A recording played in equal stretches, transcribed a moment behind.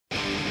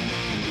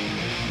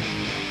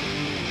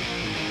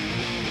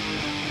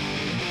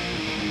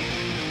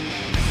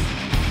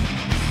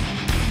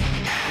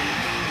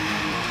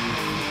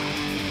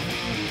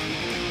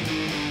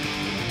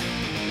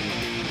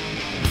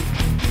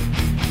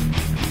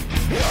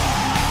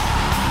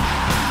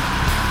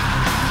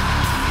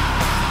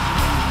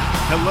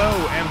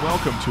Hello and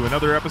welcome to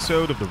another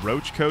episode of the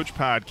Roach Coach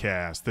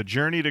Podcast, the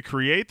journey to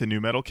create the new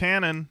metal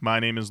canon.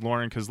 My name is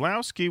Lauren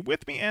Kozlowski.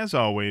 With me, as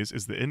always,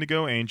 is the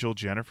Indigo Angel,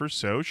 Jennifer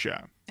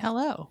Sosha.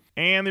 Hello.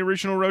 And the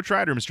original Roach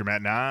Rider, Mr.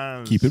 Matt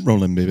Nas. Keep it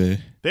rolling, baby.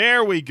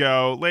 There we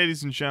go.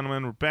 Ladies and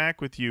gentlemen, we're back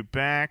with you,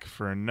 back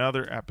for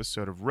another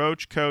episode of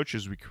Roach Coach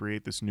as we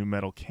create this new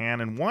metal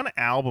canon, one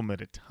album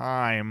at a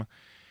time.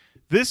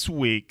 This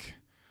week,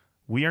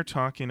 we are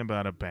talking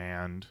about a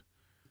band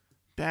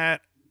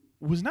that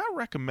was not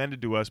recommended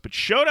to us, but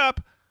showed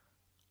up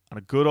on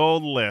a good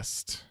old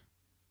list.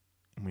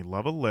 And we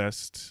love a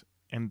list.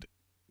 And,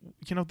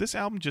 you know, this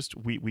album just,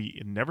 we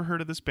had never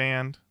heard of this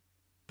band.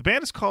 The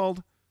band is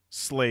called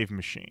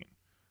Slavemachine,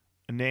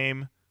 a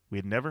name we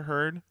had never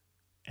heard,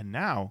 and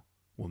now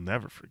we'll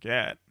never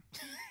forget.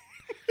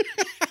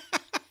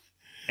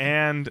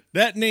 And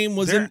that name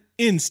was an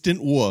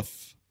instant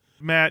woof.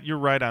 Matt, you're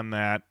right on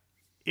that.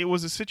 It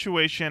was a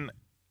situation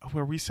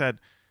where we said,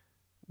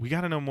 we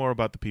got to know more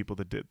about the people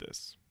that did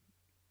this.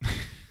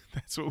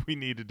 That's what we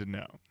needed to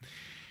know.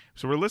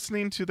 So we're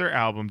listening to their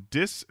album,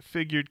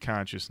 Disfigured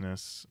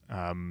Consciousness.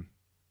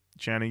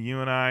 Jenny, you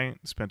and I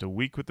spent a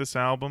week with this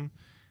album,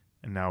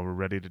 and now we're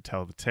ready to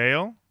tell the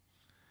tale.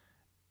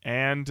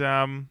 And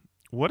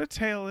what a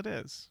tale it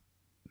is.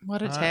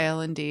 What a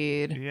tale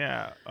indeed.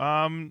 Yeah.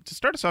 To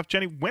start us off,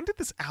 Jenny, when did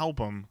this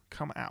album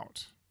come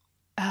out?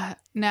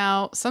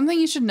 Now, something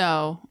you should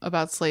know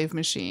about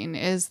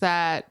Slavemachine is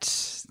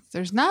that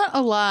there's not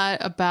a lot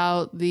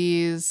about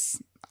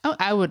these,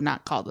 I would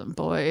not call them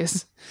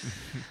boys,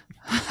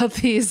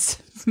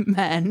 these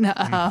men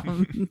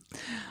on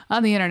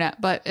the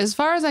internet. But as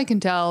far as I can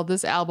tell,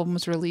 this album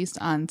was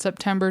released on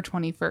September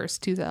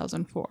 21st,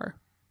 2004.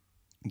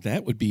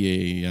 That would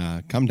be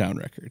a come down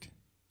record.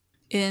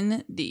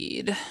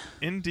 Indeed.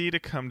 Indeed, a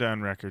come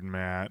down record,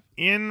 Matt.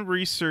 In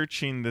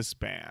researching this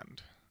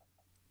band,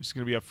 I'm just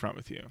going to be upfront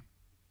with you.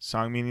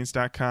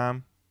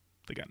 Songmeanings.com,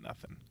 they got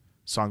nothing.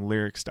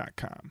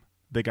 Songlyrics.com,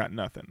 they got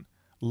nothing.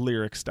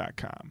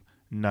 Lyrics.com,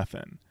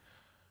 nothing.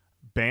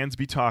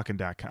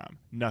 Bandsbetalking.com,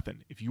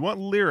 nothing. If you want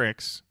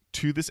lyrics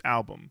to this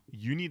album,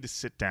 you need to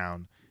sit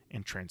down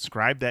and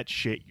transcribe that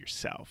shit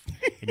yourself.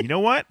 And you know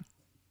what?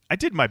 I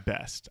did my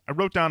best. I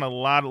wrote down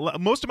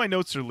most of my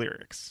notes are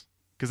lyrics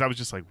because I was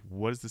just like,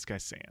 what is this guy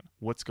saying?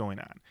 What's going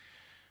on?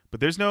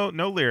 But there's no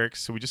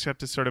lyrics, so we just have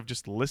to sort of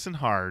just listen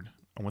hard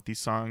on what these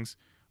songs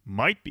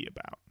might be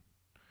about.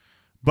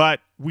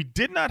 But we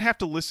did not have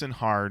to listen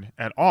hard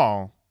at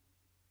all.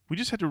 We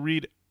just had to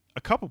read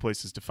a couple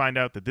places to find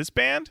out that this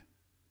band,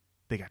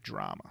 they got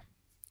drama.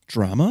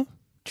 Drama?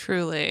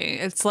 Truly.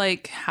 It's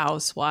like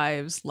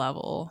Housewives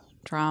level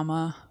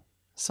drama.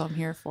 So I'm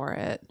here for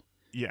it.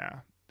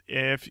 Yeah.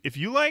 If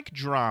you like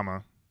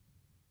drama,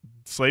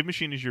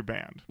 Slavemachine is your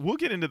band. We'll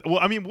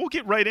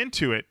get right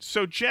into it.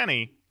 So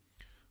Jenny,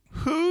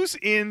 who's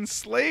in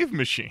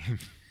Slavemachine?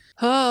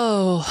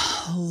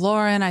 Oh,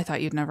 Lauren, I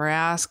thought you'd never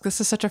ask. This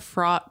is such a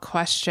fraught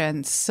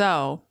question.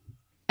 So,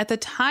 at the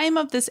time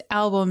of this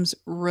album's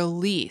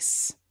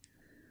release,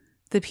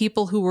 the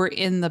people who were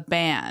in the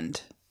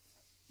band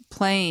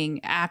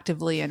playing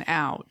actively and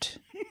out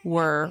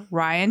were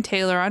Ryan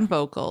Taylor on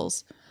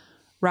vocals,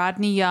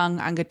 Rodney Young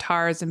on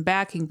guitars and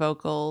backing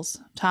vocals,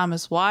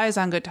 Thomas Wise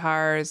on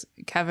guitars,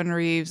 Kevin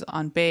Reeves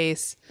on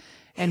bass,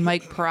 and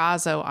Mike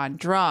Perazzo on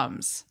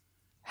drums.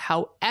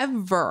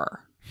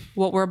 However,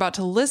 what we're about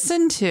to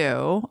listen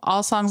to,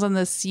 all songs on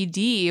the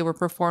CD were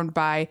performed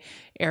by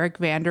Eric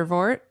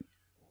Vandervoort,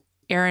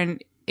 Aaron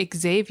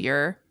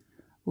Xavier,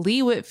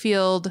 Lee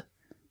Whitfield,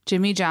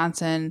 Jimmy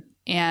Johnson,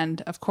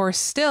 and, of course,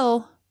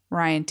 still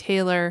Ryan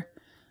Taylor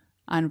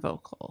on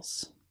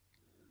vocals.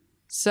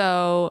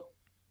 So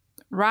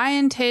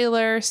Ryan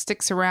Taylor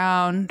sticks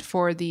around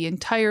for the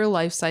entire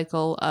life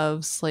cycle of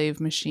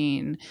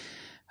Slavemachine,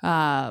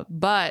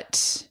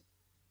 but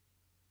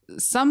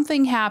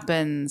something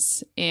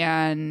happens,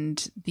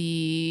 and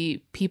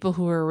the people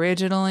who were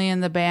originally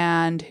in the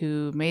band,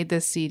 who made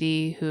this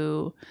CD,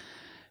 who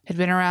had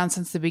been around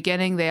since the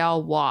beginning, they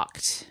all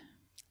walked.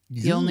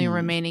 The only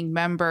remaining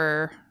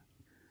member,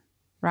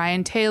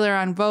 Ryan Taylor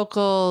on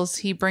vocals,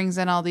 he brings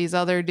in all these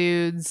other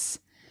dudes,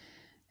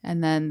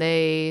 and then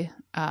they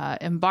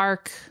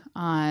embark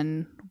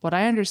on what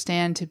I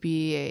understand to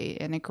be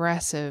an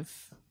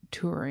aggressive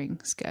touring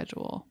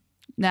schedule.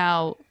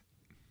 Now,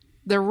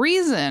 the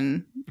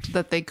reason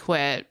that they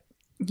quit,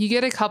 you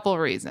get a couple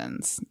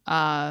reasons.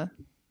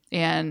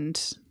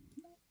 And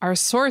our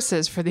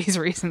sources for these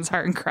reasons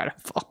are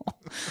incredible.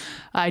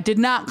 I did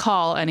not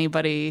call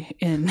anybody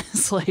in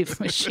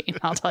Slavemachine.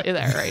 I'll tell you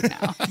that right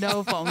now.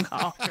 No phone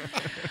call.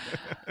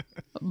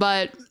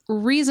 But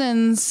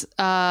reasons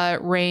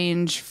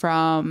range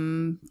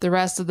from the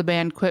rest of the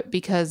band quit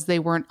because they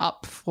weren't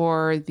up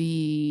for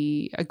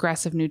the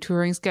aggressive new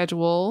touring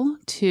schedule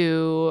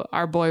to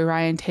our boy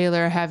Ryan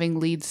Taylor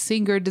having lead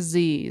singer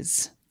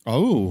disease.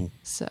 Oh.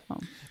 So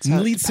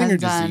lead singer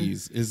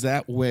disease. Is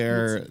that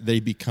where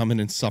they become an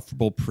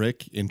insufferable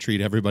prick and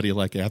treat everybody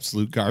like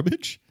absolute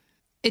garbage?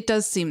 It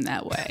does seem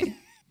that way.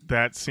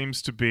 That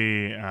seems to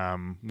be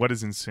what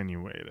is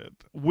insinuated.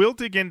 We'll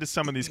dig into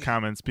some of these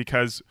comments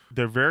because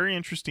they're very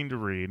interesting to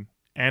read,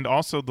 and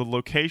also the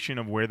location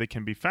of where they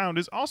can be found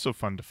is also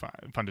fun to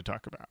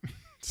talk about.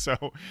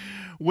 So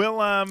we'll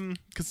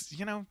because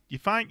you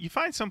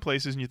find some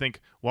places and you think,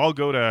 well, I'll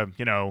go to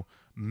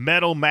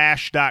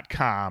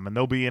metalmash.com and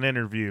there'll be an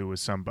interview with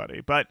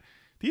somebody, but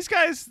these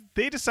guys,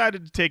 they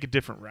decided to take a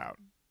different route,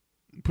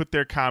 put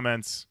their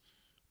comments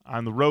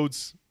on the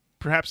roads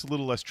perhaps a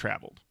little less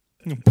traveled.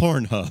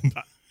 Pornhub.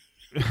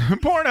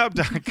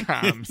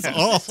 Pornhub.com.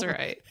 That's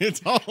right.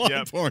 It's all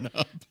on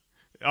Pornhub.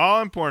 All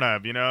on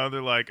Pornhub.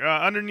 They're like,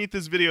 underneath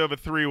this video of a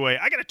three-way,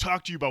 I got to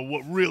talk to you about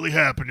what really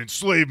happened in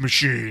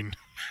Slavemachine.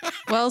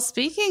 Well,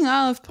 speaking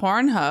of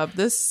Pornhub,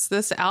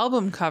 this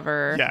album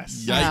cover.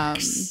 Yes.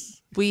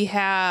 Yikes. We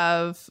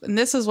have, and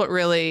this is what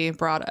really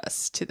brought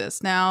us to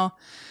this. Now,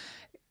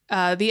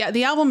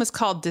 the album is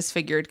called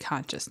Disfigured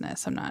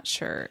Consciousness. I'm not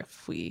sure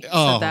if we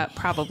said that.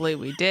 Probably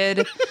we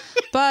did.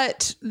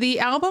 But the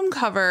album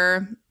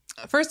cover,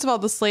 first of all,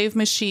 the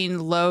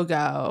Slavemachine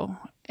logo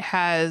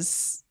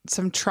has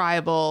some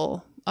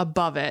tribal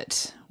above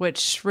it,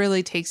 which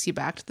really takes you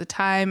back to the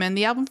time. And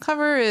the album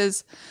cover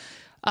is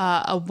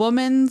a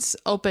woman's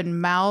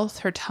open mouth.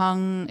 Her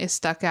tongue is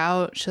stuck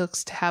out. She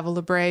looks to have a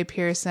labret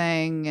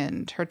piercing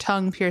and her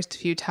tongue pierced a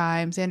few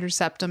times and her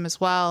septum as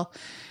well.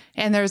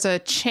 And there's a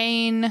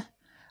chain.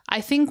 I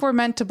think we're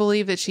meant to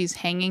believe that she's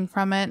hanging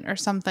from it or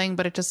something,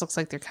 but it just looks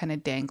like they're kind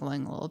of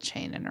dangling a little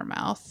chain in her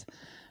mouth.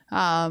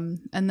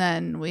 And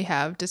then we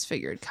have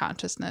Disfigured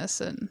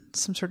Consciousness and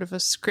some sort of a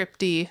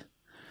scripty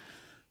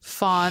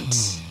font.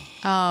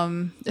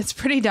 It's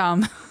pretty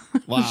dumb.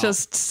 Wow.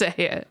 Just say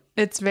it.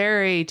 It's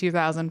very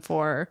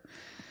 2004.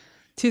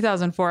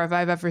 2004, if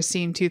I've ever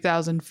seen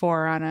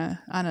 2004 on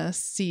a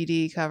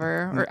CD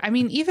cover. Or I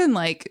mean, even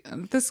like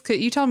this,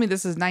 you tell me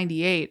this is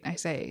 98, I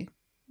say,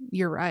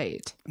 you're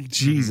right.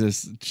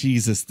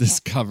 Jesus, this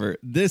cover.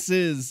 This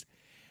is,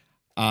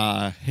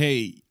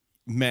 hey,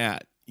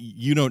 Matt,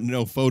 you don't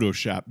know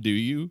Photoshop, do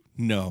you?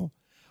 No.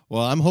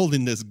 Well, I'm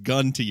holding this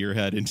gun to your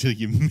head until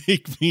you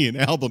make me an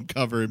album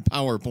cover in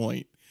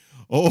PowerPoint.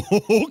 Oh,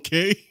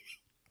 okay.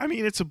 I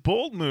mean, it's a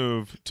bold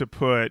move to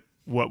put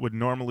what would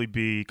normally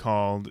be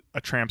called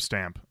a tramp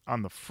stamp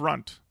on the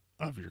front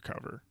of your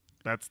cover.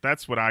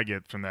 That's what I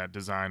get from that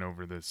design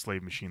over the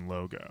Slavemachine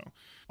logo.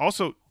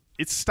 Also,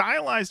 it's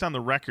stylized on the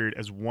record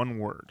as one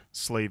word,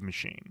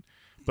 Slavemachine,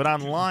 but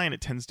online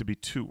it tends to be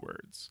two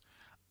words.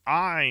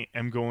 I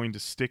am going to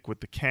stick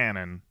with the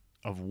canon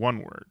of one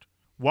word.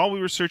 While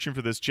we were searching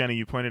for this, Jenny,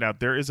 you pointed out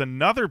there is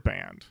another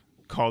band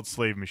called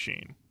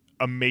Slavemachine.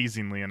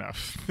 Amazingly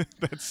enough,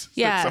 that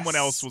someone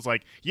else was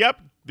like,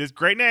 "Yep, this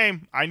great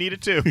name. I need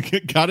it too."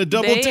 Got a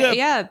double tip.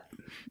 Yeah,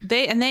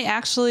 they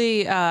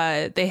actually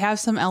they have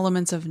some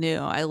elements of new.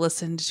 I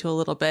listened to a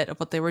little bit of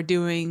what they were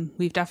doing.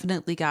 We've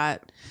definitely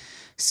got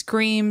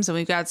screams and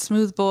we've got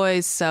smooth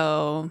boys.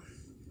 So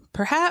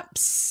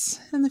perhaps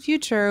in the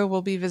future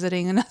we'll be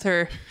visiting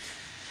another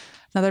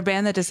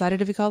band that decided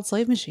to be called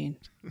Slavemachine.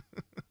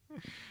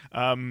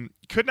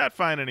 Could not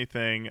find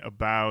anything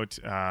about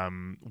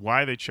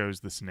why they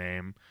chose this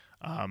name,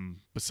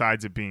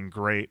 besides it being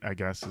great, I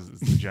guess, is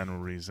the general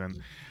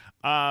reason.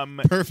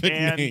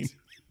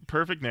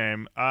 Perfect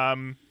name.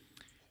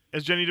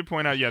 As Jenny did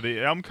point out,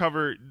 the album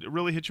cover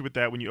really hits you with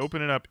that when you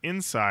open it up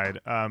inside.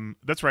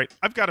 That's right.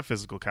 I've got a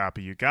physical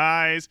copy, you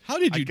guys. How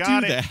did you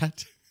do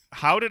that?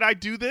 How did I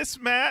do this,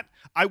 Matt?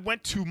 I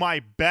went to my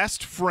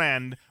best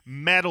friend,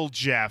 Metal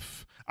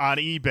Jeff, on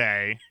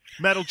eBay.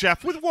 Metal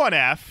Jeff with one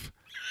F.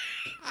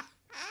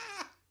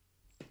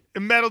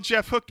 And Metal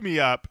Jeff hooked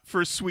me up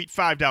for a sweet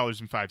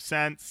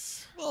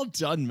 $5.05. Well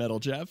done, Metal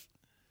Jeff.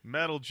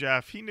 Metal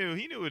Jeff, he knew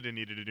what it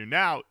needed to do.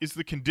 Now, is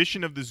the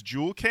condition of this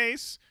jewel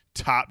case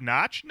top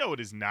notch? No,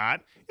 it is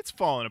not. It's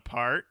falling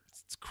apart.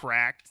 It's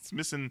cracked. It's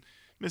missing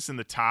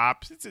the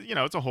top. It's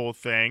a whole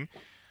thing.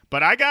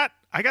 But I got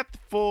the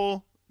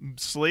full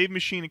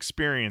Slavemachine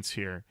experience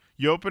here.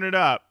 You open it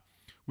up,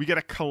 we get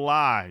a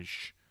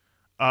collage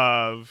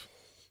of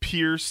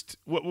pierced,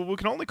 what we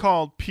can only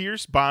call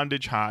pierced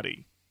bondage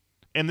hottie.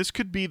 And this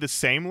could be the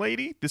same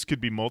lady. This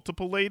could be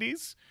multiple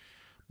ladies.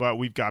 But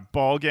we've got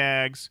ball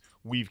gags.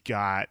 We've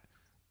got,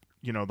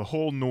 the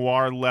whole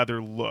noir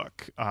leather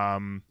look.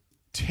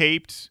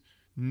 Taped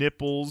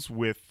nipples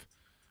with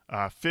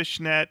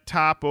fishnet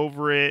top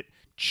over it.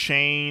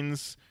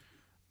 Chains.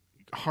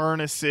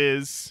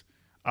 Harnesses.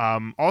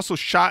 Also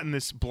shot in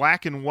this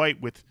black and white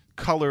with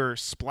color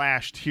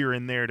splashed here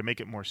and there to make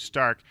it more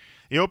stark.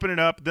 You open it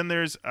up. Then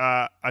there's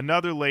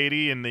another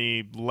lady in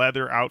the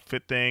leather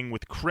outfit thing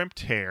with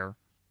crimped hair.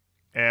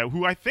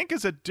 Who I think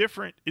is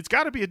it's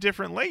got to be a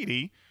different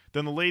lady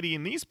than the lady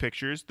in these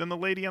pictures than the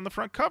lady on the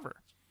front cover.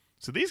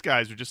 So these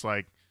guys are just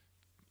like,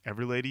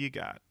 every lady you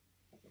got.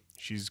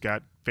 She's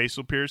got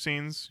facial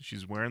piercings.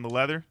 She's wearing the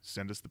leather.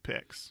 Send us the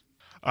pics.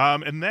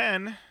 And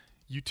then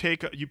you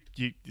take, so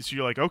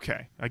you're like,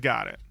 okay, I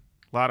got it.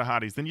 A lot of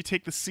hotties. Then you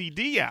take the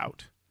CD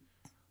out.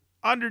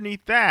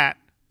 Underneath that,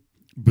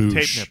 Boosh.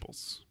 tape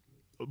nipples.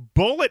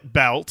 Bullet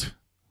belt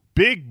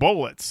big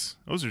bullets.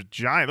 Those are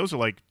giant. Those are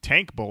like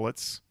tank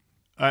bullets.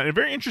 A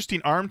very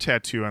interesting arm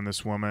tattoo on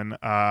this woman.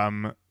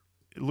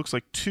 It looks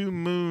like two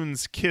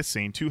moons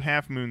kissing, two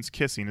half moons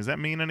kissing. Does that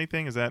mean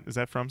anything? Is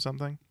that from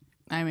something?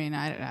 I mean,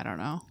 I don't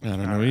know. I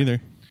don't know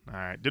either. All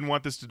right. Didn't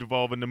want this to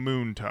devolve into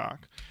moon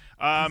talk.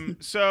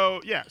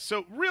 So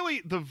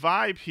really the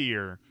vibe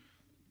here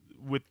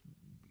with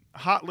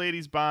hot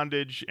ladies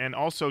bondage and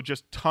also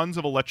just tons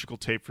of electrical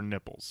tape for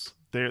nipples.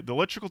 The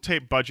electrical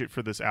tape budget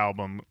for this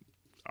album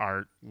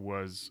art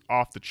was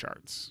off the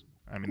charts.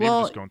 I mean, they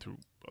were just going through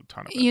a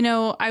ton of it. You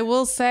know, I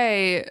will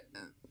say,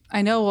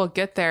 I know we'll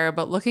get there,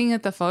 but looking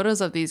at the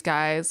photos of these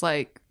guys,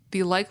 like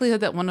the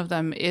likelihood that one of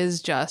them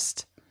is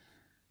just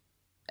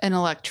an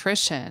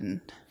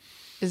electrician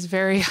is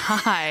very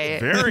high.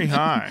 Very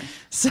high.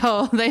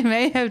 So they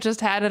may have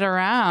just had it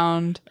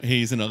around.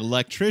 He's an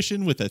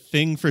electrician with a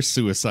thing for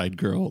suicide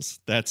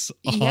girls. That's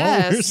all we're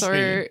Yes, saying.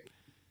 or,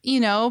 you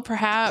know,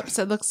 perhaps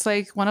it looks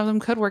like one of them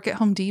could work at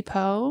Home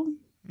Depot.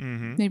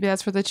 Mm-hmm. Maybe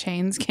that's where the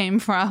chains came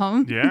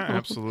from. Yeah,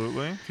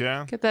 absolutely.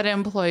 Yeah. Get that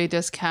employee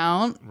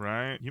discount.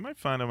 Right. You might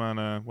find him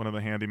on one of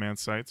the handyman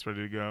sites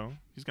ready to go.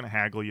 He's going to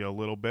haggle you a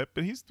little bit,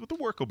 but the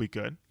work will be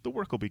good. The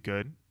work will be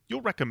good.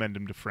 You'll recommend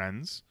him to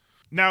friends.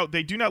 Now,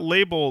 they do not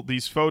label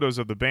these photos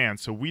of the band,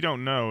 so we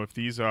don't know if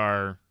these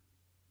are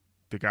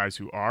the guys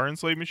who are in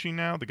Slavemachine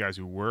now, the guys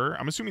who were.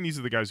 I'm assuming these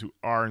are the guys who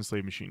are in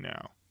Slavemachine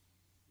now.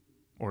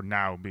 Or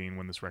now being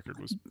when this record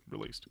was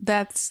released.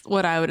 That's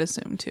what I would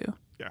assume too.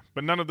 Yeah,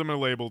 but none of them are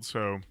labeled,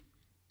 so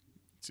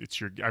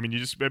it's your. I mean, you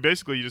just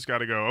got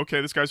to go.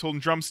 Okay, this guy's holding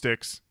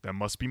drumsticks. That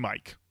must be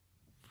Mike.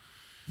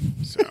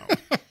 So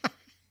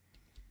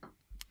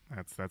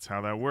that's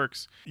how that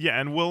works. Yeah,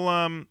 and we'll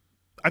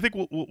I think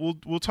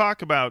we'll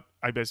talk about.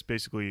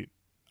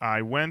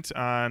 I went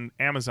on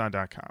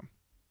Amazon.com,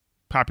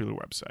 popular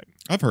website.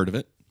 I've heard of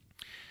it.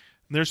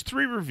 There's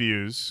 3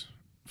 reviews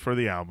for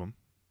the album,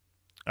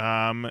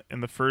 and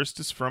the first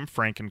is from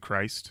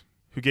Frankenchrist,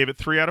 who gave it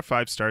 3 out of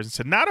 5 stars and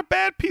said, "Not a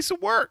bad piece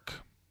of work."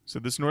 So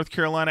this North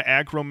Carolina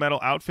aggro metal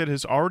outfit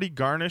has already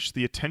garnished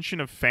the attention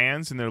of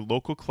fans in their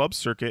local club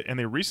circuit, and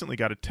they recently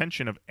got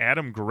attention of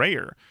Adam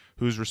Grayer,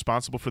 who is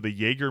responsible for the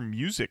Jaeger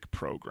music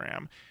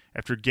program.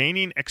 After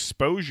gaining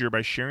exposure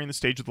by sharing the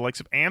stage with the likes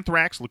of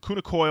Anthrax,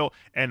 Lacuna Coil,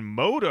 and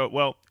Moto,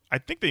 well, I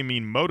think they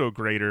mean Moto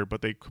Grader,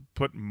 but they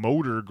put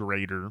Motor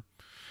Grader.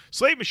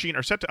 Slavemachine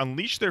are set to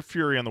unleash their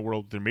fury on the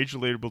world with their major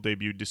label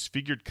debut,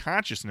 Disfigured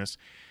Consciousness.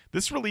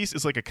 This release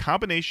is like a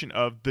combination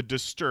of The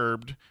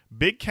Disturbed,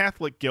 Big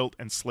Catholic Guilt,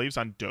 and Slaves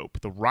on Dope.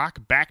 The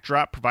rock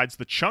backdrop provides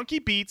the chunky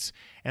beats,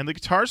 and the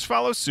guitars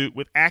follow suit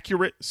with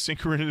accurate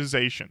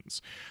synchronizations.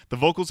 The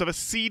vocals have a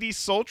seedy,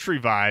 sultry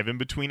vibe in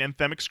between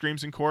anthemic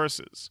screams and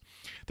choruses.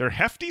 Their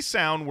hefty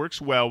sound works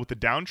well with the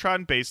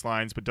downtrodden bass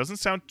lines, but doesn't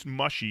sound too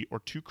mushy or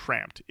too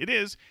cramped. It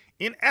is,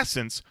 in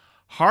essence,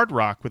 hard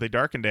rock with a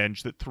darkened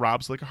edge that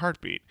throbs like a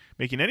heartbeat,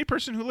 making any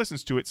person who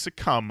listens to it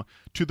succumb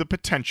to the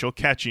potential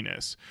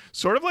catchiness.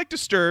 Sort of like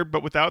Disturbed,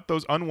 but without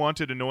those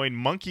unwanted, annoying,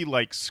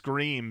 monkey-like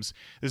screams.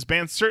 This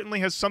band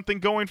certainly has something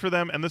going for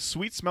them, and the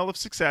sweet smell of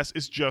success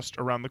is just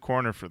around the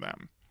corner for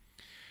them.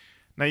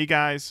 Now, you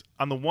guys,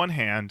 on the one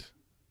hand,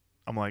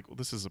 I'm like, well,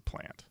 this is a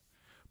plant.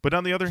 But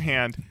on the other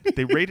hand,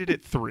 they rated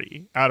it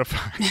 3 out of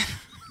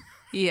 5.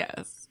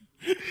 Yes.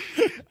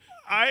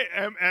 I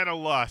am at a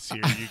loss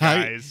here, you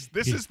guys.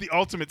 This is the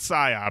ultimate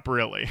psyop,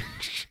 really.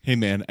 Hey,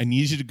 man, I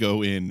need you to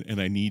go in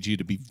and I need you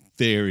to be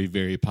very,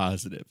 very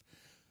positive.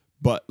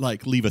 But,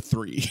 like, leave a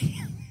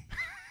 3.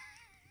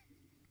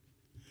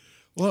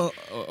 Well,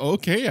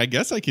 okay, I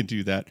guess I can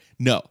do that.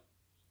 No,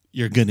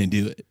 you're going to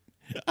do it.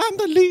 I'm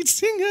the lead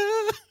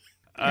singer.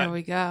 There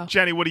we go.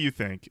 Jenny, what do you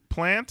think?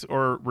 Plant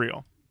or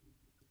real?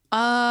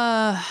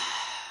 I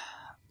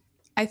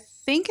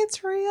think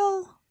it's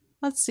real.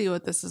 Let's see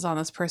what this is on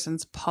this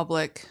person's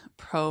public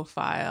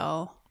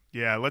profile.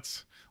 Yeah,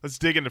 let's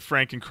dig into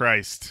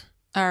Frankenchrist.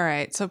 All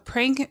right, so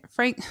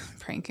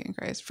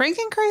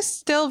Frankenchrist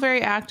still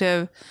very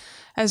active.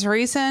 As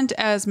recent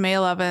as May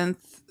 11th,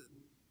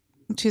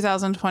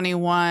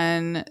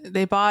 2021,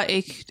 they bought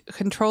a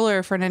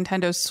controller for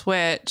Nintendo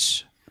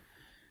Switch.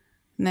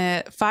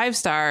 5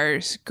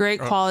 stars, great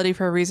quality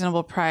for a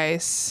reasonable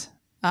price.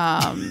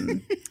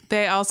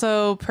 They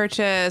also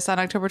purchased on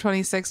October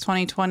 26,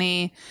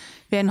 2020,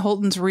 Van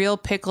Holten's Real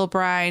Pickle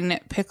Brine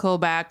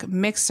Pickleback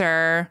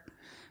Mixer.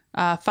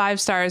 5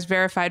 stars,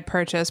 verified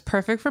purchase,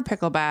 perfect for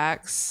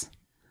picklebacks.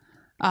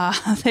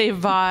 They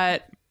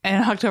bought in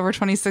October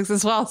 26th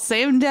as well,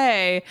 same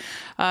day,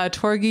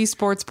 Torgy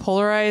Sports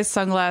polarized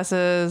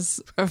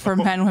sunglasses for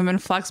men, women,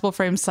 flexible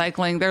frame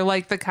cycling. They're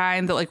like the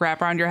kind that like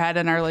wrap around your head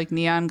and are like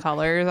neon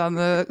colors on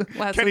the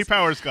glasses. Kenny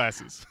Powers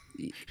glasses.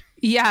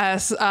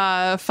 Yes,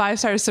 5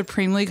 stars,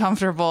 supremely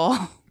comfortable.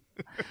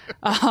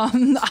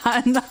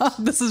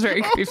 This is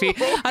very creepy.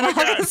 On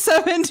August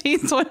 17th,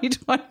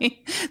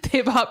 2020,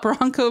 they bought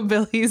Bronco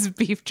Billy's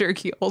beef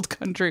jerky Old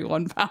Country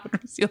 1 pound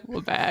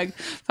resealable bag.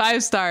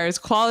 5 stars,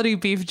 quality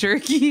beef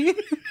jerky.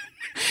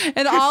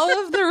 And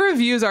all of the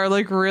reviews are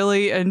like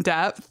really in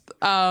depth.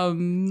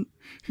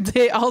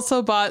 They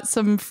also bought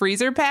some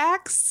freezer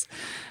packs,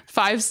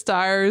 5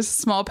 stars,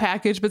 small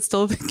package, but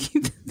still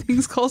keep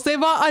things close. They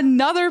bought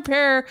another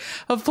pair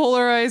of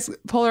polarized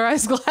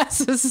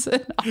glasses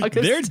in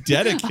August. They're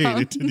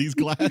dedicated to these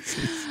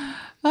glasses.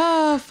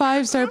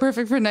 5-star,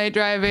 perfect for night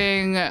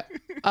driving.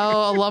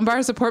 A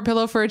lumbar support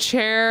pillow for a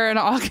chair in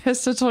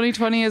August of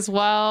 2020 as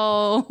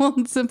well.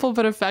 Simple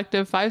but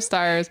effective, 5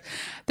 stars.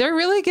 They're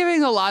really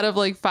giving a lot of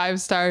like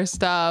 5-star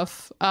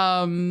stuff.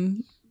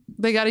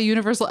 They got a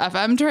universal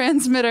FM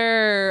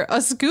transmitter,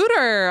 a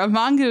scooter, a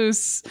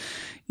Mongoose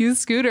youth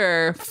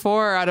scooter,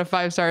 4 out of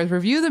 5 stars.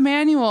 Review the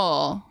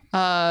manual.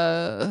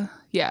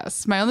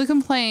 Yes, my only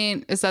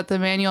complaint is that the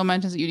manual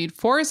mentions that you need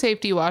 4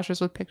 safety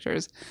washers with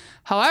pictures.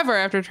 However,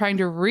 after trying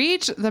to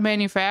reach the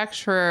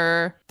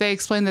manufacturer, they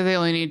explain that they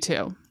only need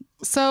 2.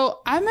 So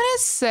I'm going to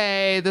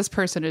say this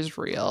person is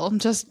real,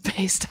 just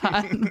based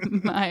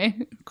on my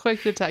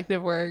quick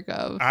detective work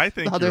of I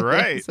think the other you're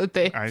right. things that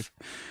they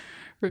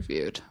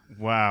reviewed.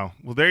 Wow.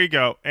 Well, there you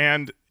go.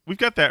 And we've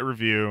got that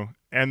review.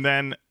 And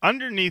then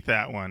underneath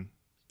that one,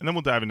 and then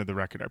we'll dive into the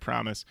record, I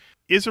promise,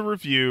 is a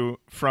review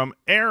from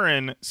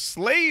Aaron,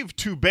 slave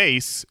to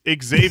bass,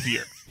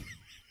 Xavier.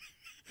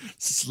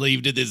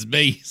 Slave to this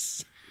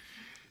bass.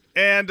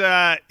 And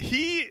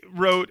he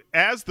wrote,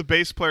 as the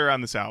bass player on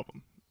this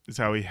album, is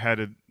how he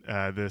headed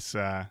this.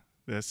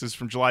 This is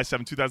from July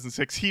 7,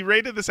 2006. He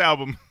rated this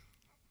album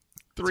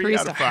 3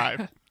 out of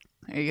 5.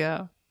 There you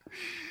go.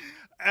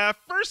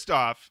 First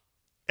off,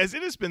 as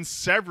it has been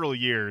several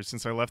years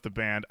since I left the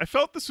band, I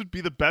felt this would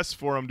be the best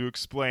forum to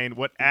explain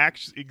what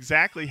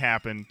exactly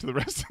happened to the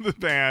rest of the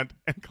band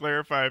and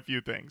clarify a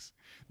few things.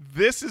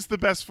 This is the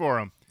best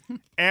forum.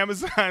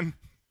 Amazon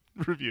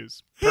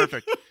reviews.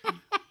 Perfect.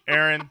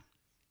 Aaron,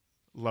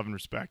 love and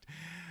respect.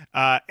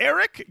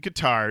 Eric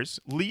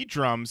guitars, Lee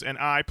drums, and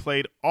I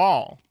played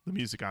all the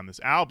music on this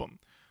album.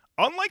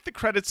 Unlike the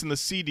credits in the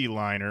CD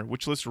liner,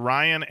 which lists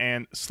Ryan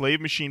and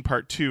Slavemachine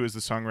Part 2 as the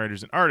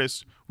songwriters and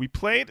artists, we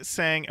played,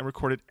 sang, and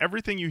recorded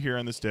everything you hear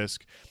on this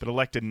disc, but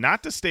elected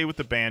not to stay with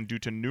the band due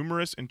to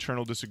numerous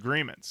internal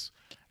disagreements,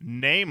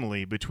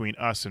 namely between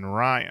us and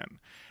Ryan.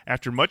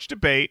 After much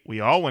debate, we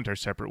all went our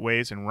separate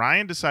ways, and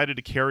Ryan decided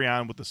to carry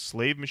on with the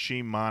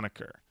Slavemachine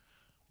moniker.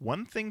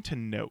 One thing to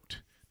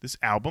note, this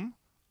album,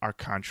 our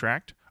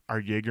contract,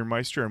 our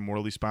Jägermeister and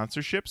Morley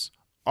sponsorships,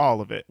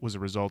 all of it was a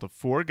result of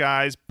 4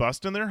 guys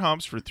busting their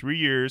humps for 3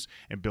 years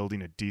and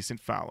building a decent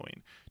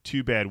following.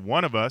 Too bad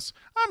one of us,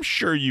 I'm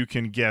sure you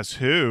can guess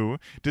who,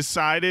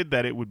 decided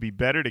that it would be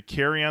better to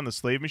carry on the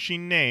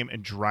Slavemachine name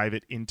and drive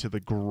it into the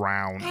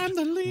ground. I'm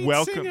the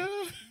lead singer.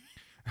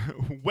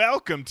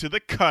 Welcome to the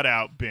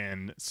cutout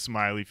bin,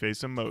 smiley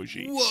face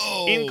emoji.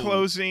 Whoa.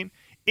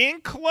 In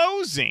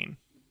closing,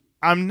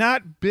 I'm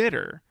not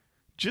bitter.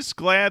 Just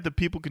glad that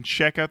people can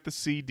check out the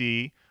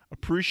CD,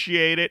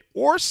 appreciate it,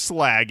 or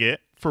slag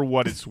it for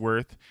what it's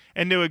worth,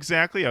 and know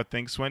exactly how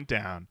things went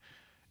down.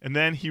 And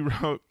then he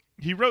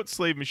wrote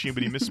Slave Machine,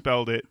 but he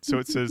misspelled it, so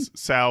it says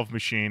Salve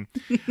Machine.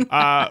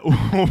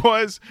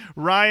 Was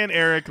Ryan,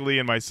 Eric, Lee,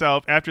 and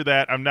myself. After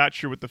that, I'm not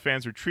sure what the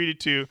fans were treated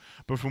to,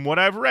 but from what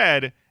I've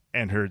read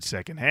and heard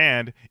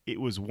secondhand, it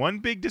was one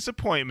big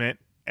disappointment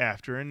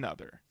after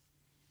another.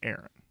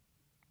 Aaron.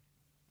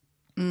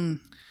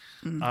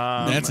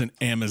 That's an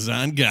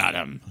Amazon got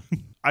him.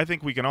 I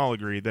think we can all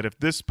agree that if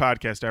this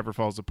podcast ever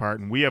falls apart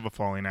and we have a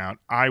falling out,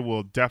 I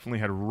will definitely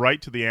head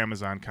right to the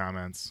Amazon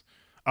comments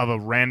of a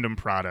random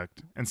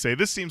product and say,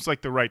 this seems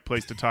like the right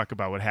place to talk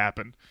about what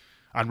happened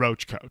on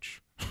Roach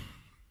Coach.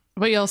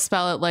 But you'll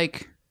spell it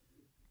like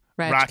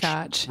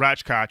Ratchkoch.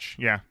 Ratchkoch,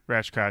 yeah.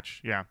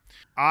 Ratchkoch, yeah.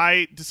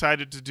 I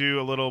decided to do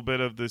a little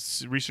bit of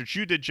this research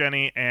you did,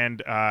 Jenny,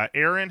 and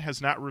Aaron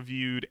has not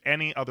reviewed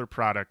any other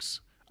products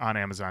on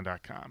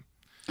Amazon.com.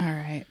 All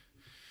right.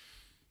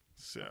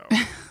 So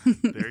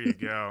there you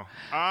go.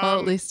 Well,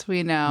 at least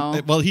we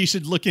know. Well, he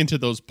should look into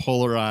those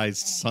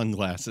polarized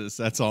sunglasses.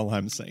 That's all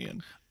I'm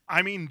saying.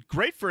 I mean,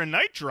 great for a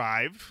night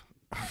drive.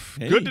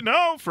 Hey. Good to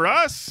know for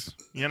us,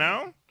 you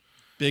know?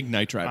 Big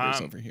night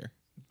drivers over here.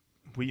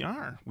 We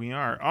are.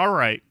 All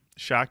right.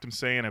 Shocked I'm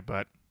saying it,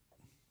 but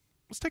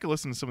let's take a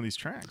listen to some of these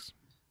tracks.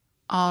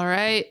 All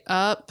right.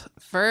 Up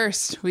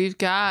first, we've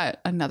got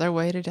Another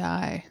Way to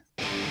Die.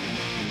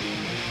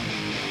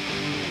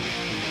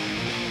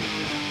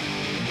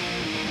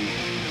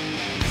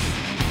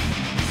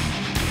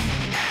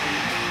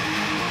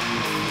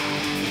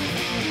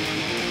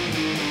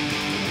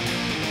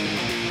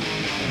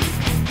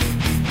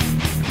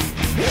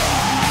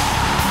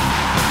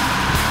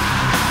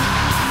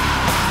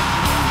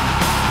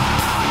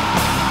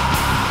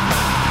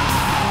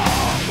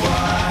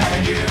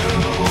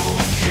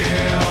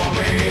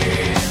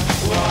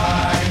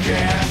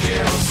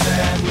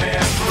 Set me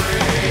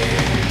free.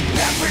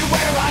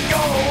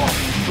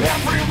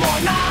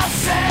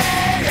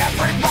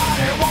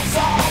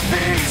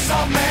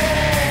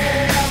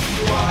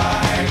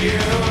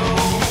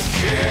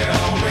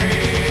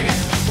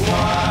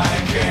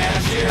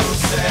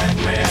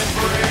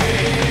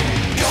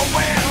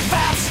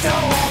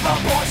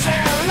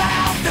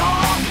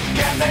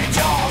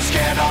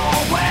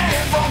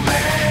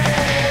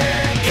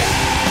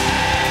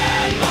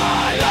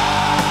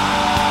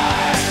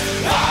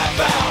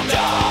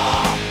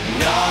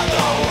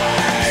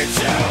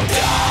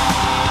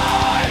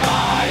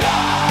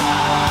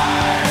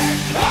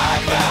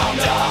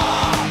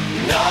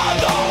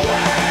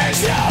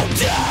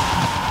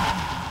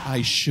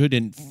 I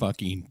shouldn't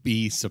fucking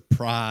be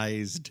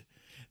surprised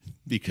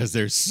because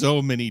there's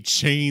so many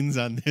chains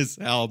on this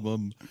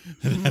album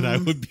that I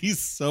would be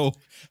so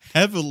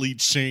heavily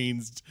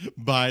changed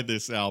by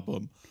this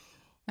album.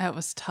 That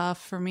was tough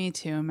for me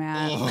too,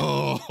 Matt.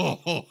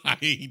 Oh,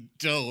 I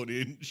don't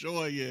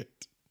enjoy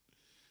it.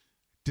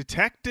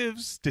 Detective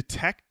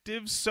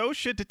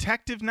Sosha,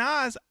 Detective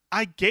Nas,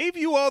 I gave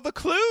you all the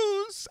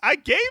clues.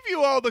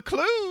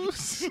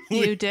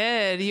 You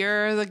did.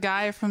 You're the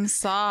guy from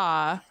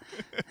Saw.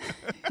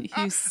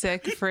 You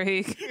sick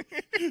freak.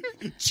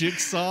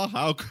 Jigsaw,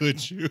 how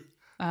could you?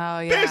 Oh,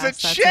 yeah. There's a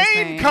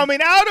chain coming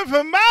out of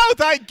her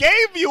mouth. I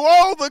gave you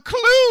all the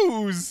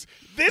clues.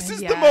 This is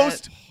the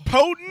most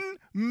potent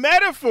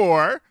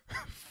metaphor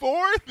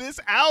for this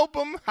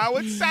album, how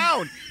it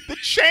sounds. The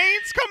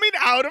chain's coming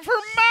out of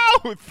her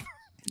mouth.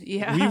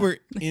 Yeah. We were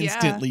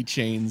instantly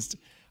changed.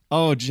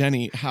 Oh,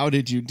 Jenny, how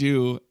did you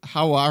do?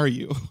 How are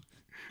you?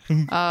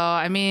 Oh,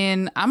 I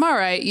mean, I'm all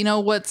right. You know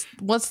what's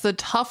the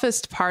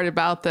toughest part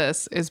about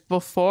this is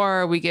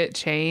before we get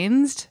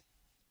changed,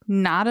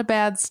 not a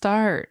bad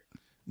start.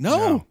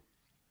 No.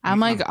 I'm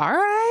like, all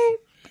right.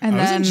 And I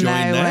was then enjoying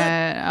I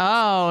that. went,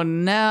 oh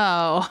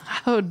no,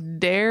 how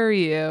dare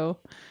you?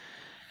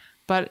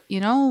 But you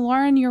know,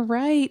 Lauren, you're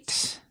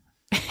right.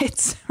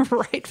 It's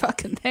right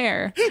fucking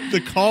there.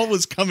 The call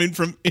was coming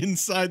from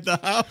inside the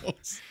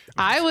house.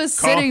 I was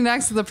sitting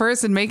next to the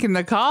person making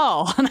the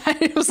call, and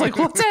I was like,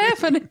 what's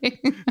happening?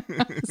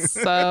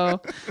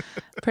 So,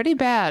 pretty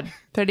bad.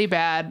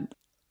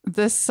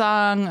 This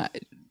song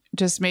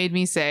just made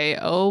me say,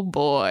 oh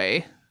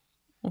boy,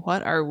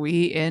 what are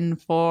we in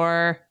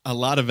for? A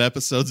lot of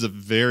episodes of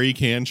Very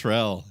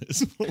Cantrell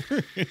is what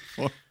we're in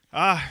for.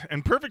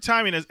 And perfect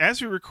timing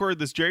as we record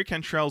this, Jerry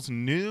Cantrell's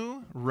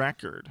new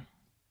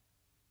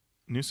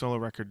solo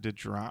record did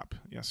drop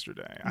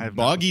yesterday. I have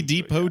Boggy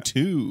Depot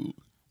 2.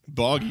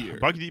 Boggier.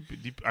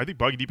 I think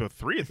Boggy Depot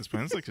 3 at this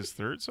point. It's like his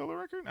third solo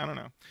record? I don't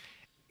know.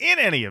 In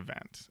any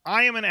event,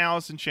 I am an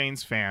Alice in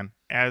Chains fan,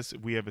 as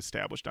we have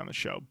established on the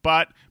show.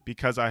 But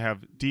because I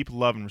have deep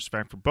love and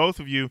respect for both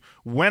of you,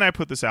 when I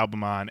put this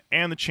album on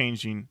and the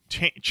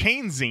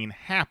chainsing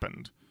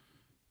happened,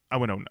 I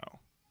went, oh no.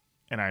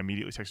 And I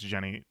immediately texted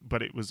Jenny,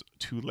 but it was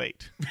too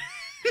late.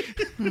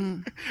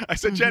 I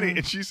said, Jenny,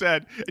 and you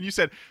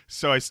said,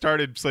 so I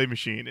started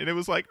Slavemachine. And it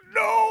was like,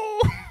 no,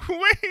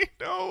 wait,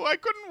 no, I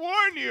couldn't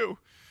warn you.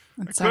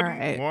 It's I couldn't all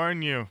right.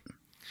 warn you.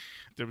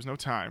 There was no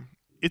time.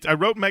 I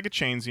wrote Mega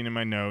Chainsing in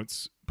my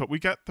notes, but we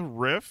got the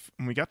riff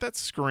and we got that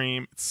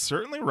scream. It's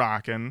certainly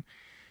rocking.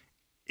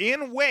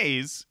 In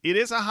ways, it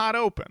is a hot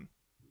open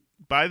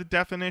by the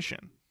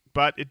definition,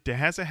 but it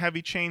has a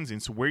heavy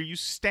chainsing. So where you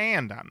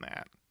stand on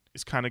that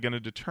is kind of going to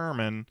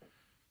determine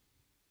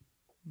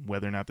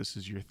whether or not this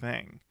is your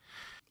thing.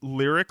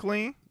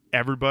 Lyrically,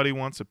 everybody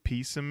wants a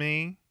piece of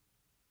me.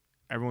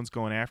 Everyone's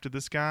going after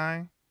this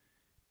guy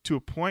to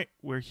a point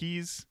where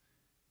he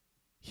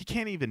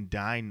can't even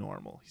die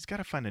normal. He's got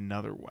to find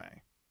another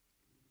way.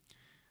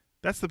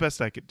 That's the best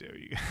I could do,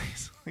 you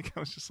guys. Like, I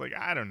was just like,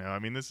 I don't know. I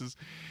mean, this is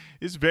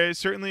very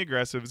certainly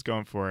aggressive. It's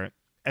going for it.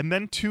 And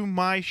then to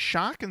my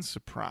shock and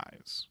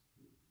surprise,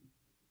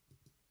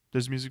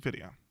 there's a music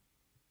video.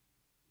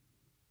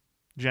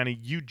 Jenny,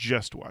 you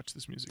just watched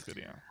this music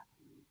video.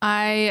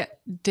 I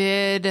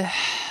did.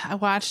 I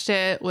watched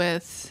it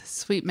with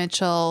Sweet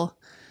Mitchell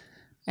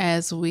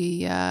as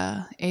we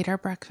ate our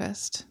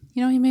breakfast.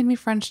 You know, he made me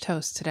French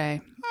toast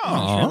today. Oh, it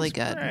was really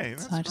good. Great.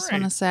 So I just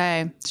want to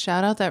say,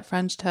 shout out that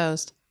French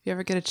toast. If you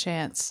ever get a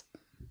chance,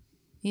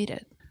 eat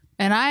it.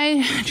 And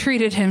I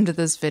treated him to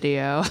this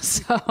video.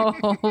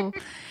 So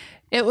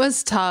it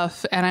was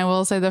tough. And I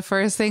will say the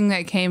first thing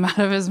that came out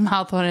of his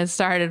mouth when it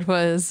started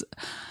was,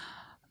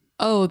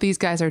 oh, these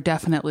guys are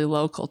definitely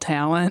local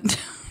talent.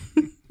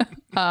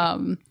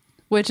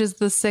 Which is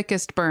the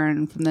sickest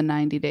burn from the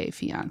 90 Day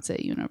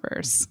Fiancé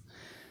universe.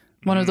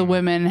 One of the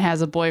women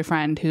has a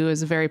boyfriend who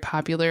is a very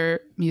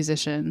popular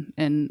musician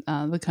in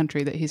the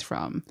country that he's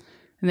from.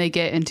 And they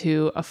get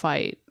into a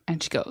fight.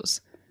 And she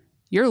goes,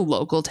 "You're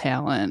local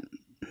talent."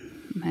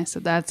 And I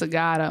said, "That's a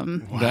got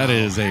him." Wow. That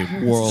is a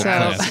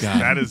world-class guy.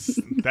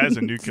 That is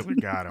a nuclear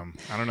got him.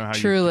 I don't know how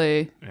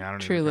Truly. I don't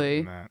Truly.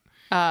 even know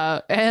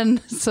that. And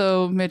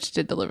so Mitch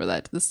did deliver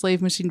that to the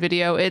Slavemachine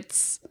video.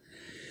 It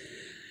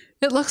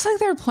looks like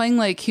they're playing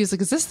he was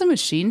like, is this the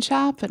machine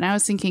shop? And I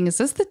was thinking, is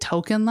this the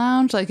Token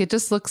Lounge? Like, it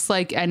just looks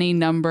like any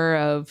number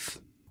of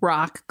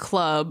rock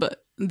club.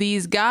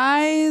 These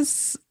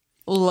guys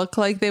look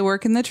like they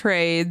work in the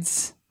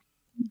trades.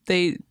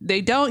 They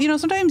don't,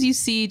 sometimes you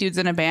see dudes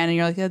in a band and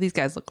you're like, oh, these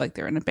guys look like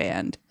they're in a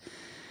band.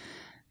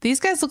 These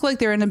guys look like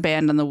they're in a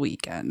band on the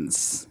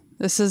weekends.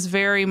 This is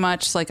very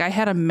much like I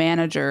had a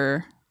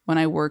manager when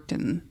I worked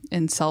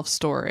in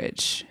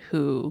self-storage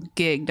who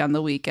gigged on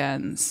the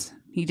weekends.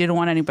 He didn't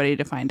want anybody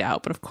to find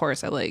out, but of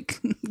course I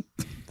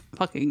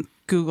fucking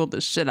Googled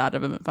the shit out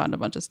of him and found a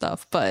bunch of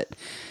stuff. But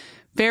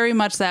very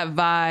much that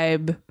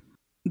vibe.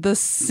 The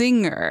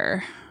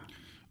singer.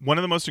 One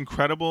of the most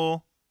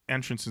incredible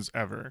entrances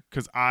ever,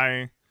 because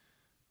I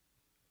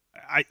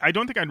I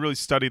don't think I'd really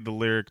studied the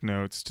lyric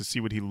notes to see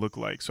what he looked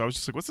like. So I was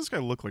just like, what's this guy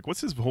look like?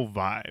 What's his whole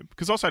vibe?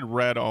 Because also I'd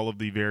read all of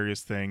the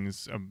various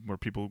things where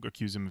people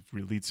accuse him of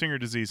lead singer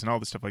disease and all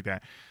this stuff like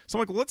that. So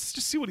I'm like, well, let's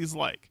just see what he's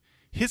like.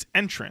 His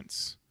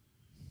entrance.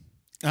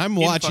 I'm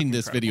watching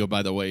this video,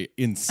 by the way,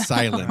 in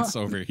silence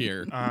over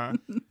here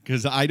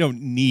because I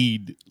don't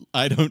need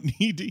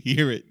to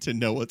hear it to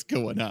know what's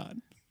going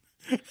on.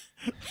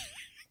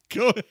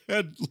 Go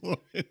ahead,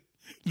 Lauren.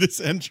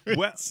 This entrance.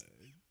 Well,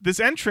 this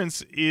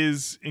entrance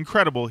is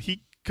incredible.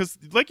 Because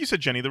like you said,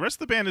 Jenny, the rest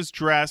of the band is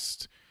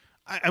dressed.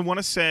 I want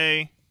to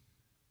say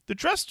they're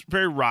dressed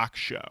very rock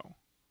show.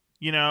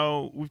 You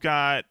know, we've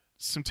got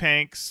some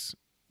tanks,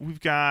 we've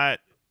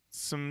got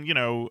some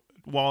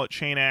wallet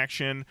chain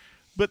action.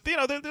 But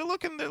they're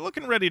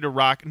looking ready to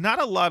rock.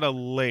 Not a lot of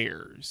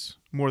layers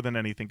more than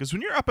anything. Because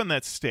when you're up on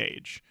that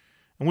stage,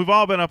 and we've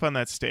all been up on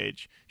that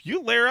stage, if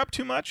you layer up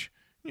too much,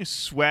 you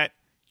sweat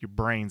your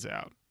brains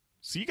out.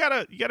 So you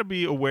gotta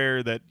be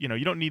aware that you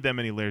don't need that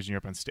many layers when you're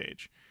up on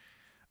stage.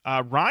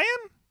 Ryan,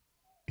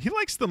 he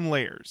likes them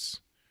layers,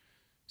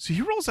 so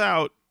he rolls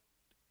out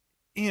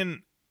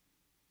in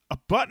a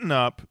button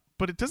up,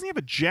 but it doesn't have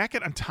a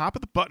jacket on top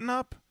of the button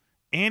up,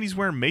 and he's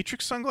wearing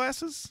Matrix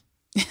sunglasses.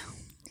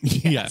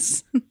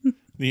 Yes.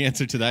 The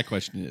answer to that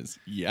question is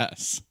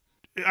yes.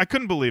 I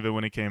couldn't believe it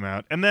when it came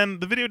out. And then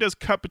the video does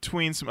cut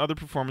between some other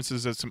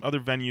performances at some other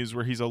venues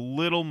where he's a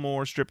little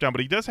more stripped down,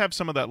 but he does have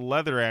some of that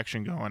leather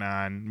action going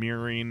on,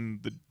 mirroring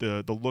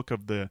the look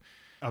of the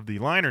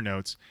liner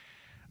notes.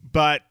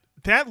 But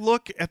that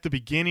look at the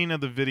beginning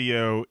of the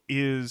video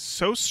is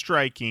so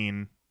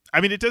striking. I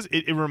mean,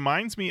 it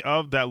reminds me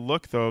of that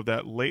look though, of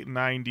that late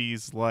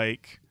 90s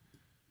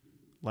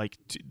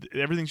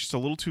everything's just a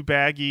little too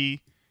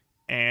baggy.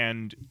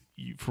 And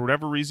for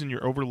whatever reason,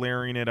 you're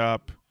overlayering it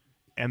up,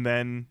 and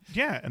then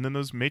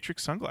those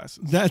Matrix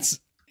sunglasses.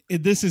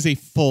 This is a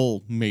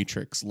full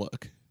Matrix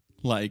look,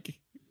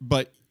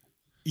 but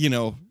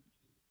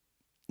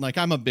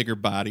I'm a bigger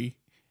body,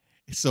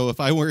 so if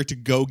I were to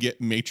go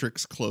get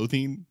Matrix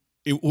clothing,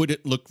 it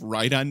wouldn't look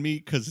right on me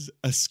because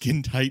a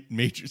skin tight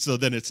Matrix. So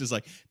then it's just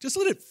let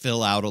it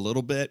fill out a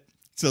little bit.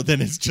 So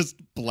then it's just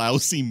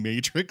blousy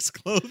Matrix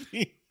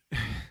clothing.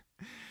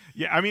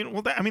 Yeah, I mean,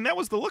 that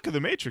was the look of the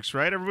Matrix,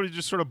 right? Everybody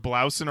just sort of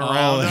blousing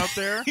around out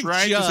there,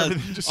 right?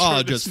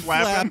 Just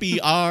flappy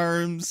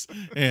arms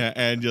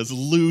and just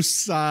loose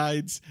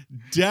sides.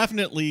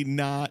 Definitely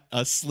not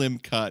a slim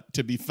cut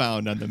to be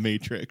found on the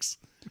Matrix.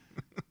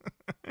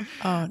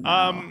 Oh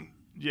no.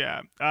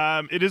 Yeah.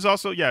 It is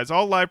also it's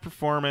all live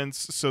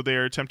performance, so they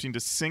are attempting to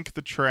sync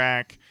the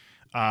track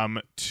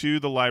to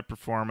the live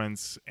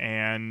performance,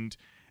 and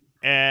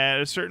at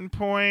a certain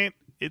point,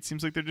 it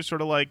seems like they're just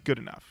sort of like good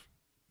enough.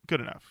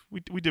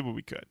 We did what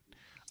we could.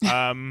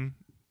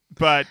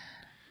 But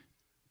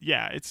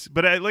yeah,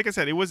 like I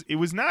said, it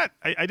was not.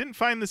 I didn't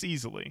find this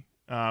easily.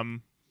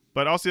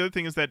 But also the other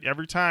thing is that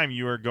every time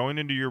you are going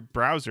into your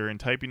browser and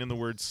typing in the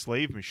word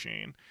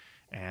Slavemachine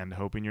and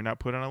hoping you're not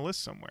put on a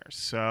list somewhere.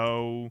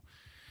 So,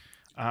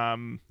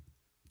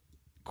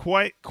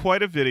 quite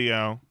a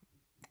video.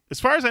 As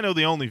far as I know,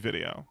 the only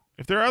video.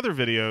 If there are other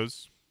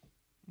videos,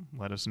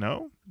 let us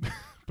know.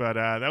 But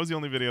that was the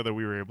only video that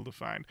we were able to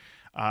find.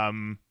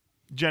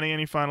 Jenny,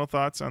 any final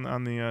thoughts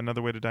on the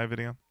Another Way to Die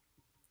video?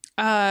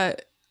 I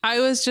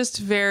was just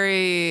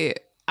very...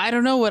 I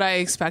don't know what I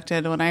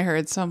expected when I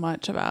heard so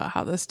much about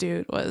how this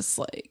dude was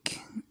like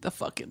the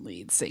fucking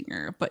lead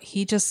singer, but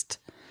he just...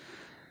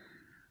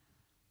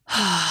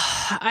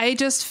 I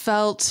just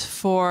felt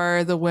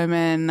for the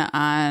women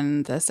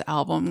on this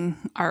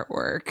album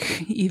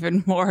artwork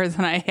even more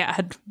than I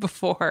had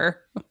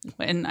before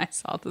when I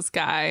saw this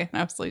guy. And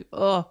I was like,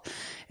 oh,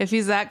 if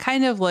he's that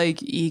kind of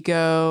like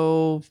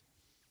ego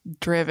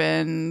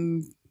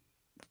driven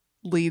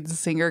lead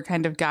singer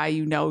kind of guy,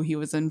 he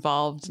was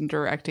involved in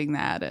directing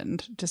that,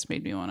 and just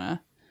made me want to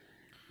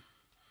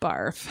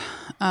barf.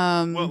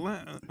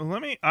 Well,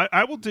 let me.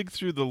 I will dig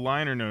through the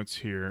liner notes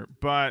here,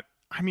 but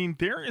I mean,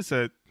 there's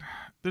a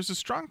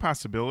strong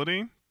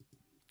possibility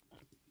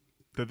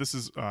that this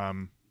is. I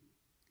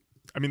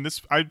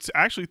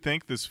actually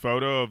think this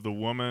photo of the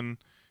woman,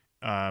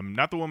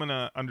 not the woman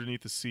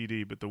underneath the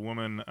CD, but the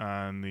woman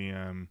on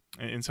the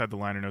inside the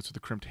liner notes with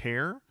the crimped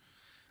hair.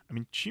 I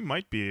mean, she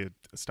might be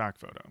a stock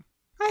photo.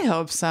 I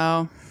hope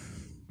so.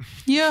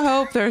 You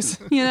hope there's,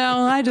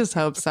 I just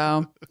hope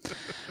so.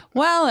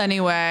 Well,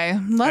 anyway,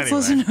 let's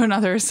listen to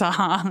another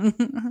song.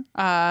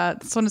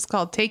 This one is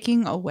called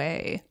Taking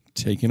Away.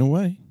 Taking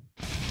Away.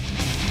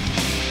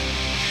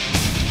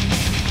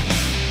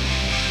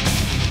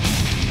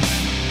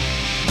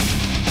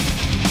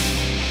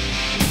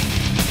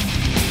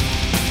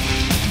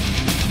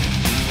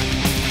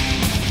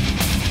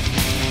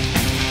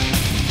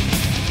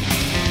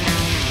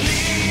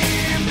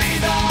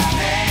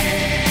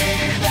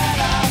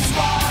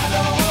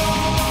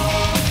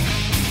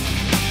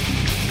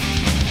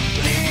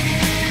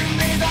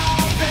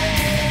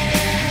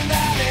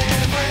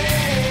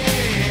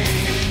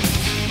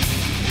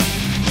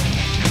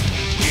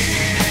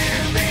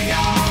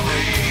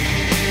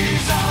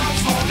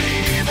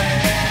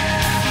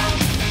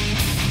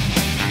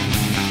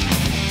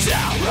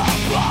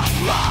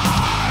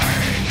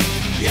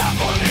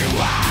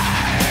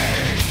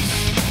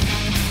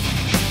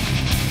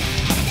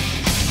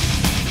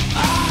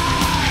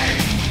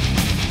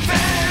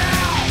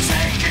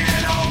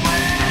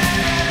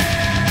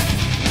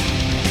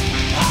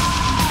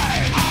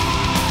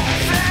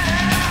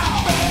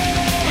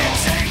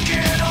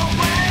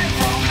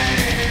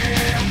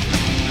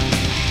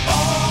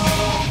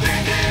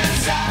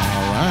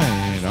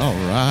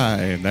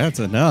 That's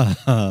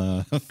enough.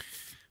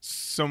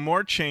 Some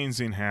more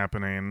chainsing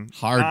happening.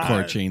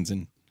 Hardcore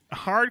chainsing.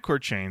 Hardcore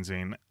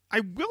chainsing. I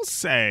will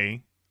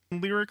say,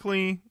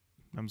 lyrically,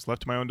 I'm just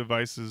left to my own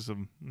devices of,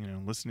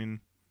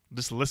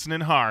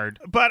 listening hard.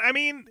 But I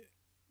mean,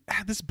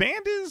 this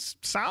band is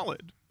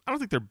solid. I don't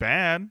think they're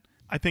bad.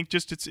 I think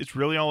just it's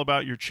really all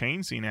about your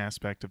chainsing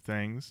aspect of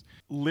things.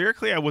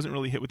 Lyrically, I wasn't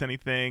really hit with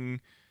anything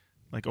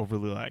like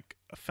overly like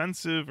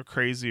offensive or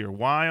crazy or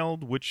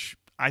wild, which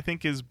I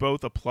think is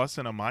both a plus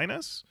and a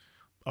minus.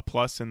 A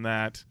plus in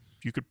that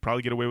you could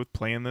probably get away with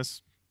playing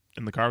this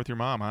in the car with your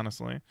mom,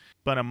 honestly.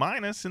 But a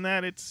minus in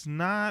that it's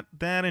not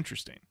that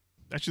interesting.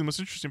 Actually, the most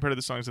interesting part of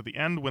the song is at the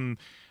end when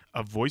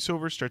a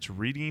voiceover starts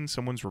reading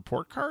someone's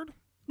report card.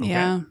 Okay.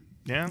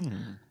 Yeah.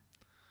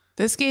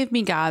 This gave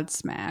me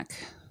Godsmack.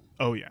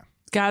 Oh, yeah.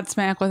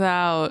 Godsmack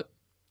without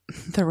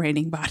the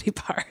raining body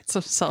parts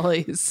of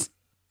Sully's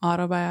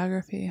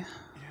autobiography.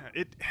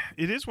 Yeah,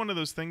 it is one of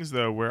those things,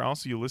 though, where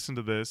also you listen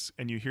to this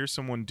and you hear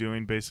someone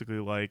doing basically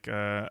like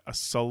a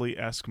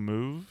Sully-esque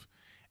move,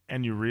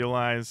 and you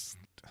realize,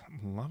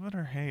 love it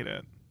or hate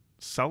it,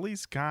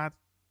 Sully's got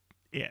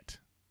it.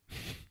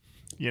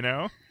 You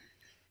know?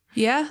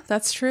 Yeah,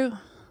 that's true.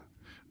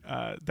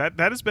 That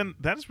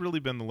has really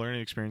been the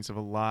learning experience of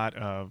a lot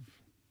of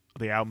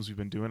the albums we've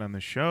been doing on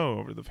the show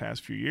over the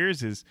past few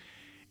years is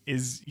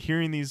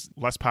hearing these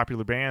less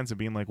popular bands and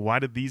being like, why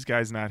did these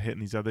guys not hit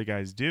and these other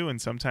guys do?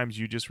 And sometimes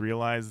you just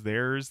realize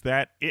there's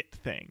that it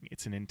thing.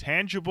 It's an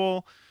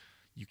intangible.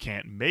 You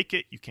can't make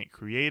it. You can't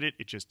create it.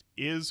 It just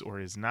is or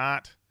is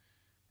not.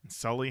 And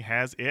Sully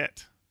has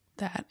it.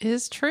 That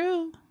is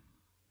true.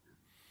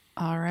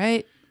 All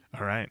right.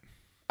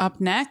 Up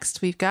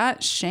next, we've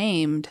got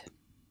Shamed.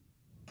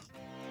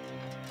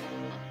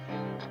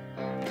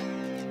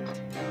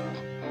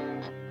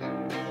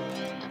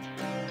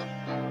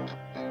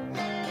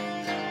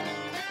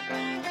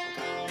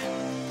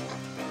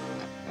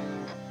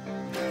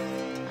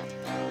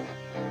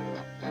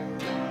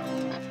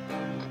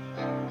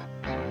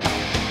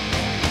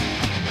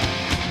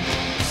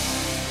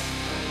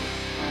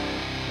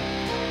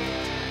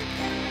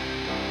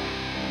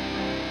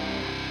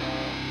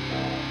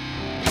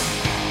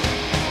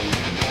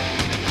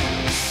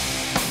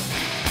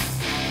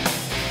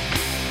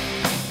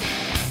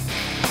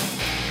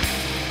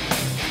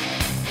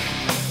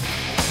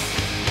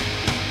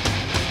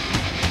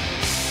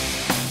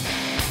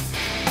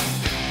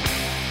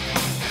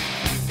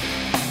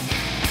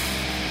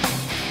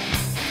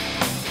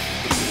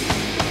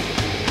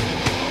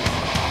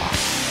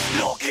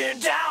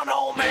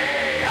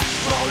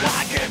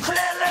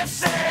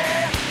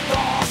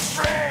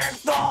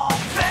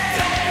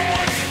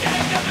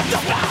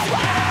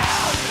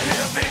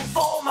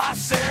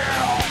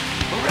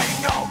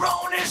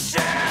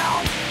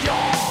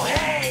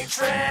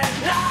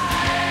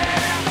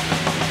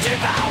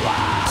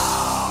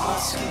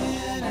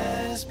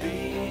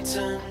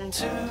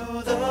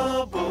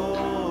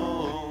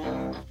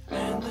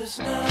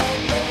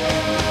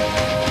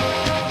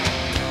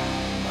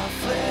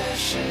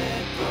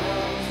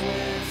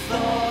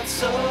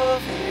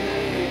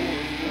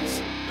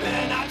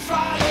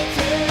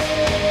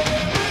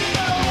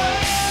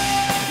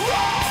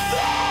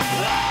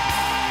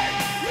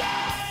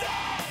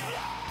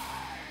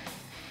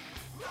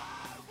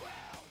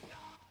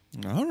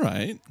 All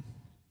right.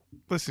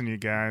 Listen, you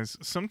guys,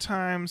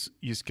 sometimes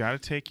you just got to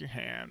take your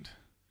hand,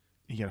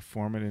 you got to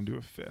form it into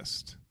a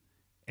fist,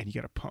 and you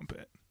got to pump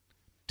it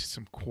to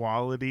some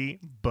quality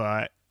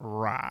butt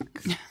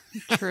rock.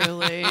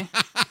 Truly.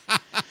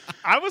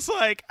 I was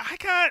like, I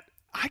got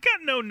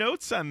no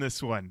notes on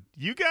this one.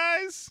 You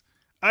guys,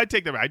 I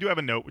take that back. I do have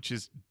a note, which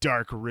is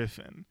dark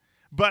riffing.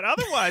 But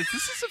otherwise,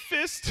 this is a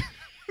fist.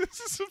 This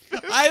is a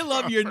fist. I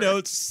love your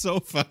notes so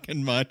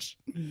fucking much.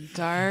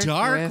 Dark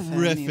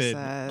riffing. he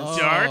says. Oh.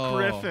 Dark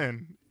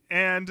riffing.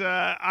 And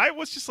I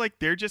was just like,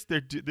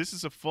 this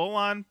is a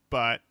full-on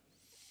butt,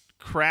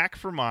 crack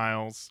for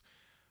miles,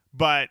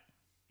 but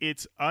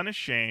it's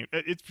unashamed.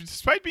 It's,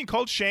 despite being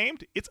called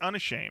shamed, it's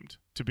unashamed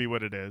to be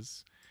what it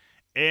is.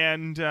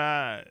 And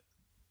I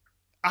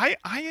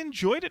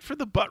enjoyed it for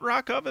the butt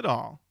rock of it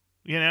all.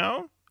 You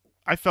know?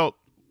 I felt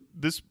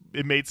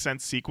it made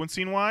sense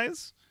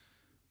sequencing-wise.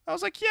 I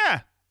was like,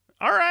 yeah,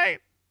 all right.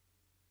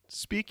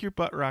 Speak your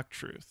butt rock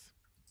truth.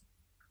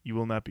 You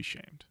will not be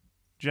shamed.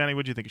 Jenny,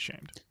 what do you think of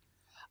Shamed?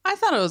 I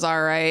thought it was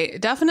all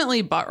right.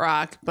 Definitely butt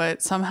rock,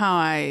 but somehow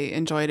I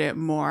enjoyed it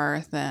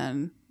more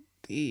than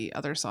the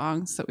other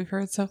songs that we've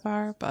heard so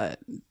far. But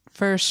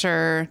for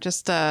sure,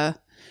 just a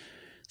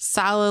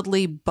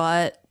solidly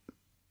butt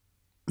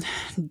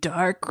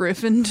dark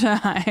riffing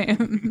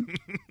time.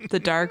 The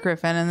dark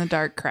riffing and the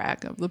dark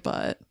crack of the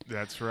butt.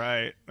 That's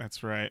right.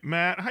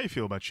 Matt, how you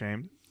feel about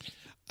Shamed?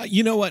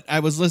 You know what?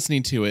 I was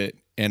listening to it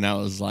and I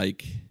was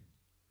like,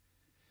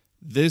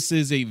 this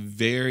is a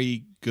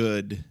very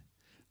good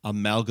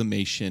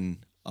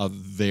amalgamation of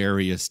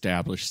very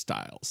established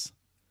styles.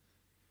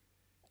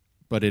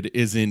 But it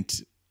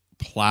isn't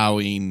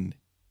plowing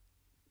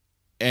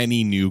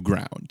any new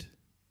ground.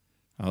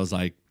 I was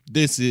like,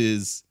 this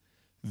is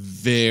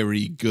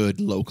very good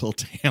local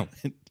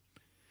talent.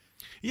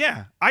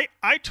 Yeah,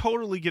 I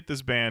totally get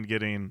this band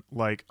getting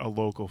like a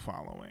local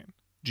following.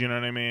 Do you know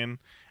what I mean?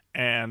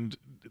 And,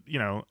 you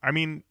know, I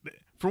mean,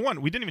 for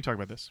one, we didn't even talk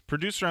about this.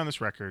 Producer on this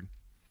record,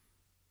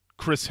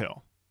 Chris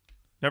Hill.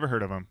 Never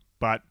heard of him,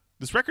 but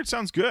this record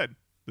sounds good.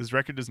 This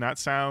record does not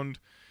sound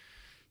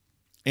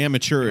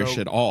Amateurish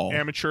at all.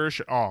 Amateurish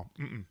at all.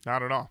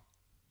 Not at all.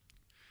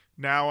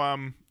 Now,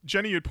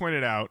 Jenny, you had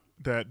pointed out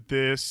that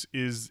this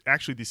is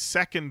actually the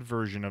second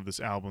version of this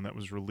album that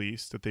was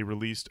released, that they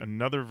released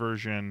another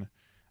version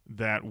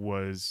that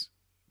was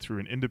through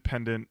an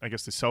independent, I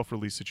guess the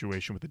self-release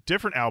situation with a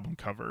different album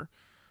cover,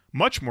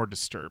 much more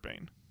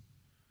disturbing.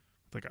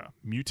 Like a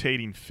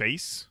mutating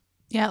face.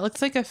 Yeah, it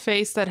looks like a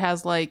face that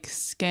has like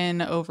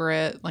skin over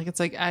it. Like it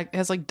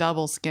has like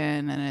double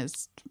skin and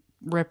is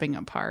ripping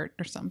apart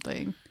or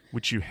something.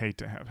 Which you hate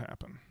to have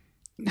happen.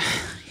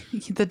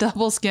 The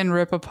double skin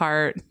rip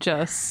apart,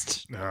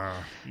 just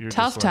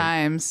tough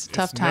times.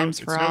 Tough times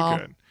for all. No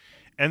good.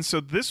 And so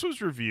this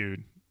was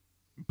reviewed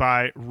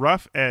by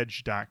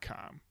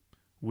roughedge.com,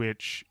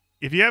 which,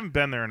 if you haven't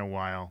been there in a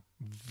while,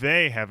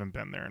 they haven't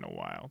been there in a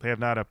while. They have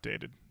not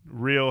updated.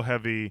 Real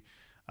heavy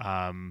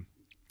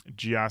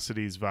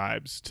Geocities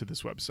vibes to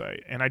this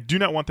website. And I do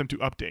not want them to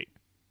update,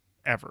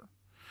 ever.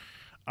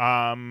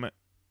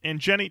 And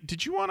Jenny,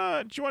 did you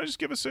wanna just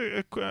give us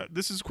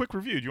this is a quick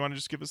review. Do you want to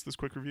just give us this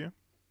quick review?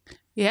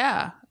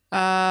 Yeah.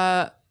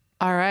 All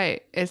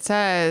right. It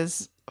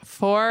says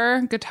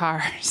 4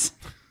 guitars.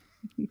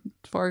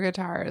 4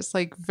 guitars,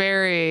 like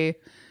very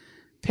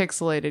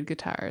pixelated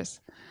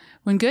guitars.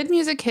 When good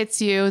music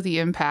hits you, the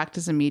impact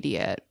is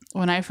immediate.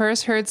 When I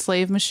first heard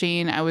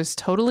Slavemachine, I was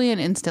totally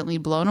and instantly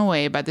blown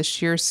away by the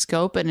sheer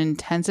scope and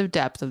intensive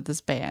depth of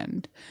this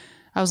band.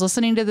 I was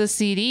listening to the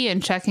CD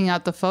and checking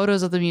out the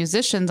photos of the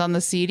musicians on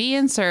the CD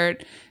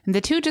insert, and the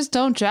two just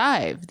don't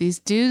jive. These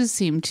dudes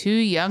seem too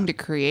young to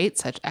create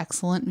such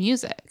excellent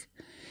music.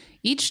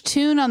 Each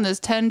tune on this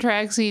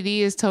 10-track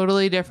CD is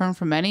totally different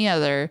from any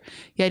other,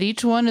 yet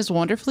each one is a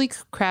wonderfully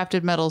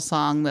crafted metal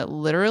song that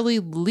literally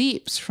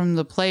leaps from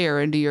the player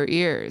into your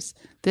ears.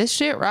 This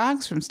shit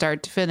rocks from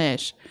start to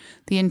finish.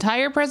 The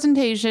entire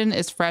presentation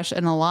is fresh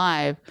and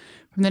alive.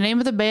 From the name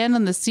of the band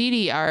on the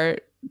CD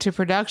art to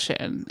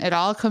production, it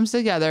all comes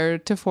together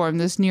to form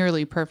this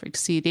nearly perfect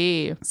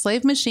CD.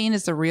 Slavemachine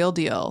is the real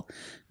deal.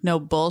 No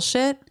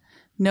bullshit,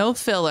 no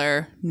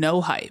filler,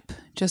 no hype.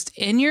 Just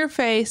in your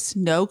face,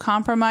 no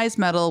compromise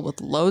metal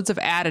with loads of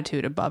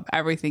attitude above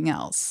everything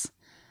else.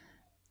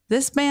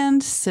 This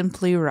band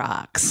simply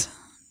rocks.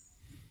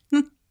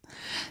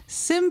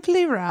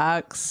 Simply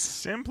rocks.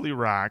 Simply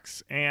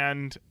rocks.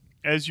 And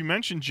as you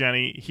mentioned,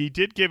 Jenny, he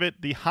did give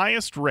it the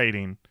highest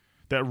rating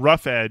that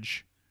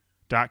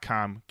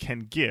roughedge.com can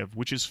give,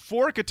 which is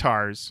 4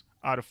 guitars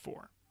out of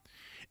 4.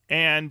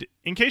 And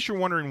in case you're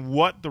wondering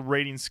what the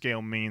rating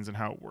scale means and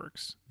how it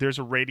works, there's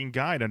a rating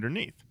guide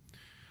underneath.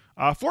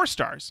 4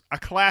 stars, a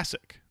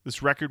classic.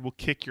 This record will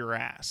kick your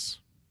ass.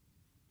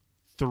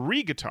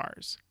 3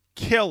 guitars,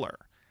 killer.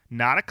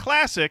 Not a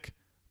classic,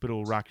 but it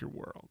will rock your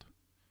world.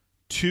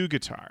 2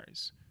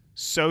 guitars,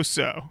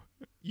 so-so.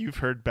 You've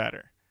heard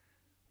better.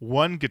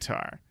 1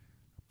 guitar,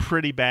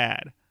 pretty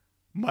bad.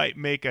 Might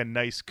make a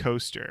nice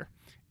coaster.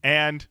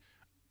 And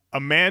a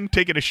man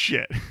taking a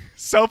shit.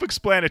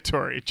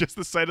 Self-explanatory. Just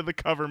the sight of the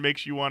cover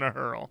makes you want to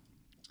hurl.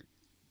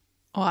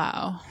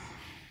 Wow.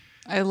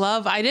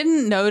 I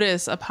didn't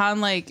notice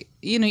upon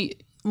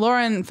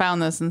Lauren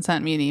found this and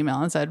sent me an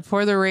email and said,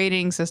 for the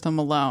rating system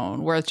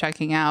alone, worth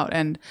checking out.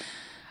 And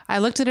I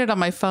looked at it on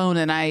my phone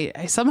and I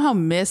somehow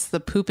missed the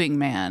pooping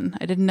man.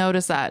 I didn't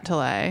notice that till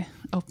I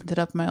opened it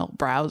up in my old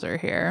browser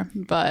here.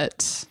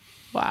 But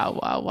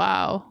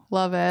wow.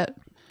 Love it.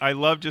 I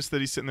love just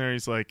that he's sitting there.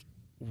 He's like,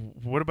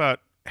 what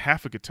about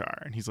half a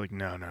guitar? And he's like,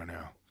 no.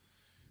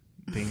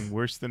 Thing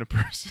worse than a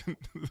person.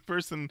 The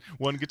person,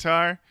 1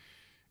 guitar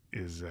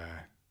is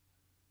a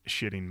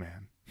shitting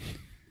man.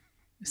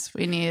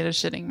 We needed a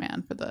shitting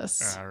man for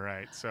this. All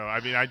right. So, I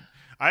mean, I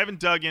haven't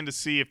dug in to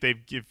see if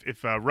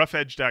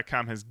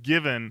roughedge.com has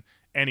given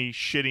any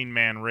shitting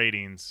man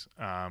ratings.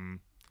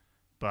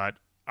 But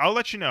I'll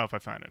let you know if I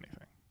find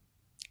anything.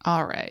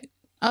 All right.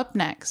 Up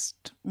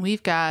next,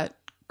 we've got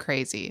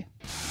Crazy.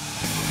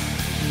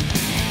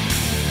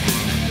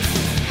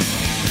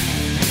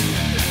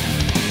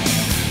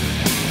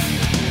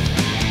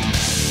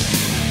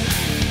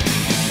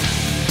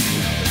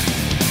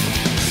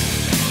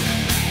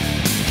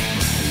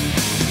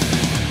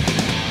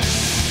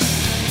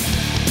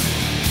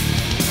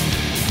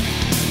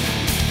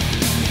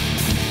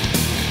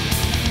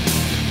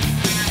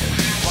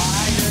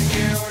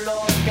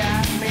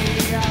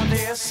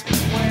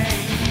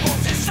 Way.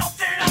 Was it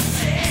something I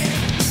said?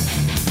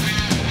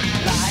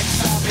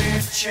 Lights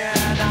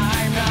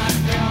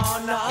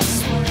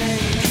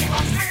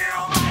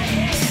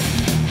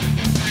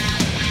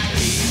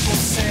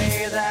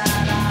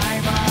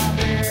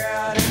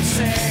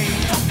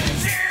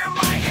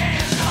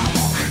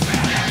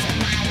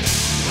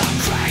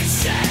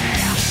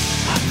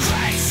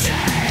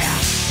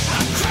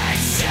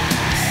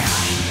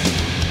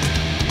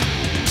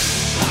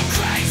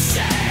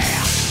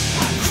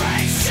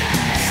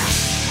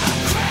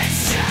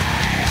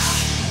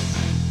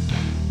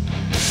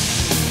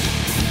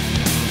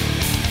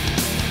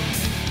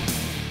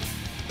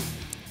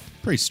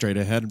Pretty straight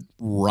ahead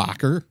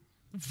rocker.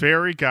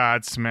 Very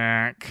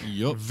Godsmack.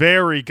 Yup.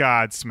 Very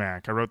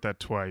Godsmack. I wrote that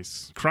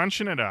twice.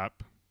 Crunching it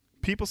up.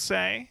 People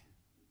say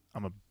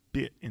I'm a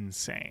bit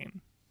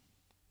insane,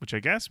 which I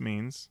guess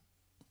means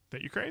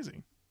that you're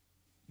crazy.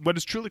 What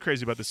is truly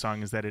crazy about this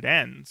song is that it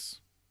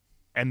ends,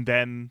 and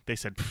then they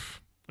said,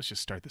 let's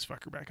just start this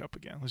fucker back up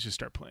again. Let's just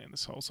start playing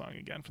this whole song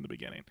again from the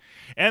beginning.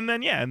 And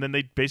then, and then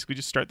they basically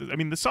just start this. I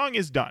mean, the song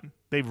is done.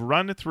 They've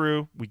run it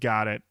through. We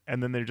got it.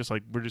 And then they're just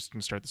like, we're just going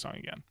to start the song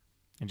again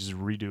and just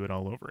redo it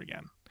all over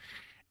again.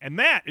 And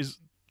that is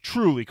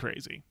truly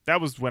crazy.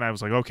 That was when I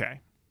was like,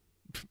 okay,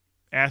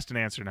 asked and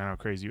answered on how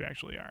crazy you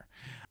actually are.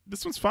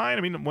 This one's fine.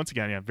 I mean, once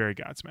again, very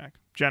Godsmack.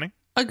 Jenny?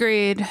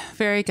 Agreed.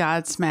 Very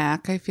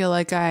Godsmack. I feel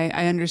like I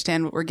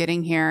understand what we're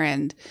getting here.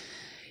 And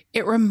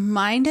it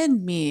reminded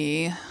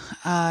me,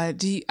 I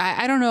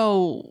don't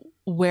know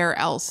where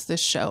else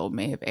this show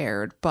may have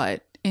aired,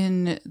 but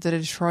in the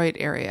Detroit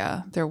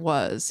area, there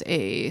was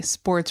a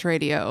sports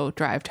radio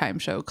drive time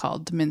show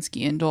called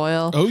Dominski and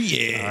Doyle. Oh,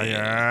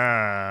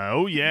 yeah.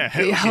 Oh, yeah.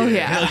 Hell Oh,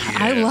 yeah. yeah.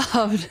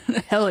 Hell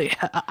yeah. Hell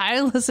yeah.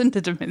 I listened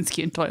to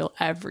Dominski and Doyle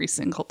every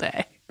single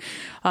day.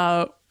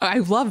 I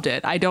loved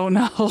it. I don't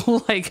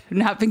know, like,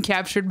 not been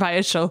captured by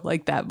a show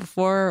like that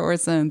before or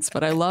since,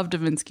 but I love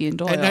Dominski and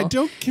Doyle. And I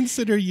don't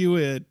consider you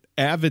an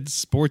avid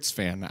sports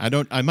fan. I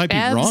might be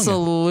wrong.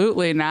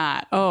 Absolutely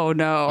not. Oh,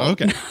 no.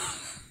 Okay.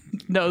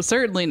 No,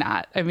 certainly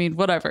not. I mean,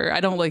 whatever. I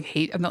don't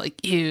I'm not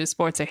like, ew,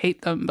 sports, I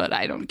hate them, but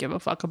I don't give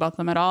a fuck about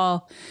them at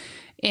all.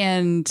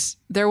 And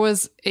there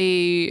was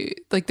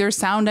their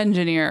sound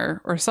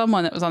engineer or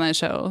someone that was on that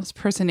show, this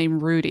person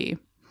named Rudy,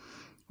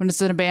 when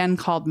it's in a band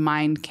called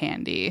Mind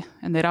Candy.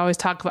 And they'd always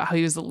talk about how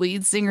he was the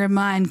lead singer of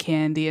Mind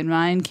Candy, and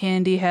Mind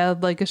Candy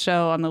had like a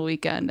show on the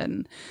weekend.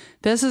 And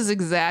this is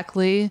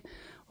exactly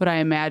what I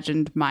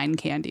imagined Mind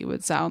Candy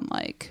would sound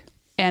like.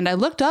 And I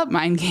looked up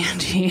Mind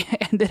Candy,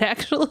 and it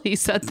actually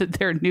said that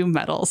they're new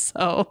metal.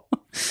 So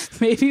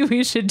maybe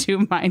we should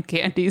do Mind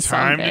Candy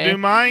someday. Time to do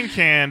Mind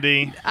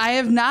Candy. I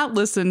have not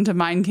listened to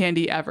Mind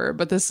Candy ever,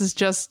 but this is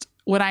just,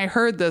 when I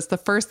heard this, the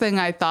first thing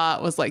I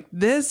thought was like,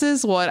 this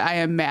is what I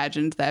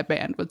imagined that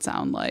band would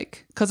sound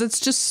like. Because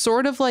it's just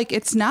sort of like,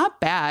 it's not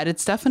bad.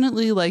 It's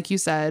definitely, like you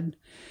said,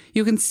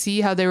 you can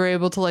see how they were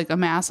able to like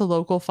amass a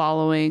local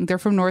following. They're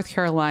from North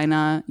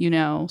Carolina,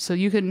 so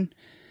you can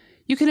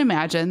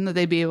imagine that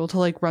they'd be able to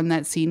like run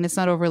that scene. It's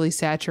not overly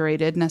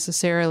saturated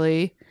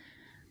necessarily.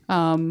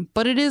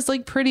 But it is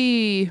like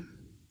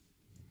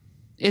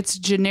it's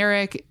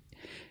generic.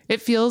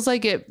 It feels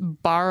like it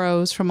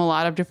borrows from a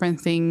lot of different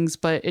things,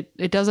 but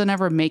it doesn't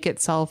ever make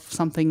itself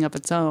something of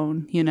its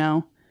own,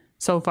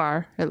 so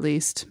far, at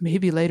least.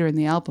 Maybe later in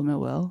the album it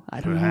will.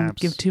 I don't know.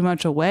 Give too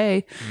much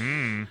away.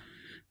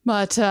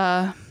 But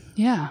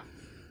yeah,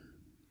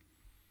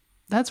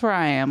 that's where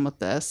I am with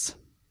this.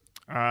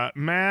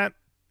 Matt,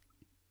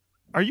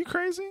 are you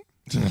crazy?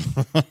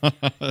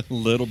 A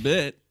little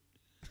bit.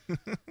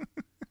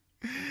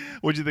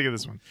 What'd you think of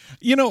this one?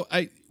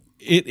 It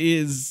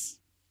is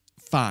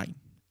fine.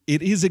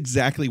 It is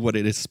exactly what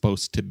it is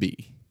supposed to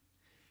be.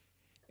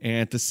 And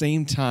at the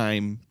same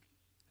time,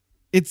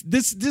 it's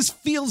this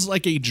feels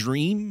like a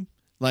dream.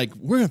 Like,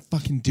 we're going to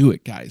fucking do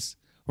it, guys.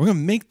 We're going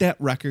to make that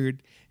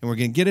record and we're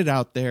going to get it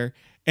out there.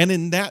 And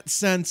in that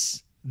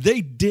sense,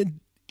 they did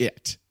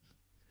it.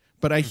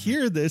 But I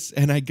hear this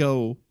and I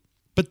go,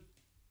 but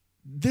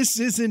this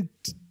isn't,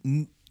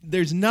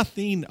 there's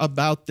nothing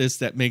about this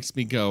that makes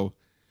me go,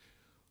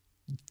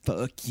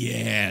 fuck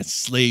yeah,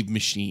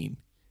 Slavemachine.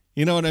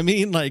 You know what I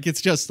mean? Like,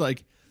 it's just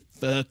like,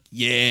 fuck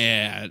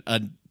yeah,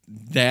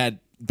 that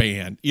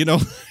band.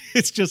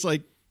 It's just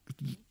like,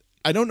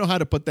 I don't know how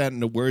to put that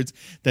into words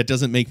that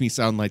doesn't make me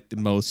sound like the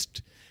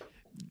most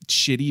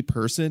shitty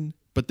person,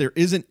 but there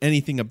isn't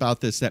anything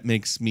about this that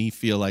makes me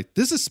feel like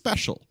this is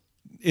special.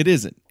 It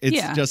isn't.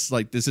 It's just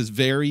like, this is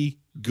very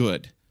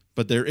good,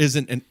 but there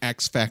isn't an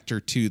X factor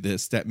to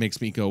this that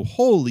makes me go,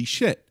 holy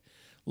shit,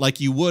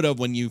 like you would have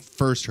when you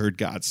first heard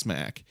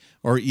Godsmack,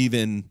 or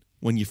even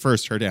when you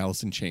first heard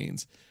Alice in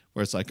Chains,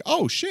 where it's like,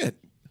 oh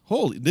shit,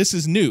 holy, this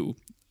is new.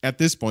 At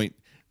this point,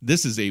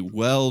 this is a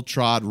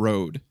well-trod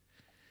road.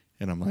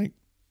 And I'm like,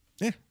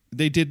 yeah,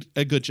 they did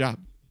a good job.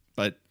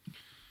 But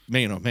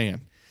man, oh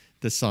man,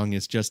 this song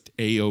is just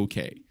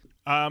A-OK.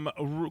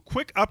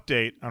 Quick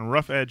update on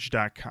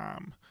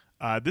roughedge.com.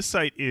 This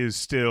site is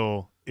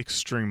still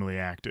extremely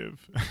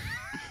active.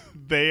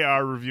 They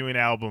are reviewing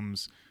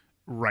albums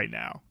right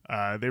now.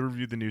 They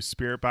reviewed the new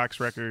Spirit Box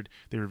record.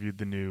 They reviewed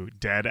the new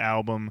Dead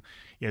album.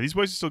 Yeah, these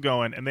boys are still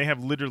going, and they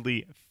have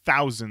literally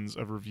thousands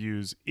of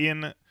reviews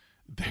in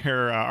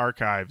their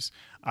archives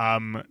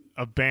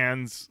of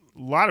bands,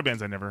 a lot of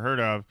bands I never heard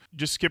of.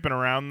 Just skipping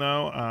around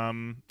though.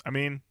 I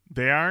mean,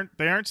 they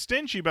aren't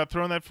stingy about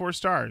throwing that 4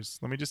 stars.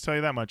 Let me just tell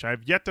you that much.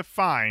 I've yet to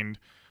find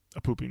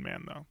a Pooping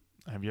Man though.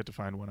 I have yet to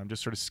find one. I'm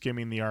just sort of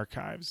skimming the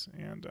archives,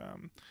 and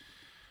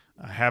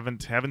I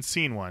haven't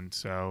seen one.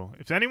 So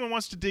if anyone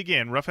wants to dig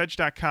in,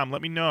 roughedge.com,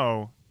 let me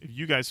know if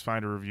you guys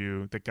find a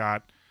review that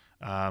got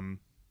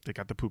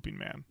the Pooping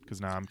Man,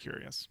 because now I'm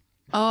curious.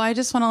 Oh, I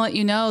just want to let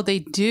you know they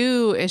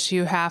do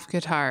issue half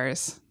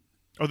guitars.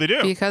 Oh, they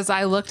do? Because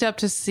I looked up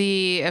to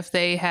see if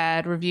they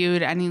had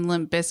reviewed any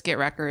Limp Bizkit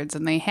records,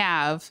 and they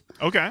have.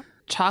 Okay.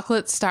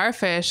 Chocolate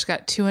Starfish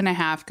got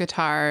 2.5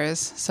 guitars.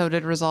 So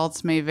did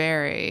Results May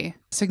Vary.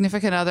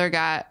 Significant Other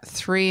got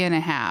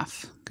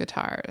 3.5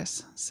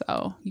 guitars.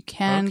 So you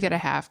can get a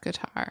half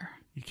guitar.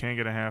 You can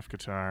get a half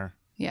guitar.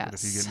 Yes.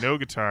 But if you get no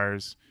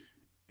guitars,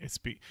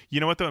 you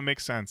know what, though? It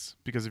makes sense.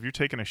 Because if you're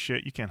taking a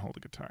shit, you can't hold a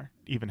guitar.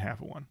 Even half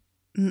of one.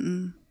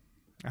 Mm-mm.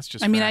 That's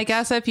just I mean, I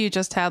facts. guess if you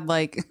just had,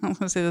 like,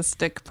 let's say the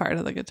stick part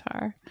of the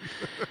guitar.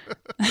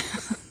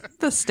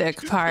 The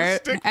stick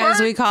part, stick as part?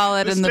 we call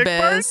it The in the stick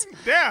part? biz.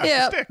 Yeah,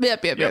 Yep. the stick.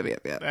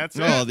 Yep. That's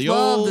it. Oh, the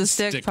Love old the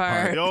stick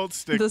part. The old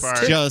stick The part.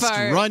 stick Just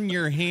part. run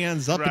your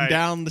hands up Right. and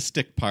down the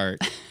stick part,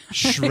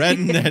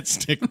 shredding that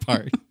stick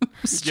part.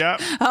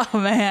 Yep, Oh,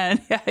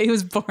 man. Yeah, he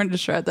was born to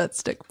shred that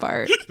stick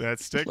part. that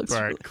stick Looks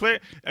part.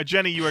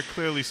 Jenny, you are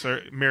clearly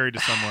married to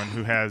someone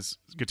who has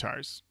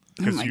guitars.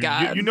 Oh my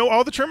God. You know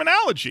all the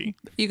terminology.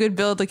 You could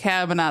build a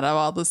cabin out of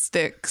all the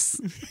sticks,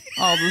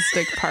 all the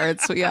stick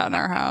parts we got in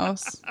our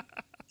house.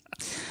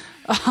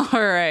 All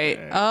right.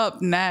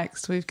 Up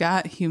next, we've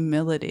got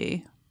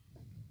Humility.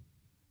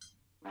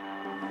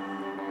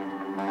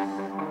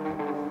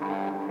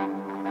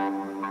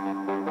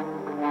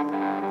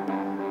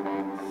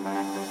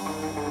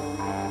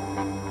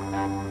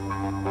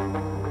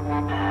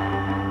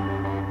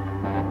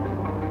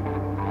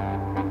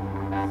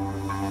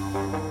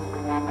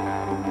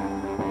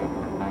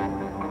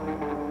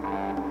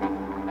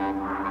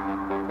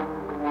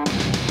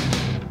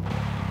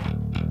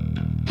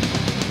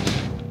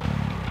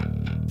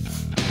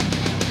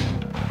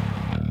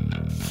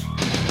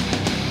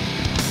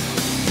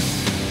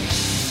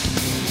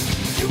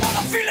 You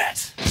wanna feel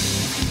it?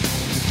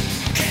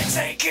 Can't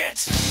take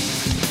it.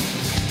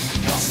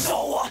 You're so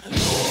alone.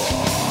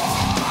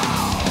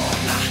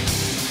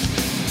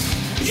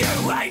 You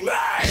ain't me.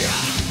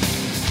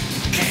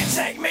 Can't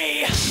take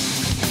me.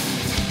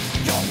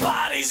 Your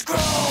body's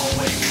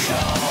growing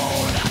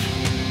cold.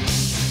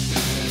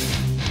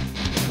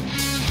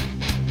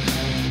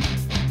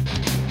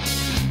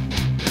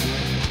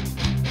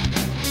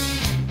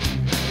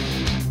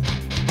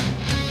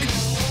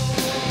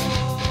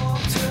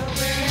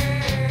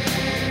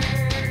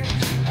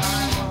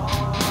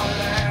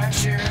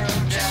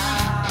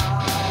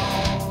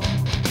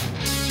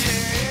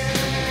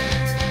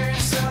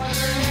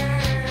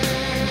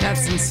 Got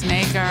some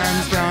snake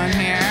arms going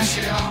here.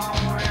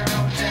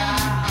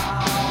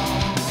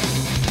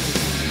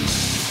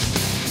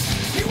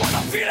 You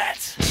wanna feel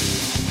it?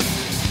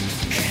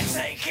 Can't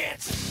take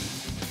it.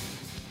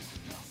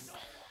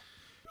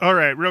 All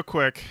right, real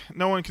quick.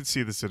 No one can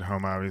see this at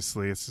home,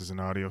 obviously. This is an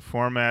audio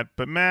format.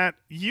 But, Matt,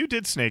 you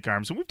did snake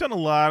arms, and we've done a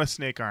lot of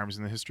snake arms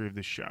in the history of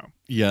this show.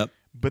 Yep.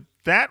 But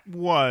that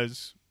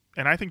was,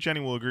 and I think Jenny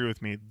will agree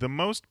with me, the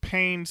most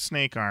pained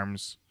snake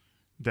arms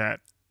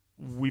that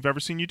we've ever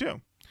seen you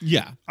do.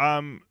 Yeah.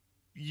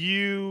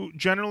 You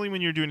generally,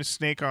 when you're doing a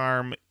snake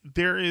arm,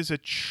 there is a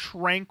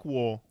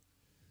tranquil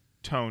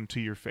tone to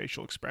your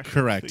facial expression.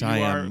 Correct. That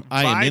you I are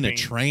am in a vibing.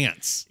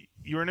 trance.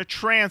 You're in a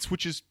trance,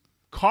 which is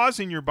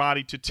causing your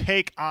body to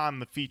take on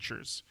the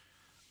features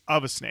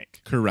of a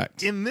snake.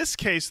 Correct. In this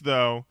case,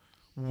 though,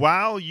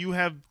 while you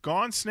have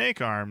gone snake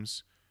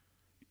arms,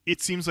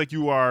 it seems like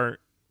you are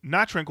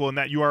not tranquil in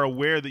that you are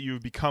aware that you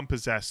have become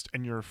possessed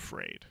and you're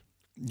afraid.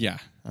 Yeah.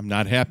 I'm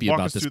not happy Walk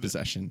about us this through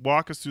possession.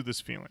 Walk us through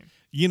this feeling.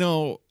 You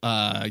know,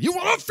 you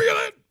want to feel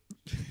it?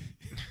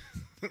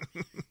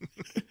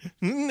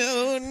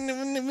 No.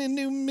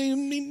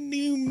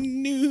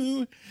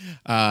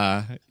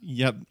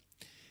 Yep.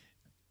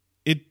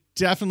 It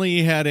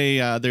definitely had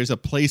there's a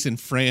place in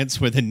France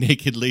where the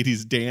naked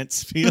ladies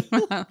dance feel.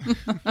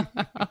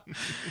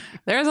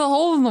 There's a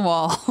hole in the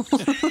wall.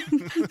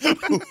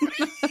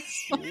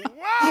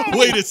 Wow!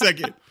 Wait a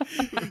second.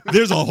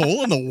 There's a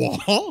hole in the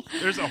wall?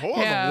 There's a hole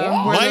Yeah, in the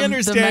wall. where My the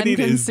understanding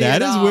men can is see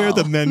that it is where all.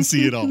 the men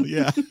see it all.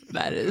 Yeah.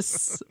 That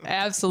is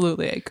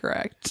absolutely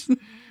correct.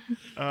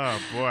 Oh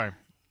boy.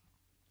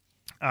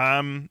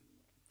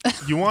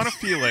 You want to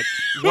feel it?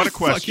 What a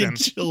question. Fucking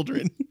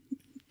children.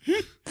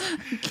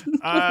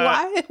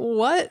 Why?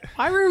 What?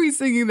 Why were we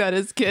singing that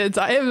as kids?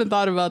 I haven't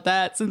thought about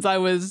that since I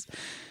was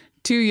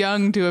too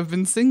young to have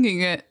been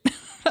singing it.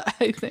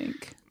 I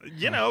think.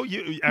 You know,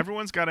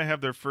 everyone's got to have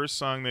their first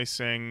song they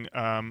sing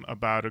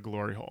about a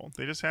glory hole.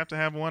 They just have to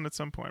have one at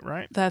some point,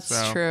 right? That's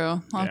So,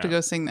 true. I'll have to yeah.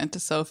 go sing that to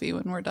Sophie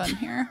when we're done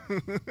here.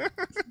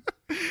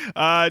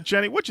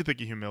 Jenny, what'd you think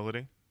of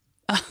Humility?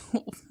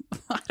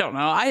 I don't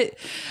know.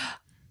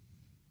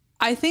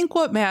 I think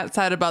what Matt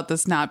said about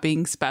this not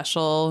being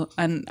special,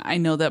 and I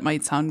know that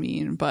might sound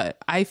mean, but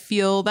I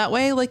feel that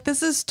way. Like,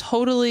 this is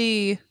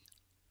totally,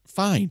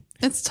 Fine.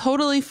 it's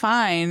totally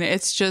fine.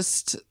 It's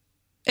just,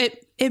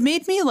 it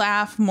made me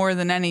laugh more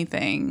than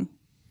anything.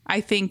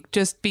 I think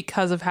just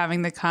because of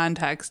having the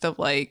context of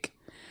like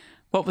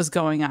what was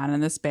going on in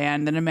this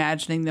band and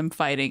imagining them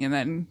fighting and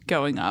then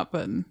going up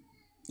and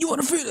you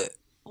want to feel it.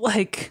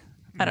 Like,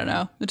 I don't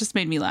know. It just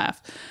made me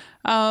laugh.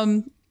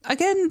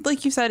 again,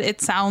 like you said,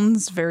 it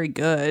sounds very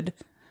good,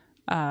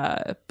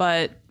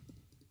 but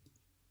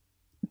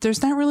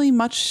there's not really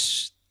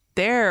much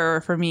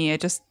there for me.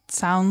 It just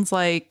sounds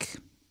like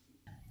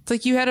it's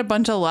like you had a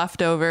bunch of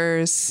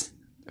leftovers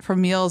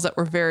from meals that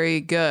were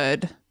very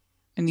good,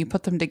 and you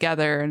put them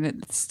together, and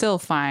it's still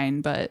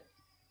fine, but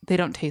they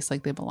don't taste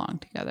like they belong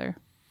together.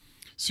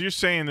 So you're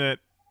saying that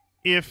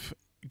if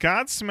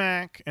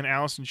Godsmack and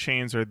Alice in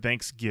Chains are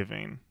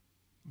Thanksgiving,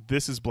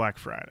 this is Black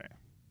Friday.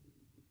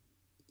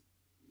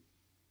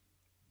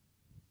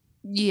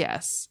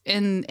 Yes,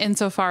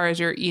 insofar as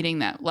you're eating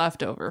that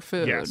leftover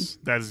food. Yes,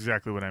 that's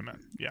exactly what I meant.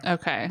 Yeah.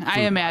 Okay,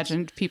 I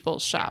imagined people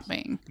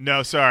shopping.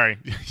 No, sorry.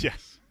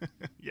 Yes.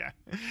 Yeah.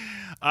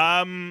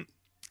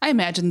 I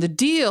imagined the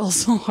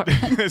deals,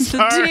 Lauren.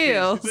 Sorry. The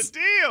deals. The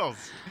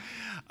deals.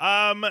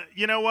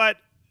 You know what?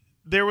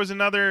 There was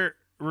another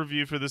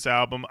review for this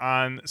album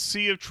on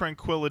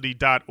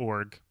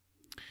seaoftranquility.org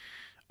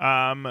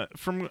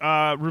from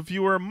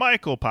reviewer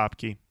Michael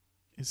Popke.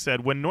 He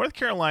said, when North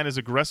Carolina's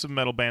aggressive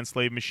metal band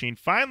Slavemachine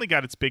finally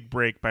got its big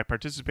break by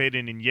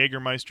participating in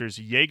Jägermeister's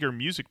Jaeger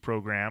music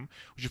program,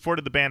 which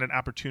afforded the band an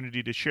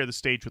opportunity to share the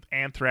stage with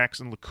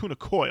Anthrax and Lacuna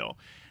Coil,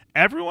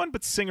 everyone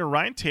but singer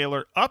Ryan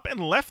Taylor up and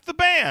left the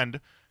band,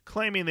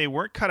 claiming they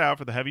weren't cut out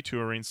for the heavy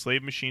touring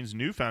Slavemachine's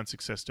newfound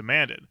success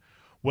demanded.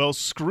 Well,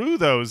 screw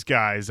those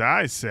guys,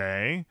 I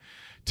say.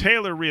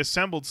 Taylor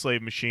reassembled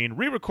Slavemachine,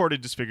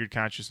 re-recorded Disfigured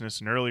Consciousness,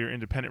 an earlier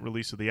independent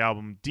release of the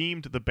album,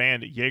 deemed the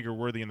band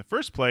Jaeger-worthy in the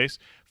first place,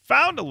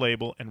 found a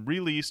label, and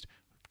released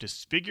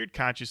Disfigured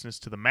Consciousness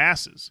to the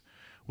masses.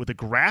 With a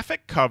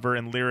graphic cover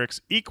and lyrics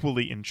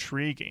equally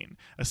intriguing,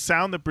 a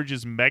sound that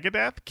bridges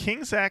Megadeth,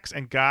 King's X,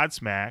 and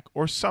Godsmack,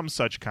 or some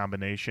such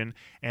combination,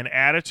 and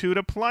attitude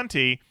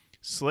aplenty,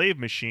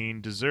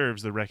 Slavemachine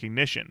deserves the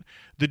recognition.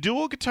 The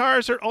dual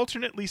guitars are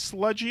alternately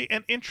sludgy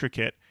and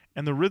intricate,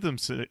 and the rhythm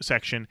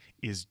section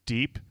is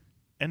deep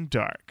and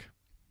dark.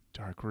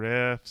 Dark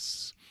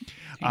riffs.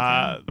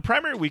 The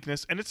primary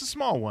weakness, and it's a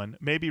small one,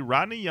 may be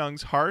Rodney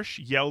Young's harsh,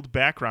 yelled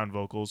background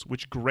vocals,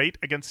 which grate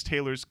against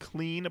Taylor's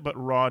clean but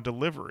raw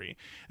delivery,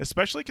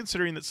 especially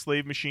considering that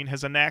Slavemachine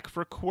has a knack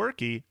for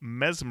quirky,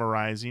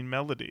 mesmerizing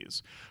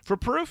melodies. For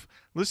proof,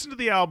 listen to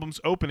the album's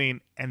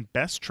opening and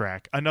best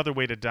track, Another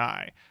Way to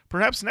Die.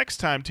 Perhaps next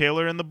time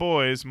Taylor and the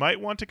boys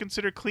might want to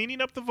consider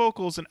cleaning up the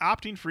vocals and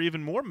opting for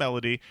even more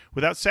melody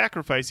without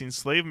sacrificing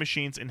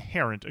Slavemachine's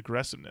inherent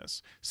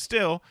aggressiveness.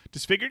 Still,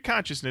 Disfigured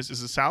Consciousness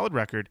is a solid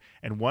record,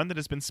 and one that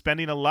has been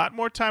spending a lot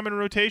more time in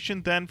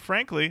rotation than,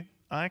 frankly,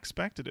 I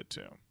expected it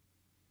to.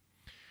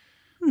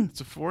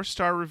 It's a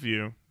 4-star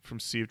review from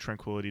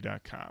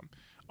seaoftranquility.com.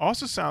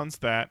 Also sounds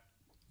that,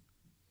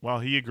 while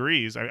he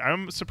agrees,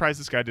 I'm surprised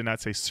this guy did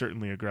not say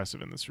certainly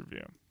aggressive in this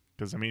review.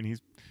 Because, I mean,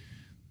 he's...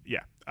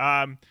 Yeah.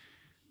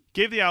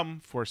 Gave the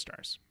album 4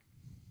 stars.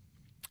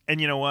 And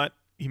you know what?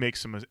 He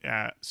makes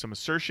some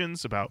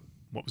assertions about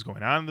what was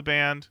going on in the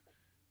band.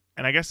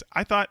 And I guess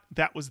I thought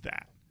that was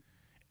that.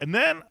 And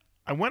then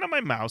I went on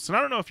my mouse, and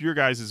I don't know if your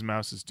guys'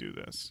 mouses do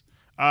this,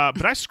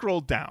 but I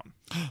scrolled down.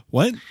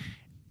 What?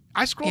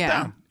 I scrolled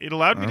down. It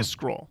allowed me to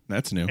scroll.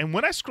 That's new. And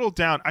when I scrolled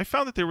down, I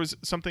found that there was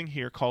something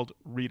here called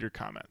reader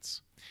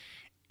comments.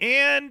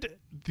 And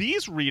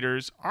these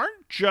readers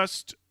aren't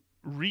just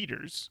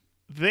readers.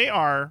 They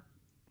are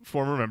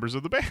former members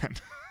of the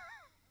band.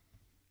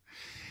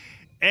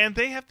 And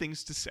they have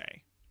things to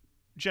say.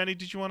 Jenny,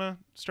 did you want to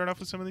start off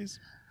with some of these?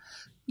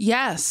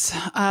 Yes.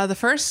 The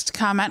first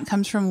comment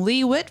comes from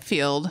Lee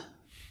Whitfield.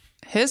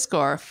 His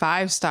score,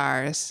 5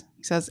 stars.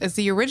 He says, as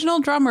the original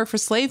drummer for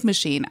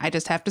Slavemachine, I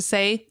just have to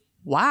say,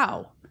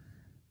 wow.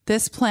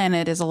 This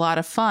planet is a lot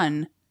of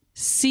fun.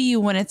 See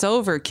you when it's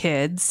over,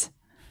 kids.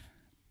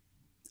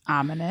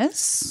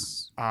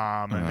 Ominous.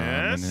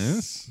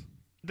 Ominous.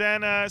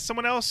 Then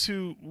someone else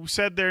who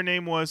said their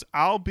name was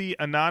I'll Be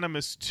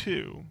Anonymous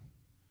Too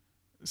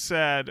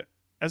said,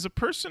 as a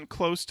person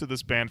close to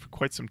this band for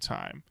quite some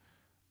time,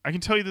 I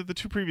can tell you that the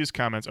 2 previous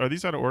comments, are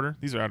these out of order?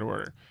 These are out of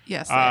order.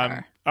 Yes, they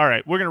are. All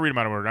right, we're going to read them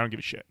out of order. I don't give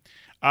a shit.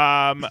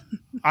 I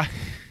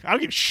don't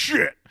give a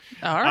shit.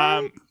 All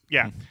right.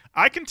 Yeah.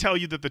 I can tell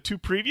you that the 2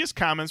 previous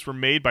comments were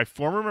made by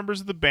former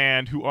members of the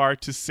band who are,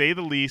 to say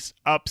the least,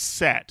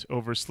 upset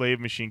over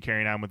Slavemachine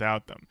carrying on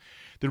without them.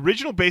 The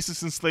original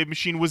bassist in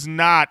Slavemachine was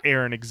not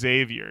Aaron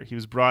Xavier. He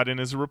was brought in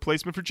as a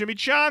replacement for Jimmy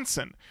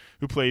Johnson,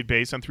 who played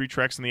bass on 3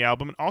 tracks on the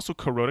album and also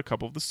co-wrote a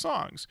couple of the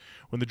songs.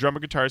 When the drummer,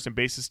 guitarist, and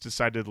bassist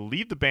decided to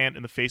leave the band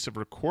in the face of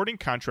a recording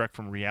contract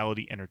from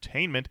Reality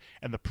Entertainment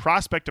and the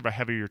prospect of a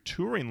heavier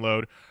touring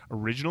load,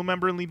 original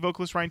member and lead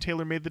vocalist Ryan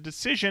Taylor made the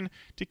decision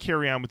to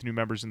carry on with new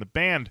members in the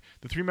band.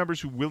 The 3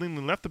 members who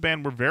willingly left the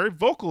band were very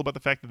vocal about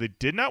the fact that they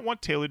did not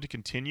want Taylor to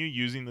continue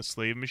using the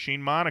Slavemachine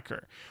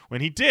moniker.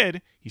 When he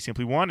did, he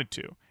simply wanted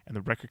to, and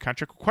the record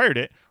contract required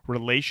it.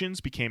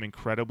 Relations became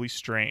incredibly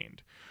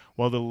strained.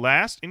 While the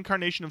last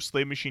incarnation of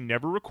Slavemachine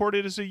never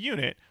recorded as a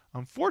unit,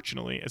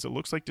 unfortunately, as it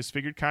looks like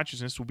Disfigured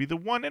Consciousness will be the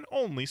one and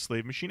only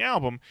Slavemachine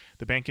album,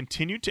 the band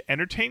continued to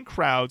entertain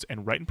crowds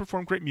and write and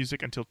perform great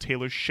music until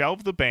Taylor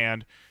shelved the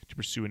band to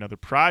pursue another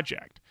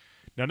project.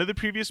 None of the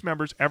previous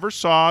members ever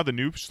saw the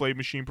new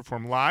Slavemachine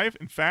perform live.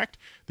 In fact,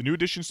 the new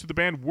additions to the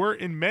band were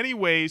in many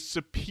ways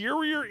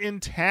superior in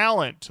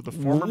talent to the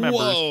former members.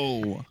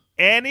 Whoa.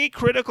 Any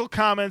critical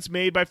comments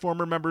made by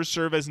former members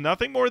serve as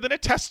nothing more than a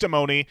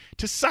testimony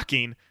to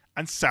sucking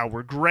on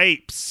sour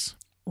grapes.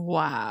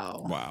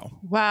 Wow. Wow.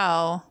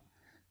 Well,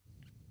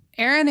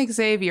 Aaron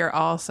Xavier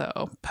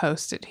also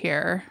posted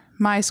here.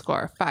 My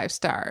score, 5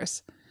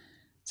 stars.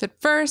 Said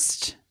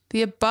first,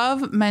 the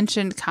above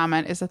mentioned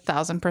comment is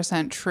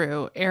 1,000%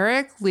 true.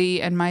 Eric,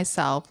 Lee, and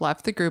myself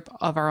left the group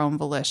of our own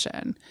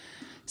volition.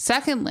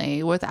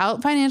 Secondly,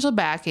 without financial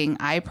backing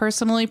I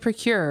personally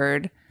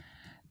procured,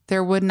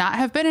 there would not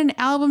have been an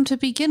album to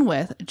begin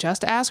with.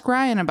 Just ask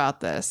Ryan about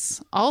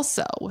this.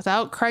 Also,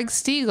 without Craig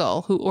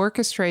Stegall, who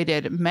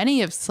orchestrated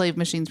many of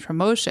Slavemachine's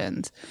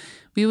promotions,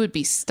 we would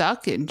be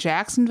stuck in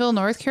Jacksonville,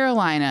 North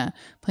Carolina,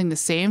 playing the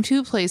same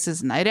 2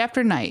 places night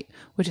after night,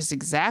 which is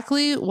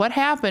exactly what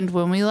happened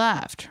when we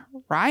left.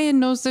 Ryan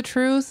knows the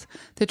truth.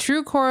 The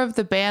true core of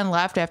the band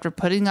left after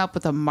putting up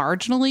with a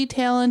marginally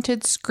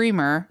talented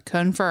screamer,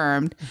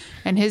 confirmed,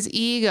 and his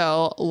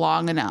ego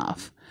long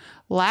enough.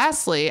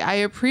 Lastly, I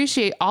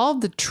appreciate all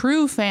of the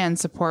true fan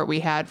support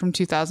we had from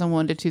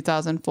 2001 to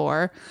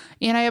 2004,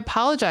 and I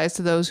apologize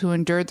to those who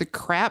endured the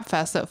crap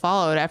fest that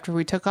followed after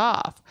we took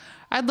off.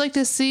 I'd like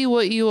to see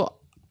what you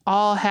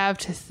all have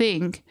to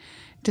think,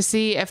 to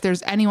see if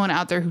there's anyone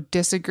out there who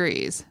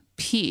disagrees.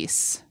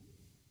 Peace.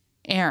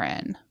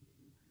 Aaron.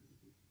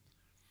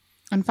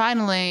 And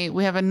finally,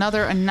 we have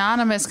another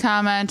anonymous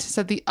comment.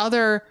 Said the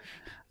other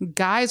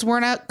guys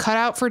weren't cut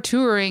out for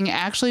touring,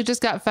 actually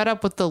just got fed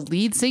up with the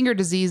lead singer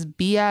disease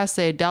BS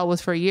they had dealt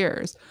with for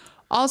years.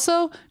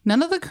 Also,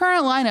 none of the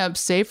current lineup,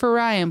 save for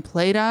Ryan,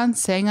 played on,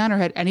 sang on, or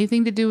had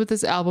anything to do with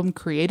this album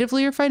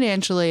creatively or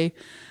financially.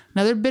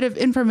 Another bit of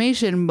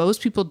information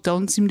most people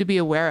don't seem to be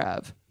aware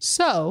of.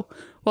 So,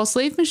 while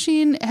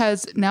Slavemachine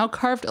has now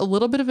carved a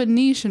little bit of a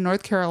niche in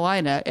North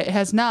Carolina, it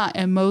has not,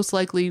 and most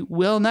likely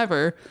will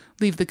never,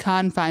 leave the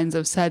confines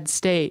of said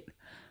state.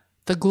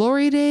 The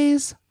glory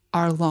days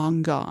are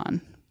long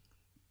gone.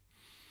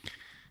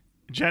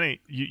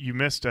 Jenny, you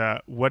missed,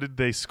 what did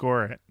they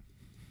score it?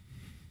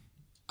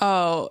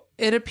 Oh,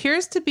 it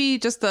appears to be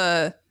just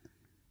a...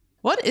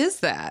 What is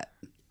that?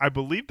 I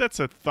believe that's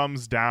a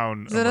thumbs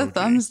down. Is it a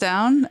thumbs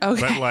down?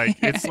 Okay. But like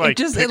it's like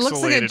it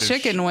looks like a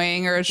chicken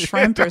wing or a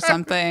shrimp or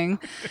something.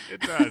 It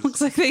does. It looks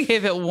like they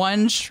gave it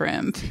 1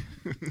 shrimp.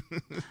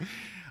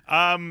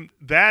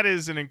 That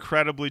is an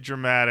incredibly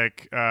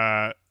dramatic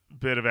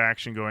bit of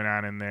action going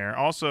on in there.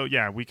 Also,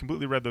 yeah, we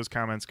completely read those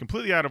comments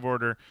completely out of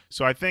order.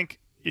 So I think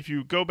if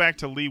you go back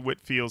to Lee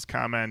Whitfield's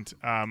comment,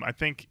 I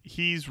think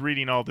he's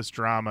reading all this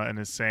drama and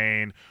is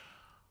saying,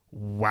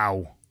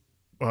 wow,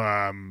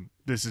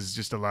 this is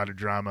just a lot of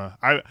drama.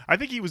 I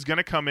think he was going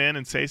to come in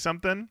and say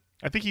something.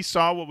 I think he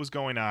saw what was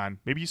going on.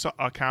 Maybe he saw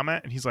a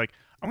comment and he's like,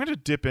 I'm going to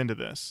dip into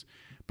this.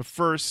 But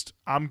first,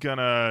 I'm going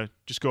to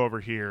just go over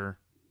here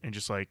and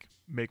just like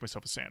make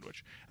myself a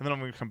sandwich. And then I'm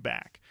going to come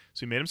back.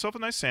 So he made himself a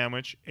nice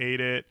sandwich, ate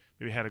it,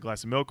 maybe had a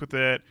glass of milk with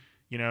it,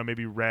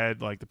 maybe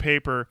read like the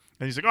paper.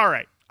 And he's like, all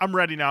right, I'm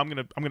ready now. I'm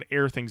going to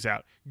air things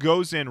out.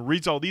 Goes in,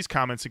 reads all these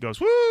comments and goes,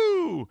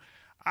 woo,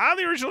 I'm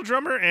the original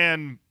drummer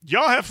and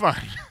y'all have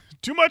fun.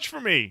 Too much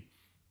for me.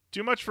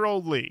 Too much for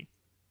old Lee.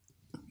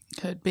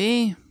 Could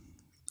be.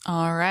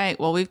 All right.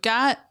 Well, we've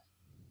got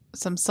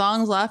some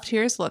songs left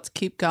here, so let's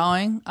keep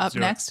going. Up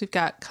next, we've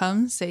got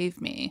Come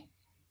Save Me.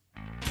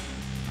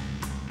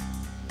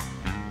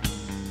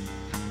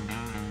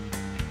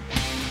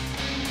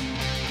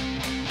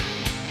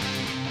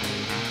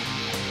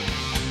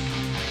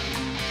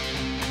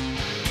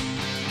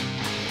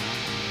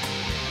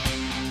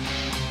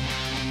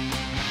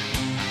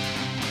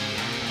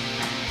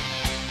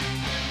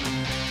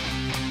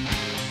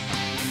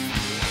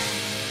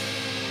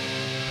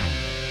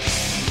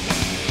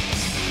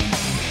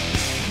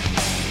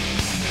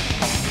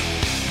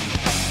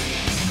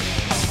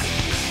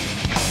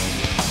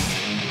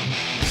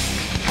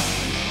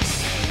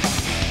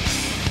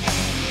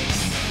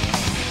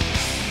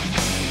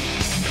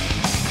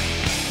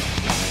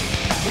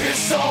 It's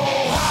so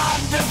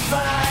hard to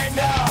find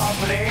a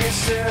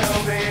place to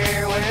be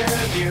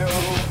with you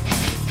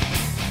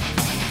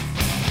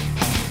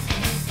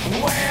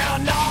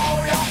when all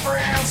your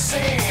friends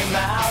seem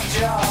out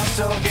just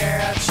to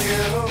get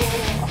you.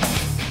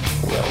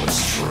 Well,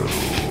 it's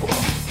true.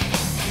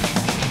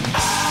 I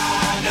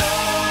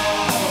know.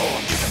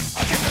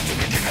 Give it to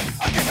me, give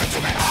it to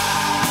me.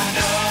 I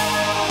know.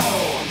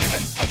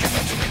 Give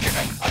it to me, give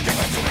it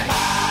to me.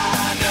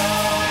 I know.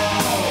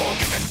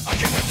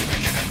 Give it to me,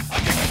 give it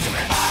to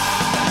me.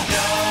 I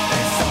know.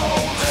 It's so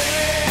clear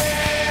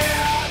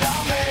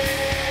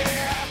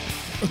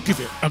to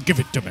me. Give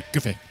it to me.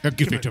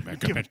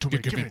 Give it to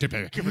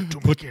me.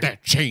 Put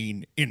that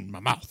chain in my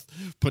mouth.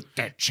 Put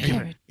that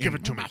chain in my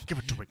mouth. Give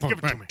it to me. Put Give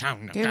it to it me.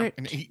 down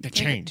and eat the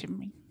Give chain. it to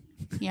me.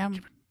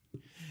 Yum.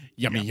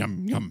 Yummy,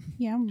 yum, yum.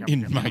 Yum.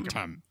 In my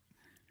tongue.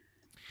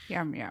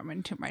 Yum yum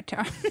into my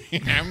tongue.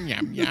 Yum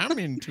yum yum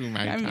into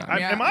my Yum, tongue. yum.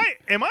 Yeah.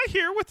 Am I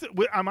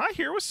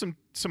here with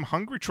some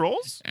hungry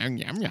trolls? Yum,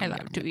 yum, yum, I yum,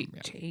 love to yum, eat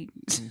yum.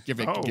 chains. Give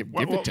it, Oh, give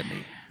well, it to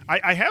me.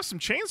 I have some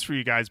chains for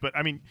you guys, but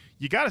I mean,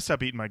 you got to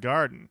stop eating my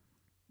garden.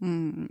 Give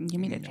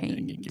me the Give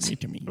chains. it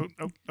to me.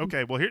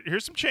 Okay, well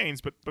here's some chains,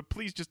 but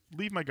please just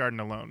leave my garden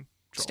alone.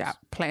 Trolls. Stop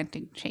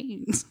planting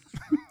chains.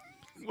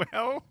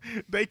 Well,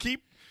 they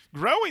keep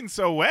growing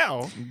so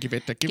well. Give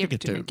it to Give it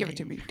to me. Give it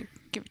to me.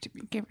 Give it to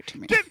me. Give it to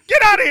me.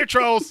 Get out of here,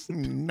 trolls!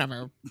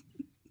 Never.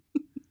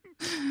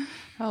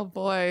 Oh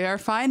boy, our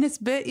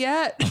finest bit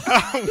yet.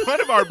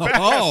 One of our best.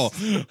 Oh.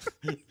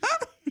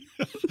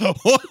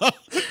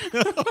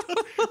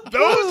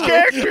 Those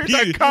characters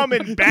are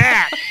coming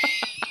back.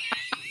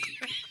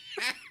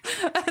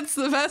 That's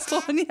the best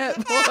one yet,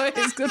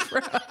 boys. Good for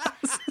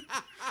us.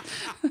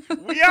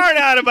 We aren't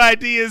out of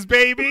ideas,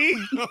 baby.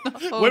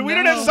 Oh, When we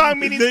don't no. have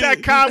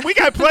songmeanings.com, we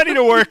got plenty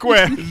to work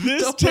with.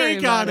 This Don't worry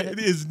take on about it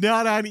it. is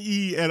not on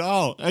E at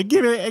all.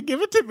 Give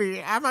it to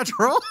me. I'm a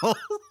troll.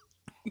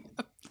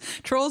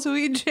 Trolls who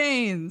eat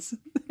chains.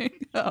 There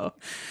you go.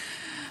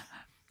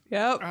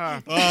 Yep.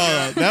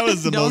 Oh, that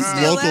was the Don't most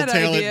steal local that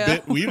talent idea.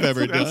 bit we've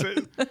ever That's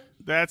done. it.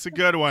 That's a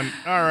good one.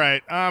 All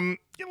right.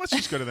 Yeah, let's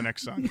just go to the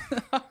next song.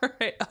 All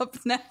right. Up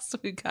next,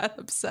 we got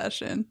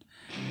Obsession.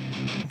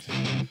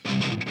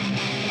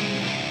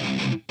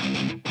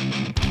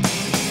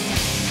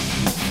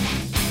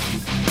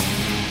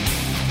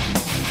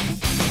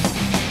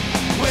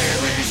 Where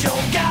is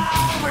your guy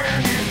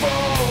when you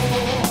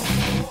fall?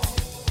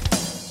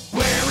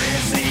 Where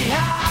is he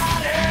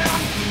hiding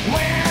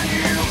when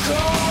you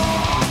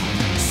call?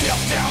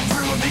 Step down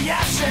through the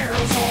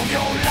ashes of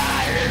your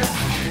life.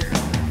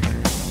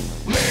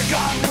 Make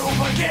God new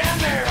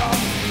beginning,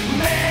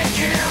 make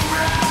him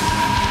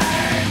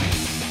right.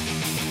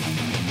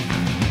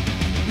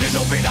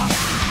 Little bit of,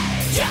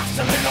 just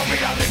a little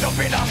bit of,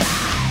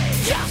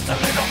 just a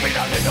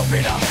little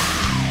bit of,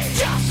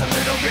 just a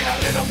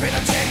little bit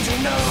of change, you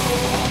know.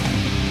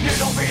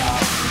 Little bit of,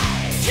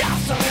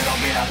 just a little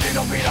bit of,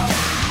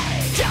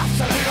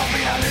 just a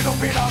little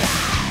bit of,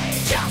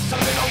 just a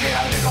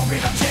little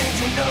bit of change,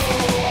 you know.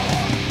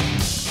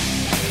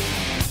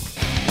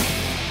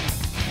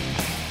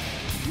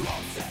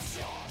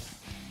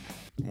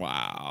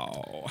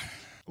 Wow.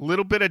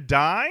 Little bit of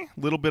die,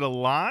 little bit of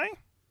lie.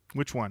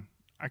 Which one?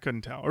 I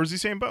couldn't tell. Or is he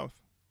saying both?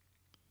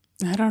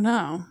 I don't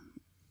know.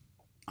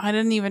 I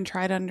didn't even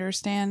try to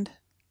understand.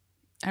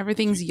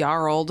 Everything's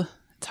yarled.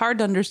 It's hard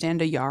to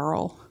understand a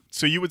yarl.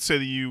 So you would say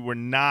that you were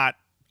not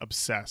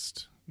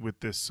obsessed with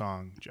this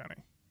song,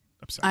 Jenny?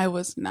 Obsessed. I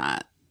was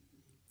not.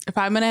 If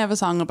I'm going to have a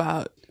song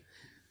about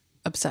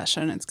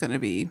obsession, it's going to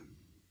be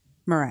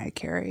Mariah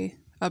Carey,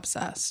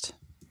 Obsessed.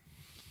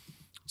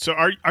 So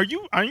are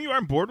you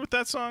on board with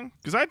that song?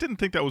 Because I didn't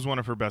think that was one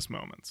of her best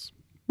moments.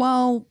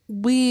 Well,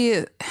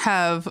 we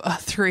have a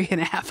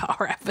 3.5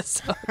 hour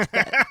episode.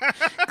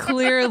 That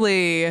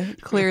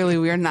clearly,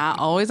 we are not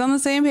always on the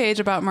same page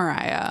about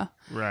Mariah.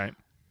 Right.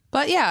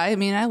 But yeah, I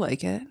mean, I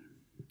like it.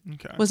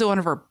 Okay. Was it one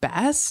of her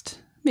best?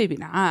 Maybe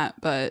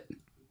not, but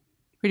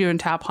we're doing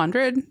top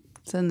 100.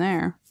 It's in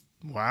there.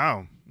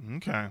 Wow.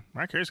 Okay.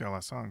 Mariah Carey's got a lot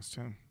of songs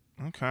too.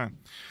 Okay.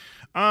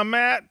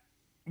 Matt,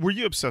 were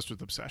you obsessed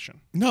with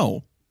Obsession?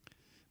 No.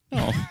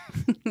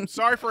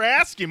 Sorry for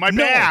asking. My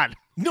No. bad.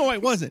 No, I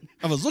wasn't.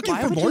 I was looking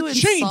Why for would more you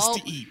chains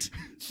insult- to eat.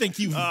 Thank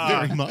you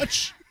very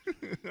much. Give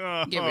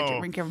it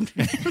to me. Give it to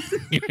me.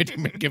 Give it to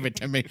me. Give it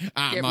to me. Give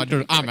I'm it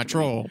to me, a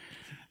troll.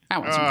 I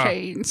want some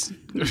chains.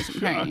 Give me some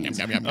chains.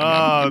 Yum, yum, yum,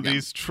 Oh, yum, yum.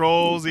 these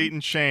trolls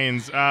eating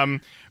chains.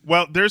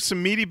 Well, there's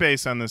some meaty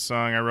bass on this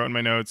song I wrote in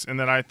my notes, and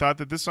that I thought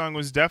that this song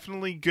was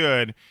definitely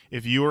good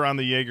if you were on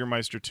the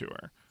Jägermeister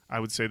tour. I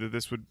would say that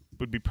this would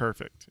be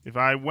perfect. If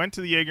I went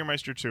to the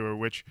Jägermeister tour,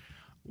 which,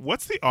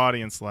 what's the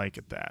audience like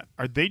at that?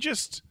 Are they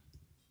just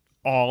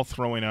all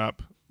throwing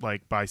up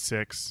like by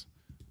 6?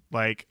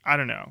 Like, I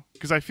don't know.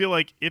 Because I feel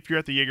like if you're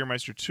at the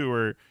Jägermeister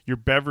tour, your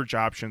beverage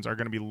options are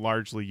going to be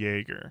largely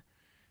Jaeger.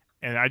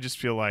 And I just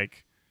feel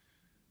like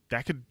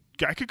that could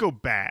go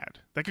bad.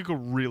 That could go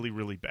really,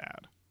 really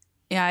bad.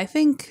 Yeah,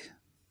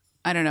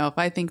 I don't know, if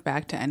I think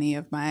back to any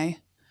of my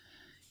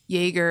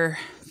Jaeger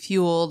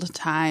fueled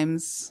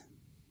times,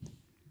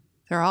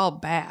 they're all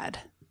bad.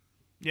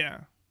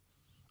 Yeah.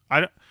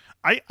 I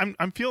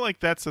feel like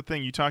that's the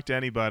thing. You talk to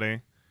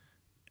anybody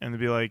and they'd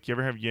be like, "You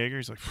ever have Jaeger?"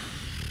 He's like,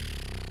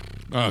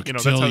 I You can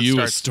know, that's how tell it you a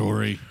starts.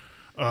 story.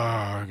 "Oh,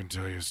 I can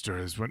tell you a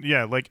story." This one,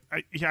 yeah, like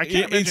I can't.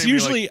 imagine It's anybody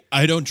usually like,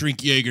 I don't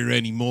drink Jaeger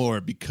anymore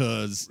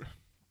because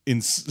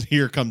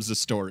here comes the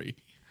story.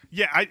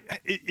 yeah.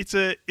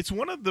 It's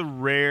one of the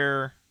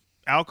rare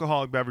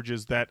alcoholic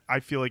beverages that I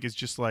feel like is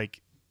just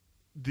like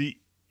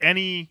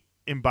any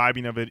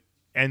imbibing of it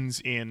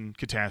ends in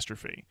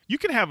catastrophe. You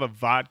can have a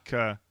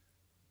vodka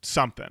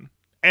something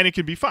and it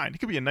can be fine. It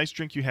could be a nice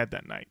drink you had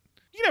that night.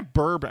 You can have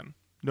bourbon,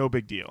 no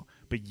big deal.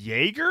 But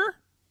Jaeger,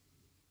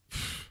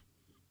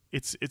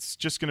 it's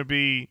just gonna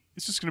be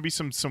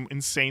some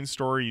insane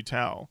story you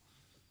tell.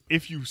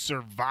 If you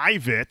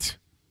survive it,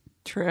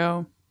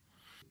 True.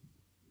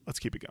 let's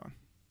keep it going.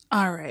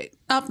 All right.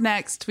 Up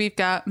next, we've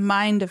got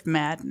Mind of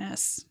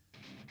Madness.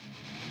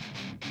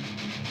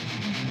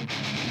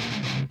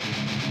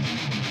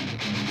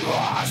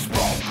 I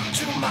spoke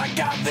to my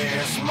God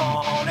this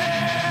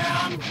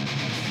morning,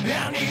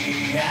 and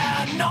he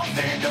had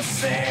nothing to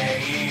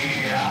say.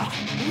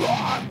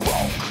 I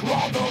broke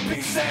all the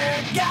peace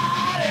and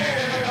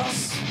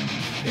guidance.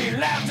 He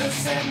left to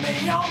send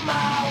me on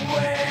my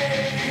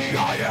way.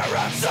 Are you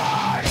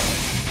outside?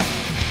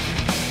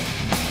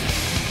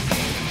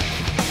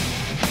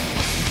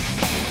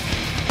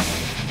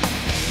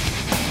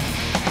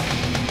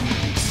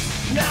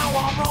 Now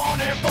I'm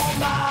running for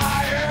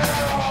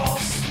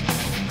miles,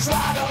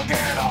 try to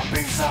get a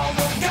piece of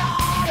the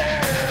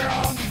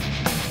garden.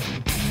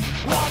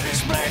 Love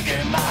is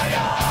blinking my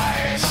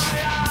eyes,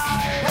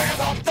 with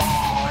the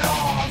thought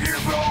of you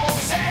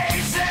grows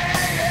hazy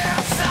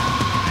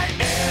inside.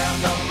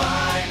 In the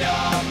mind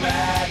of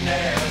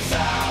madness,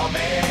 I'll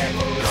be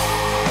free.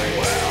 I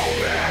will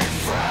be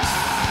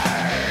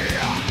free.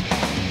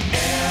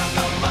 In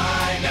the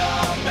mind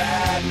of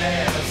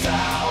madness,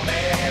 I'll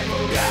be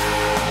free.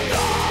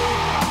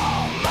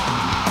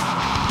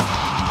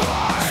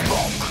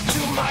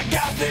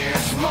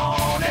 This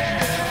morning,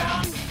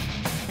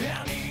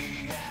 and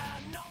he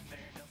had nothing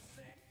to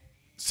say.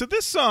 So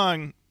this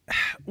song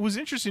was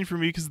interesting for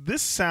me because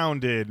this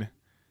sounds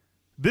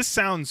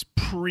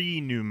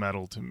pre-nu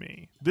metal to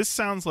me. This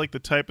sounds like the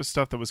type of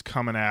stuff that was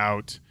coming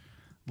out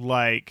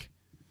like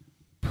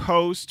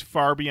post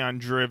Far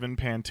Beyond Driven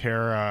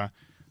Pantera,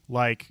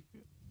 like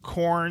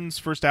Korn's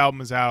first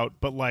album is out,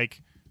 but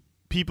like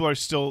people are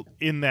still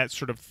in that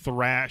sort of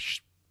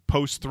thrash,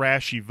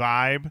 post-thrashy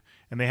vibe,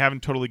 and they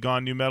haven't totally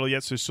gone nu metal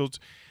yet. So still,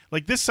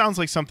 like, this sounds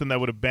like something that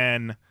would have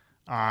been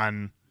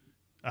on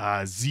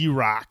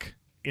Z-Rock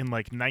in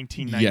like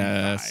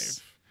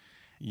 1995.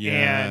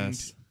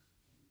 Yes.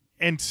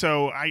 And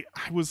so I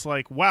was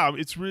like, wow,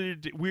 it's really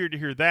weird to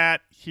hear that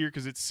here,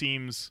 because it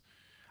seems,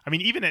 I mean,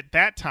 even at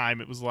that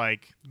time, it was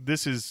like,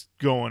 this is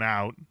going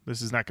out.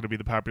 This is not going to be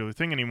the popular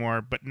thing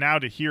anymore. But now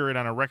to hear it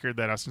on a record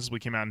that ostensibly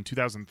came out in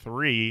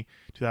 2003,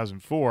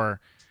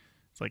 2004,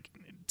 it's like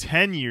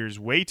 10 years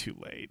way too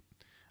late.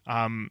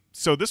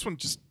 So this one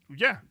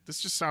this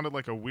just sounded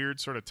like a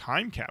weird sort of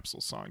time capsule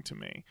song to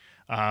me.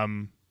 I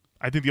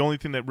think the only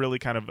thing that really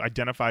kind of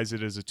identifies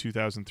it as a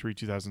 2003,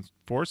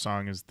 2004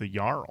 song is the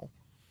Jarl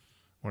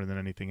more than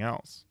anything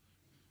else.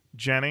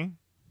 Jenny,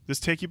 does this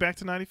take you back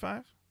to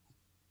 95?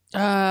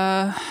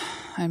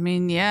 I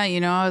mean, yeah,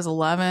 I was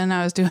 11.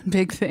 I was doing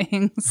big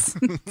things.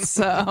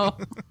 So,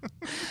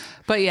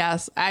 but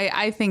yes,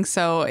 I think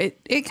so.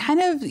 It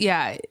kind of,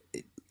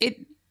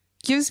 it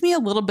gives me a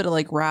little bit of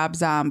like Rob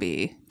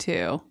Zombie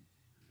too.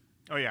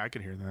 Oh yeah, I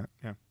could hear that.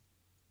 Yeah.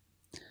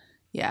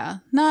 Yeah.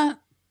 Not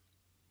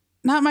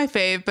my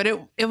fave, but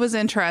it was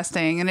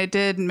interesting, and it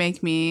did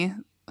make me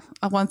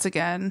once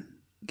again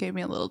gave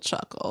me a little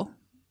chuckle.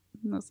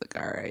 I was like,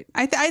 all right.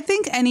 I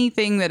think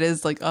anything that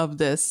is like of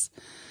this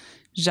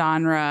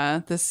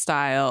genre, this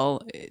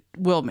style, it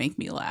will make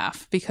me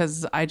laugh,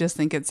 because I just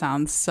think it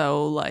sounds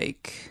so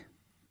like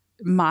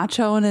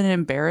macho in an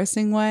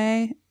embarrassing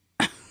way.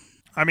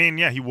 I mean,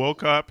 yeah, he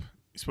woke up,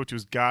 he spoke to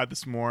his God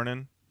this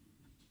morning.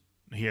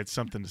 He had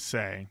something to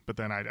say, but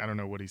then I don't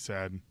know what he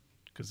said,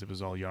 because it was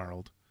all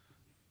yarled.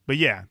 But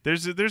yeah,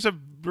 there's a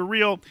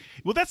real,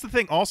 well, that's the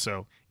thing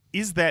also,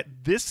 is that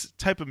this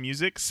type of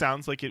music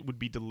sounds like it would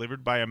be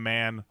delivered by a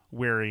man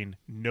wearing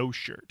no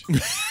shirt.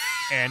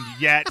 And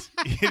yet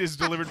it is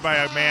delivered by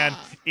a man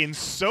in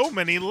so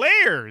many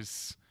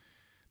layers.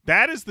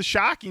 That is the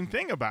shocking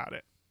thing about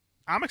it.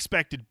 I'm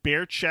expected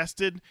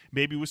bare-chested,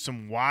 maybe with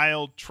some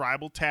wild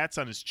tribal tats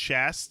on his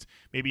chest,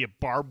 maybe a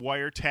barbed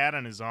wire tat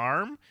on his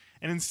arm.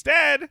 And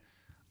instead,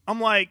 I'm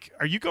like,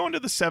 are you going to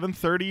the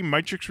 7:30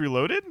 Matrix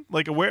Reloaded?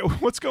 Like,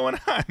 what's going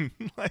on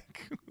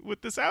like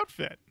with this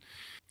outfit?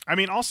 I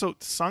mean, also,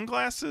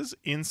 sunglasses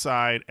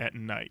inside at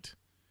night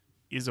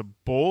is a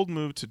bold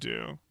move to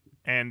do,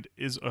 and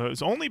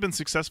has only been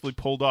successfully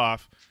pulled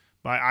off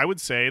by, I would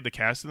say, the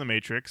cast of The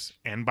Matrix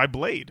and by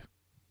Blade.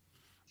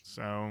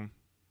 So,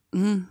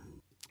 There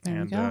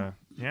we go.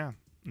 Yeah,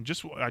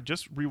 I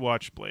just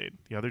rewatched Blade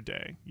the other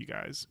day, you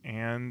guys,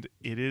 and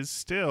it is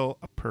still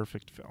a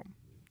perfect film.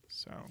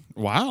 So,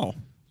 Wow.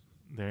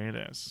 there it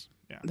is.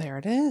 Yeah, There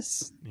it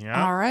is.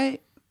 Yeah. All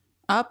right.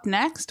 Up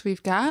next,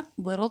 we've got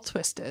Little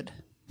Twisted.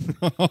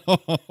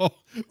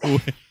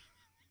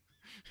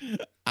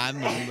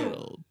 I'm a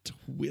little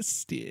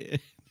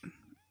twisted.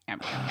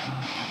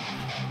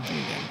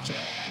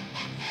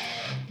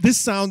 This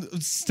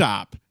sound,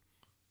 stop.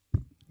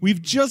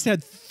 We've just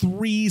had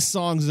 3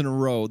 songs in a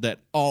row that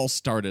all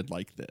started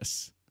like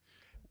this.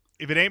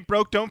 If it ain't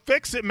broke, don't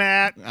fix it,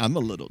 Matt. I'm a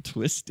little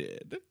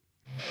twisted.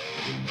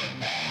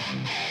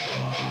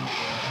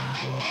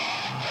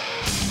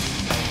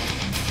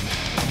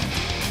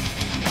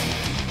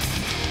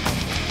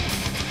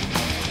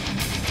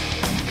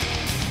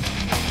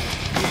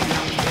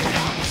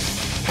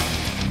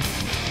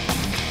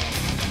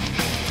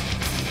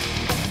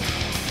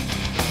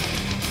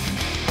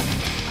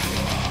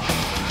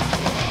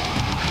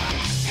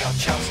 You're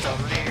just a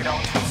little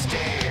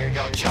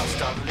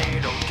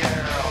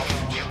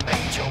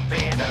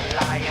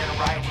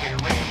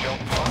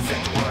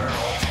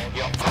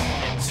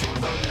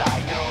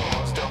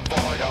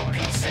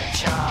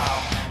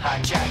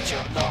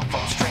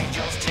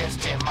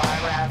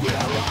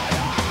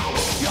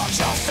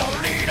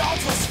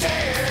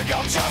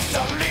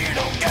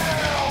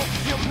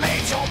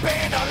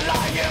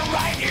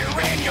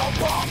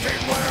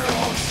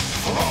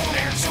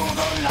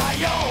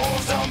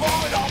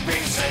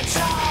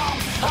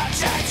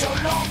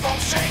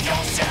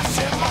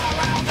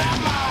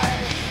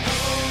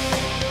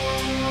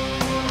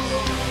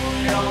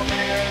Don't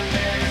live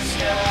this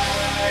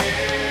guy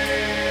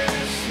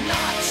is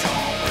not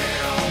your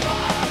real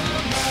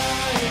life.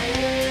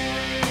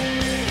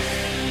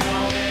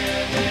 Don't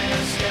live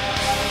this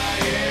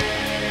guy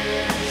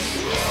is.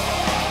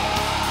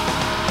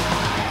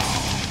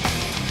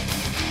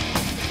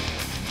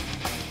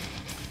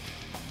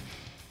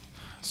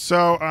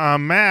 So,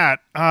 Matt,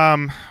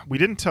 we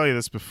didn't tell you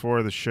this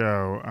before the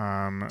show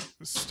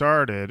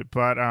started,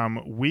 but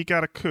we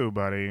got a coup,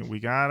 buddy. We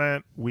got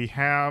it. We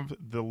have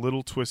the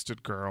Little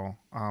Twisted Girl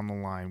on the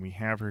line. We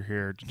have her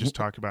here to just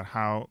talk about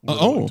how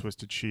little and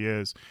twisted she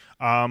is.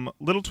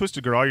 Little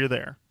Twisted Girl, you're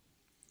there.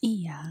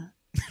 Yeah.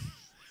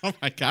 Oh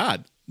my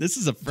God, this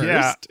is a first.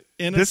 Yeah,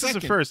 in this second.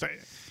 is a first.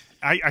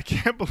 I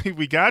can't believe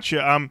we got you.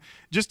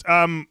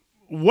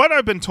 What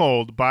I've been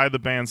told by the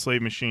band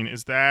Slavemachine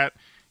is that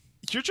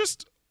you're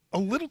just a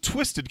little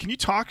twisted. Can you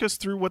talk us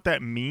through what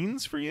that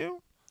means for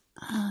you?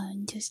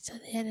 Just a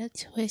little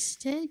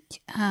twisted.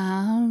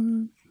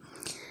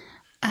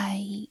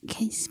 I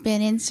can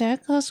spin in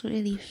circles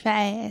really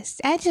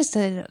fast. I'm just a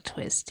little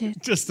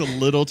twisted. Just a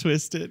little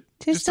twisted.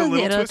 Just a a little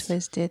little twist?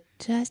 twisted.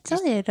 Just a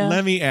little.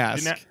 Let me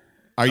ask. You're not-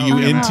 Are you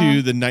yeah.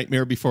 into The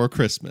Nightmare Before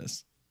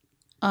Christmas?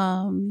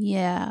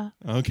 Yeah.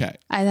 Okay.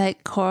 I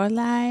like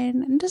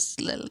Coraline and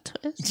just a little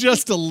twist.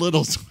 Just a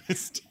little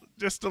twist.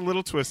 Just a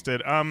little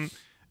twisted.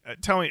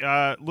 Tell me,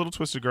 Little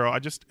Twisted Girl. I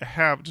just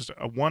have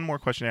one more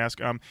question to ask.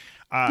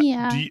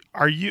 Yeah.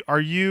 Are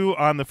you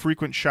on the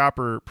frequent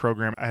shopper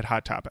program at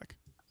Hot Topic?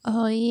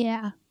 Oh,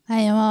 yeah. I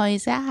am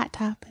always at Hot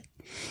Topic.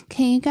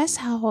 Can you guess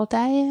how old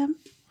I am?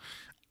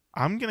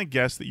 I'm gonna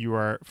guess that you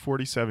are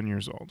 47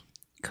 years old.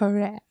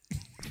 Correct.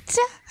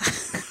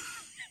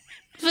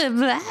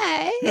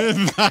 Bye-bye.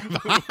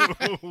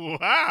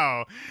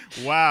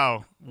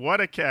 Wow!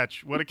 What a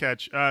catch!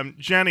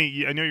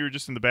 Jenny, I know you were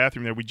just in the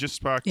bathroom there. We just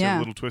spoke to Yeah.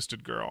 Little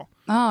Twisted Girl.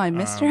 Oh, I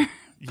missed her.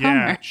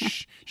 Yeah, Bummer.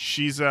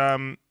 she's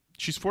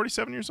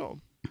 47 years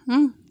old.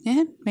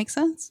 Yeah, makes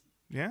sense.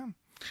 Yeah,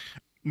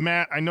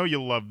 Matt, I know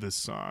you love this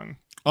song.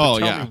 Oh,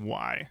 Tell yeah. me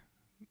why.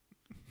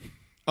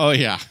 Oh,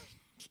 yeah.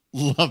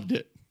 Loved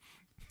it.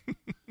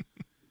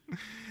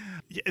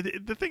 Yeah,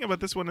 the thing about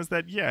this one is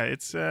that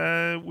it's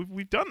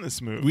we've done this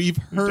move. We've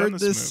done heard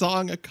this move.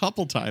 song a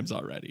couple times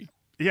already.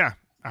 Yeah,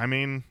 I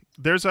mean,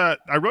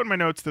 I wrote in my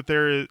notes that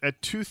there is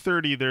at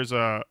 2:30 there's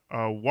a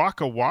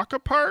waka waka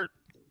part.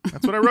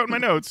 That's what I wrote in my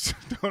notes.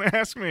 Don't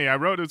ask me. I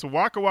wrote it's a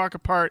waka waka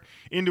part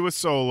into a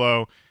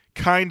solo,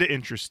 kind of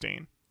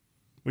interesting,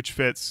 which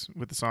fits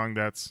with the song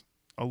that's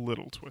a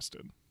little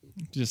twisted.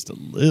 Just a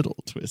little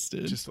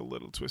twisted. Just a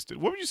little twisted.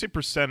 What would you say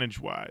percentage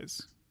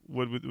wise?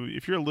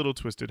 If you're a little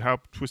twisted, how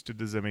twisted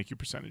does that make you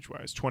percentage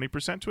wise?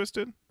 20%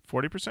 twisted?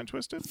 40%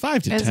 twisted?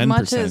 5 to As 10%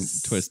 much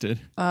as-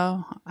 twisted.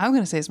 Oh, I'm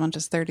going to say as much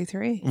as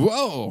 33.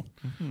 Whoa.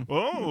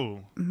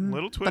 Oh,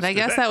 little twisted. But I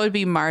guess that would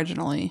be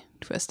marginally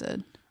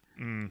twisted.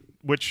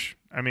 Which,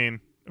 I mean,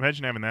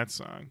 imagine having that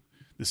song.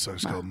 This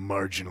song's called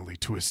Marginally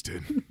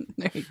Twisted.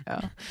 There you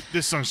go.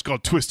 This song's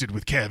called Twisted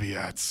with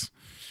Caveats.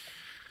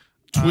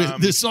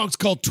 This song's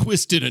called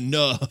Twisted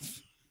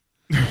Enough.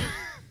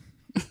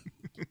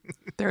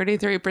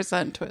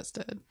 33%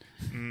 twisted.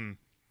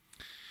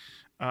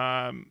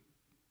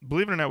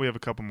 Believe it or not, we have a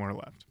couple more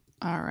left.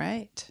 All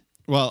right.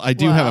 Well, I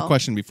do have a Well-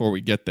 question before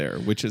we get there,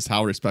 which is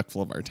how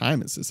respectful of our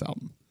time is this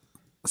album?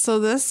 So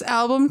this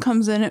album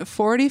comes in at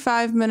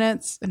 45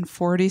 minutes and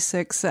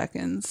 46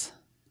 seconds.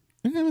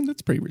 I mean,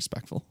 that's pretty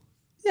respectful.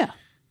 Yeah.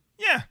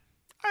 Yeah,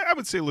 I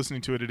would say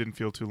listening to it didn't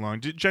feel too long.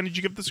 Jen, did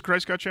you give this a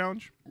Christ God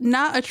challenge?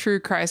 Not a true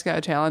Christ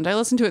God challenge. I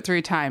listened to it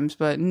 3 times,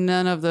 but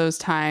none of those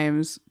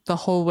times the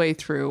whole way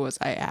through was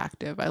I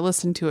active. I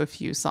listened to a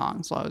few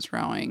songs while I was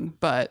rowing,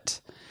 but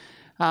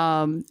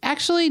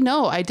actually,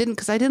 no, I didn't,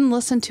 because I didn't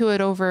listen to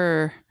it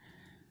over,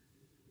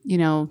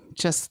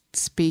 just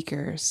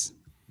speakers.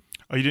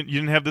 Oh, you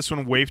didn't have this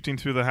one wafting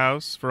through the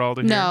house for all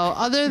to hear? No,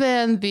 other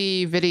than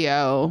the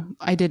video,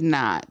 I did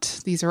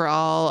not. These were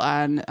all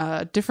on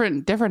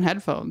different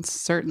headphones,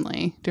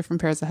 certainly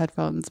different pairs of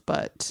headphones,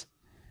 but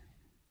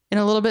in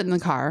a little bit in the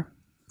car.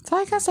 So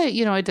I guess I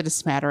did a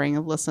smattering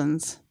of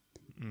listens.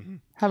 Mm-hmm.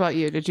 How about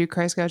you? Did you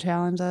Christ Go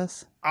challenge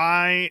us?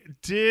 I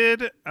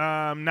did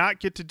not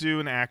get to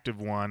do an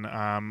active one.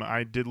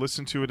 I did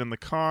listen to it in the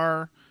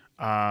car.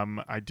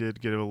 I did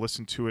get to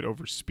listen to it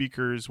over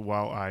speakers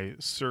while I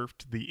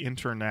surfed the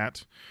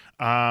internet,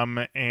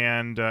 and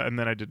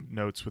then I did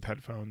notes with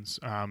headphones.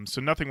 So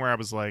nothing where I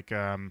was like,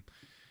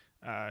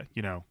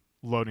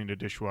 loading a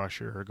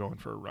dishwasher or going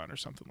for a run or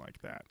something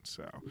like that.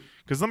 So,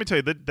 because let me tell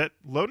you that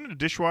loading a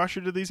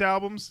dishwasher to these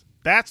albums,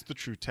 that's the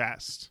true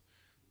test.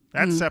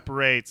 That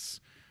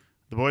separates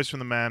the boys from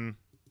the men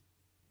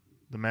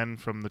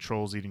from the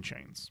trolls eating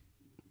chains.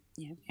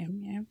 Yum,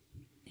 yum, yum,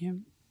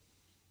 yum,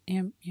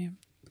 yum, yum.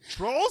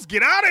 Trolls,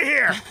 get out of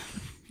here!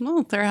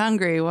 Well, they're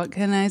hungry. What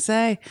can I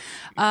say?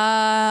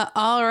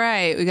 All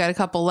right. We got a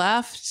couple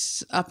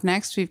left. Up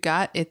next, we've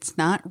got It's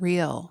Not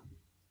Real.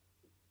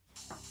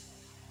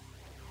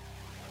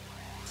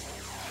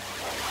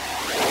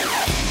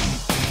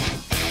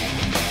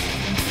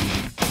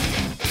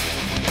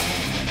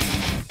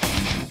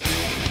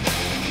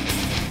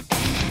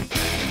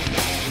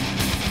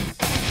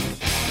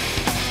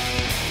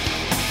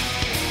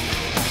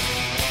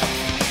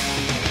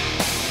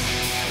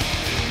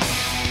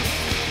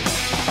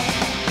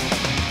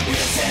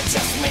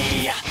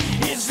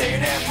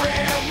 seen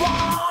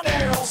everyone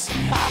else.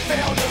 I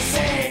feel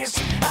diseased,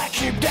 I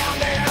keep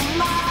downing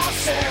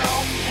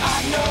myself.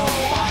 I know,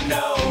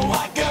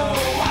 I go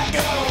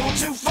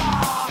too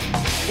far.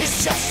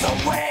 It's just the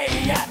way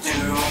I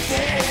do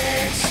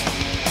things.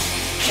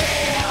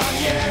 Can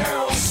you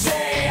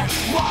see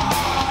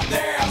what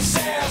this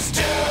is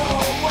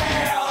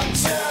doing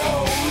to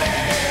me?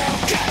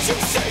 Can't you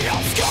see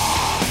I'm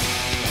scarred?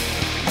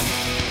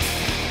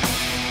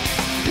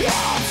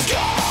 I'm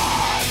scarred.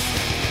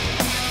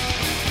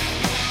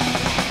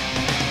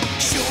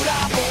 Should I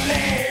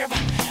believe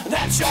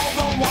that you're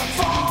the one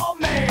for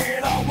me?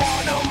 The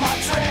one of my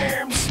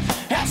dreams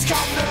has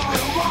come to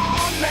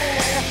ruin me.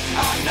 I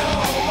know,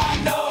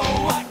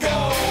 I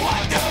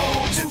go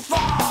too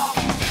far.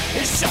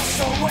 It's just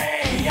the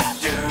way I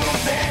do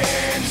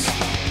things.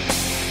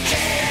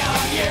 Can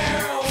you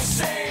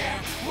see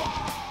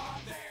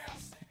what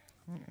this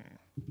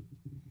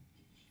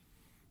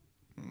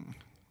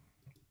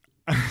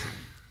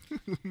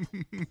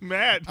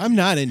Matt. I'm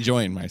not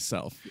enjoying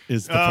myself.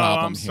 Is the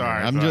problem I'm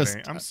sorry, here?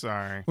 buddy. I'm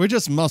sorry. We're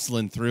just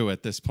muscling through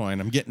at this point.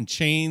 I'm getting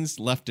chains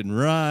left and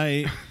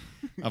right.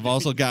 I've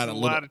also got It's a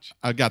lot of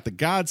I've got the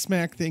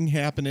Godsmack thing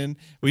happening.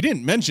 We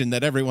didn't mention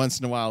that every once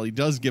in a while he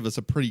does give us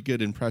a pretty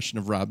good impression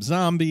of Rob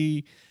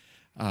Zombie.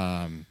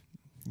 Yeah,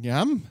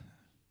 I'm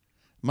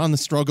on the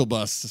struggle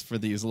bus for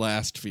these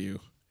last few.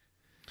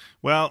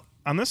 Well,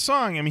 on this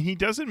song, I mean, he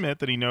does admit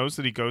that he knows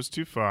that he goes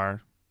too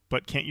far,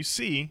 but can't you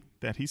see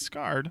that he's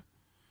scarred?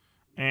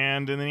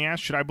 And then he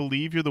asks, should I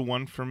believe you're the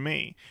one for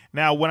me?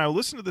 Now, when I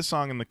listened to this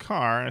song in the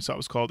car, I saw it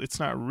was called It's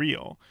Not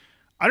Real.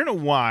 I don't know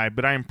why,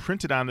 but I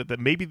imprinted on it that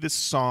maybe this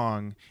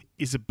song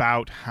is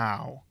about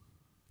how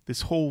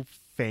this whole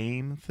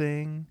fame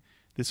thing,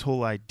 this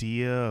whole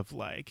idea of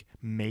like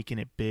making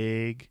it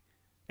big,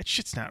 that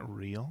shit's not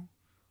real.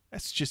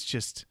 That's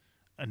just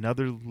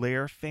another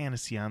layer of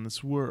fantasy on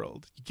this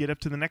world. You get up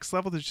to the next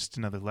level, there's just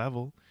another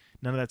level.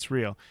 None of that's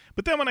real.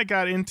 But then when I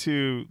got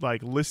into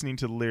like listening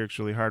to the lyrics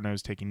really hard and I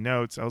was taking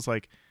notes, I was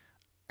like,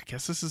 I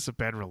guess this is a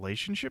bad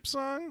relationship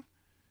song.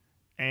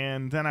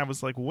 And then I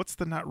was like, what's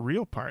the not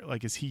real part?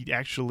 Like, is he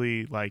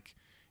actually like,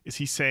 is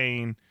he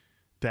saying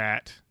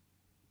that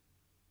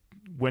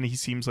when he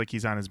seems like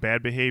he's on his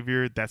bad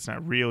behavior, that's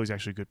not real, he's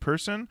actually a good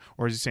person?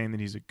 Or is he saying that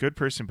he's a good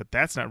person, but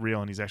that's not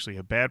real and he's actually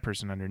a bad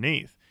person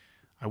underneath?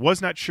 I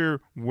was not sure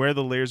where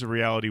the layers of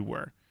reality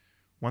were.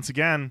 Once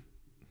again,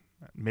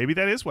 maybe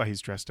that is why he's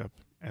dressed up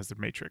as the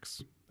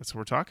Matrix. That's what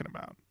we're talking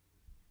about.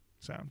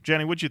 So,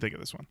 Jenny, what'd you think of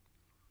this one?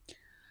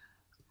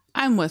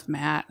 I'm with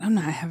Matt. I'm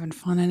not having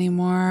fun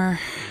anymore.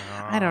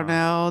 I don't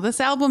know. This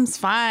album's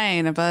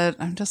fine, but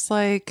I'm just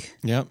like,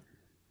 Yep.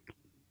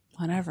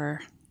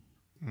 whatever.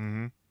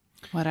 Mm-hmm.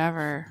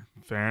 Whatever.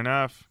 Fair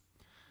enough.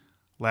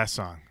 Last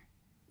song.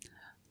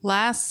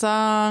 Last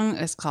song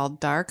is called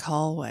Dark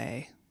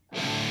Hallway.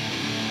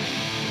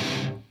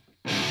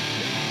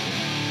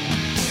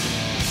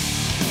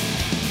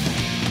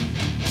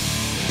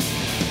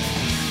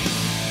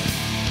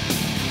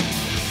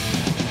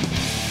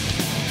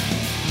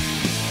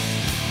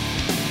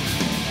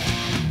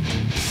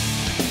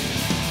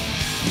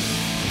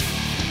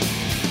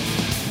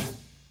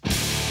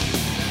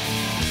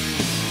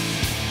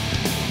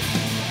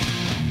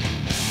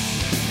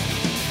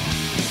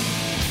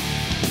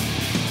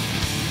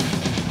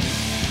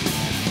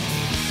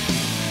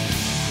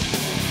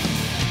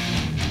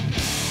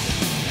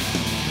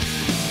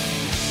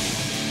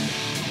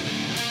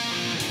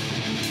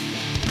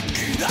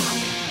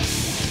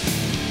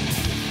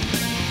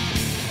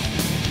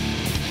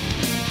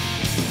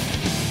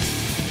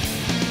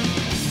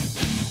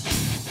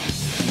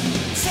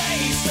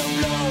 taste of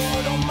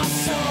blood on my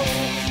soul?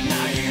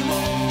 Now you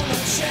wanna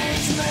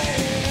change me.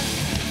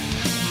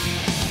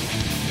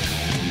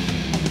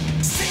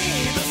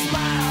 See the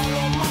smile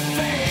on my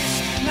face.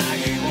 Now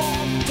you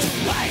want to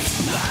place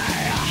me.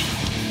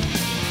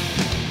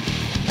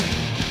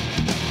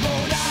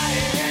 But I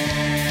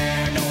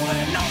ain't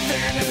knowing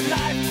nothing in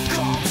life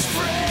comes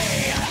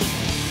free.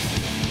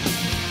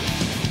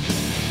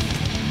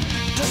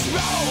 Just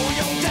roll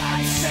your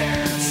dice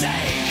and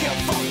take your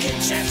fucking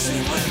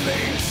chances with me.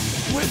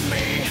 With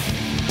me.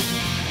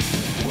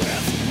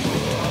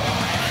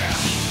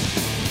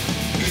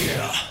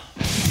 Yeah.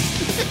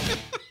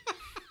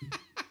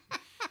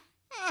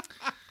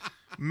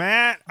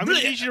 Matt, I'm gonna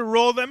need you to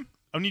roll them.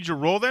 I need you to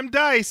roll them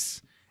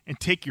dice and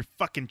take your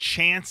fucking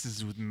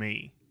chances with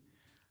me.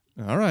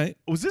 All right.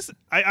 Was this?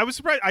 I was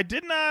surprised. I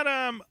did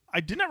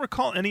not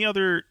recall any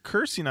other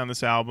cursing on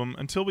this album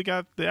until we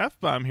got the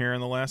F-bomb here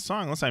in the last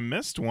song. Unless I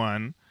missed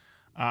one.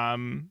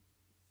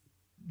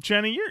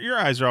 Jenny, your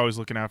eyes are always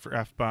looking out for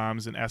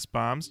F-bombs and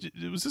S-bombs.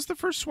 Was this the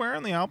first swear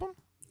on the album?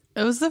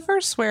 It was the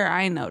first swear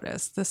I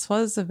noticed. This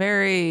was a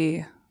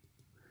very,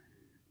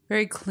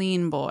 very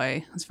clean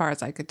boy, as far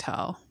as I could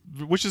tell.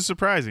 Which is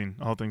surprising,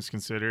 all things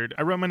considered.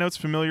 I wrote my notes,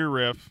 familiar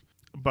riff,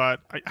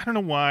 but I don't know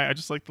why. I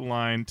just like the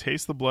line,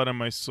 taste the blood on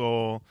my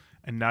soul,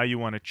 and now you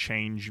want to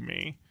change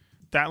me.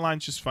 That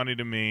line's just funny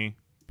to me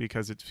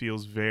because it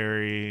feels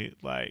very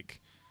like,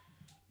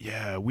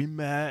 yeah, we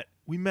met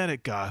we met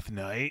at Goth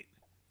Night,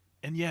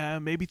 and yeah,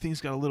 maybe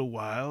things got a little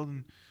wild,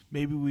 and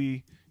maybe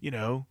we,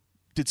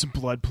 did some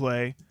blood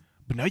play,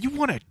 but now you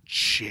want to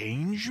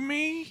change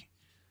me?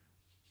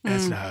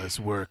 That's not how this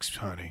works,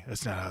 honey.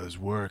 That's not how this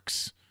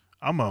works.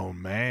 I'm my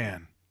own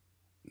man.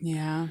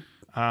 Yeah.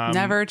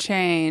 Never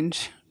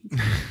change.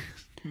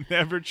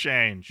 Never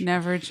change.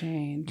 Never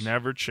change.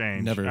 Never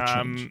change. Never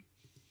change.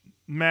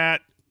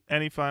 Matt,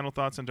 any final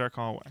thoughts on Dark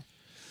Hallway?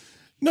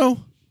 No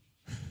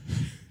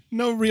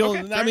real.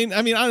 Okay, I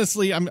mean,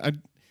 honestly, I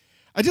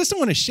just don't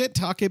want to shit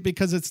talk it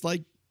because it's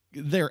like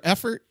their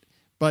effort.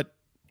 But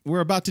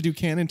we're about to do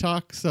canon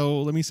talk,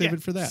 so let me save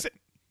it for that.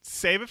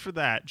 Save it for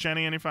that.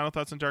 Jenny, any final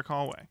thoughts on Dark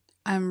Hallway?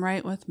 I'm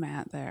right with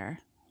Matt there.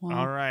 Well,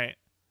 All right.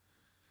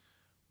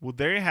 Well,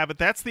 there you have it.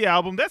 That's the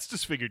album. That's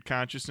Disfigured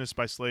Consciousness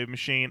by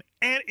Slavemachine.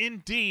 And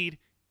indeed,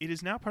 it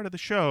is now part of the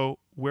show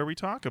where we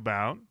talk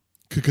about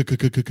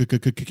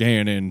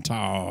Canon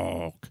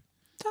talk.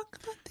 talk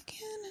about the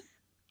canon.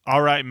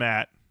 All right,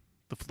 Matt,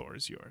 the floor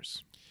is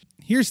yours.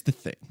 Here's the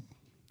thing.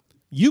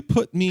 You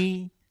put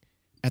me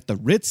at the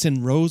Ritz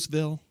in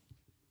Roseville,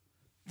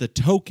 the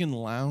Token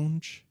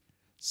Lounge,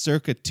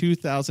 circa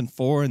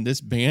 2004, and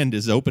this band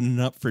is opening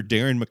up for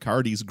Darren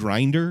McCarty's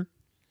Grinder.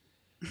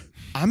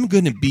 I'm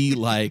going to be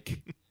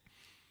like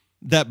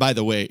that. By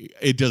the way,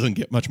 it doesn't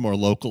get much more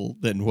local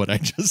than what I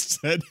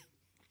just said.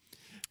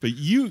 But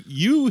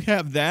you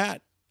have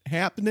that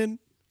happening.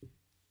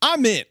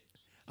 I'm in.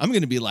 I'm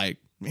going to be like,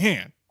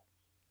 man,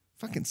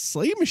 fucking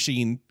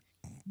Slavemachine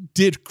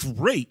did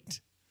great.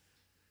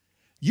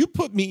 You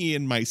put me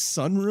in my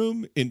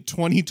sunroom in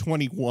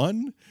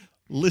 2021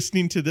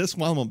 listening to this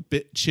while I'm a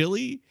bit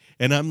chilly,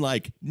 and I'm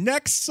like,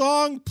 next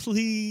song,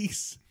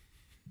 please.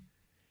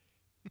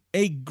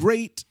 A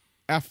great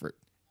effort.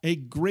 A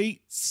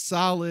great,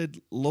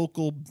 solid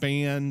local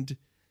band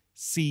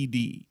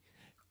CD.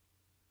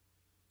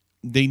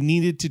 They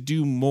needed to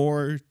do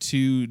more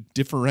to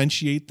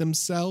differentiate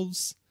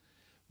themselves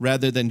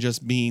rather than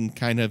just being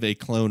kind of a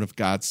clone of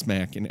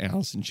Godsmack and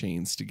Alice in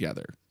Chains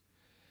together.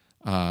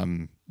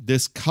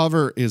 This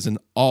cover is an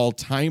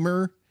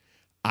all-timer.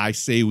 I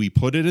say we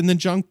put it in the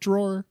junk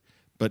drawer,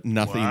 but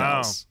nothing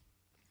else.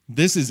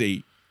 This is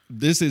a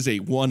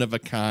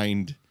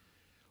one-of-a-kind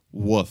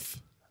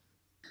woof.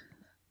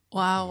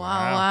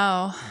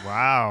 Wow.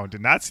 Wow.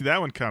 Did not see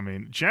that one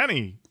coming.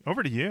 Jenny,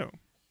 over to you.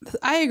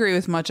 I agree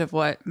with much of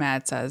what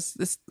Matt says.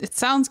 It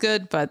sounds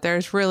good, but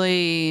there's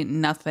really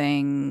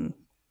nothing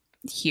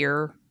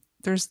here.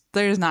 There's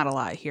not a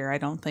lot here, I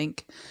don't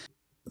think.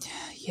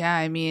 Yeah,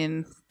 I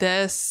mean,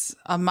 a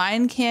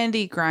Mind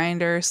Candy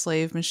Grinder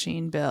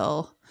Slavemachine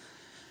bill.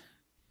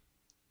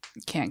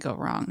 Can't go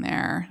wrong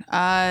there.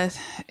 As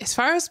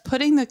far as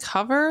putting the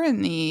cover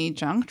in the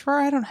junk drawer,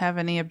 I don't have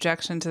any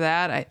objection to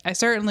that. I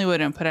certainly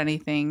wouldn't put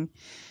anything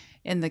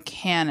in the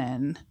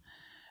canon.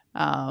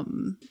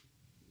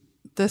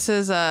 This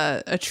is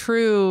a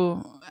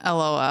true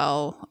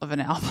LOL of an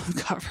album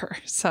cover,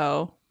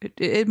 so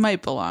it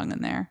might belong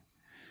in there.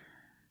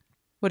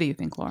 What do you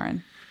think,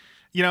 Lauren?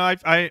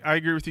 I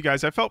agree with you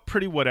guys. I felt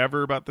pretty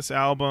whatever about this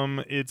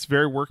album. It's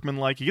very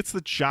workmanlike. It gets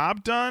the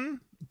job done,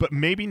 but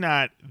maybe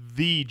not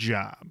the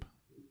job.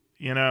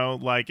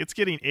 It's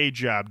getting a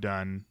job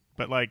done,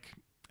 but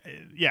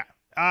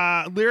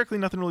lyrically,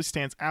 nothing really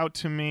stands out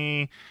to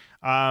me.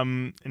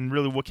 And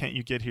really, what can't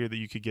you get here that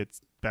you could get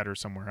better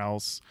somewhere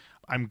else?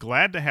 I'm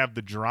glad to have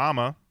the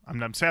drama.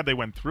 I'm sad they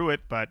went through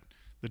it, but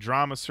the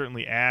drama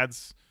certainly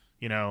adds,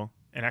 an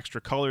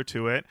extra color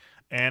to it.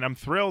 And I'm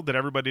thrilled that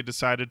everybody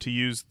decided to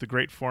use the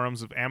great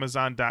forums of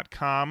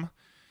Amazon.com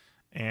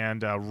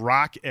and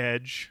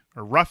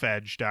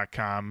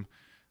roughedge.com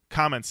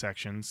comment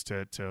sections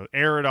to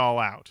air it all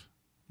out.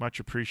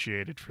 Much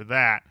appreciated for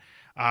that.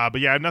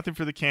 But yeah, I have nothing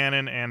for the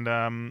canon, and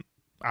I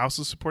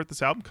also support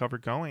this album cover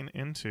going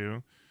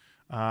into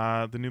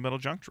the new metal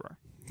junk drawer.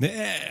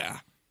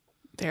 Yeah.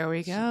 There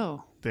we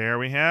go. There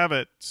we have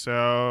it.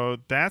 So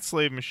that's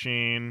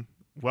Slavemachine.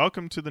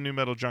 Welcome to the new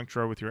metal junk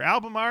drawer with your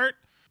album art.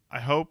 I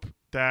hope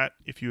that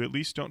if you at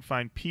least don't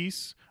find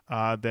peace,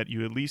 that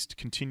you at least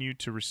continue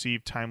to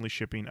receive timely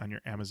shipping on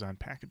your Amazon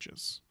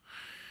packages.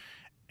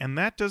 And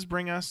that does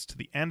bring us to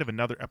the end of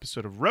another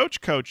episode of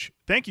Roach Coach.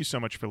 Thank you so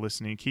much for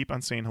listening. Keep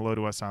on saying hello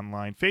to us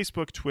online.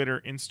 Facebook,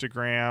 Twitter,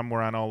 Instagram.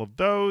 We're on all of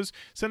those.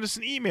 Send us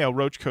an email,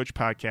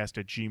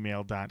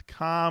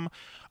 roachcoachpodcast@gmail.com.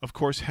 Of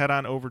course, head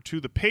on over to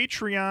the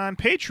Patreon,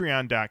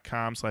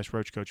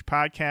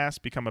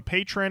 patreon.com/roachcoachpodcast. Become a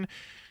patron.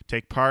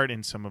 Take part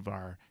in some of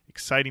our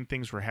exciting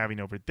things we're having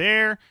over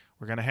there.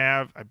 We're going to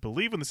have, I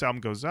believe when this album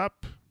goes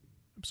up,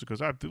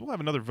 we'll have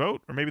another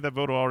vote, or maybe that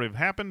vote will already have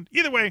happened.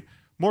 Either way,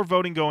 more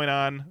voting going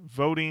on,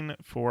 voting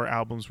for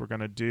albums we're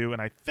going to do.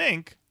 And I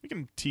think we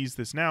can tease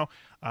this now.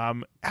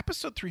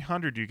 Episode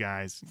 300, you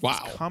guys. Wow. Is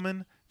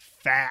coming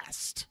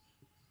fast.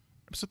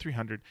 Episode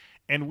 300.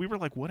 And we were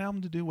like, what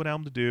album to do?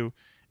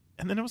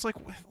 And then it was like,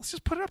 well, let's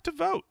just put it up to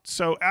vote.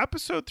 So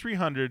episode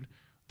 300,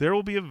 there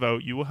will be a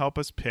vote. You will help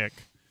us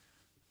pick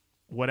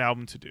what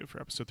album to do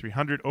for episode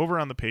 300 over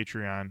on the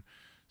Patreon.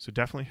 So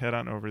definitely head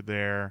on over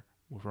there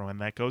when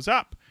that goes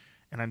up.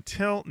 And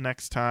until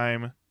next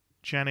time,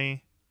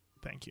 Jenny,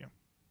 thank you.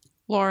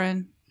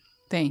 Lauren,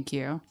 thank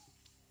you.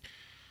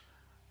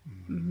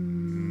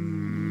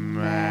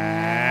 Matt,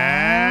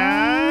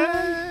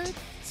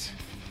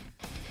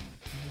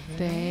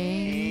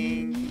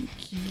 Thank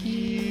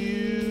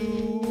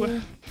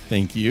you.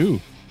 Thank you.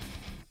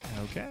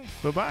 Okay.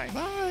 Bye-bye.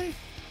 Bye.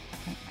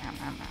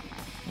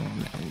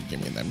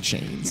 Give me them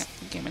chains.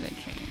 Give me the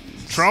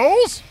change.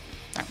 Trolls?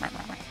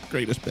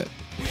 Greatest bit.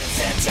 Is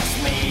it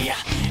just me?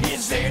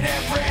 Is it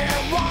every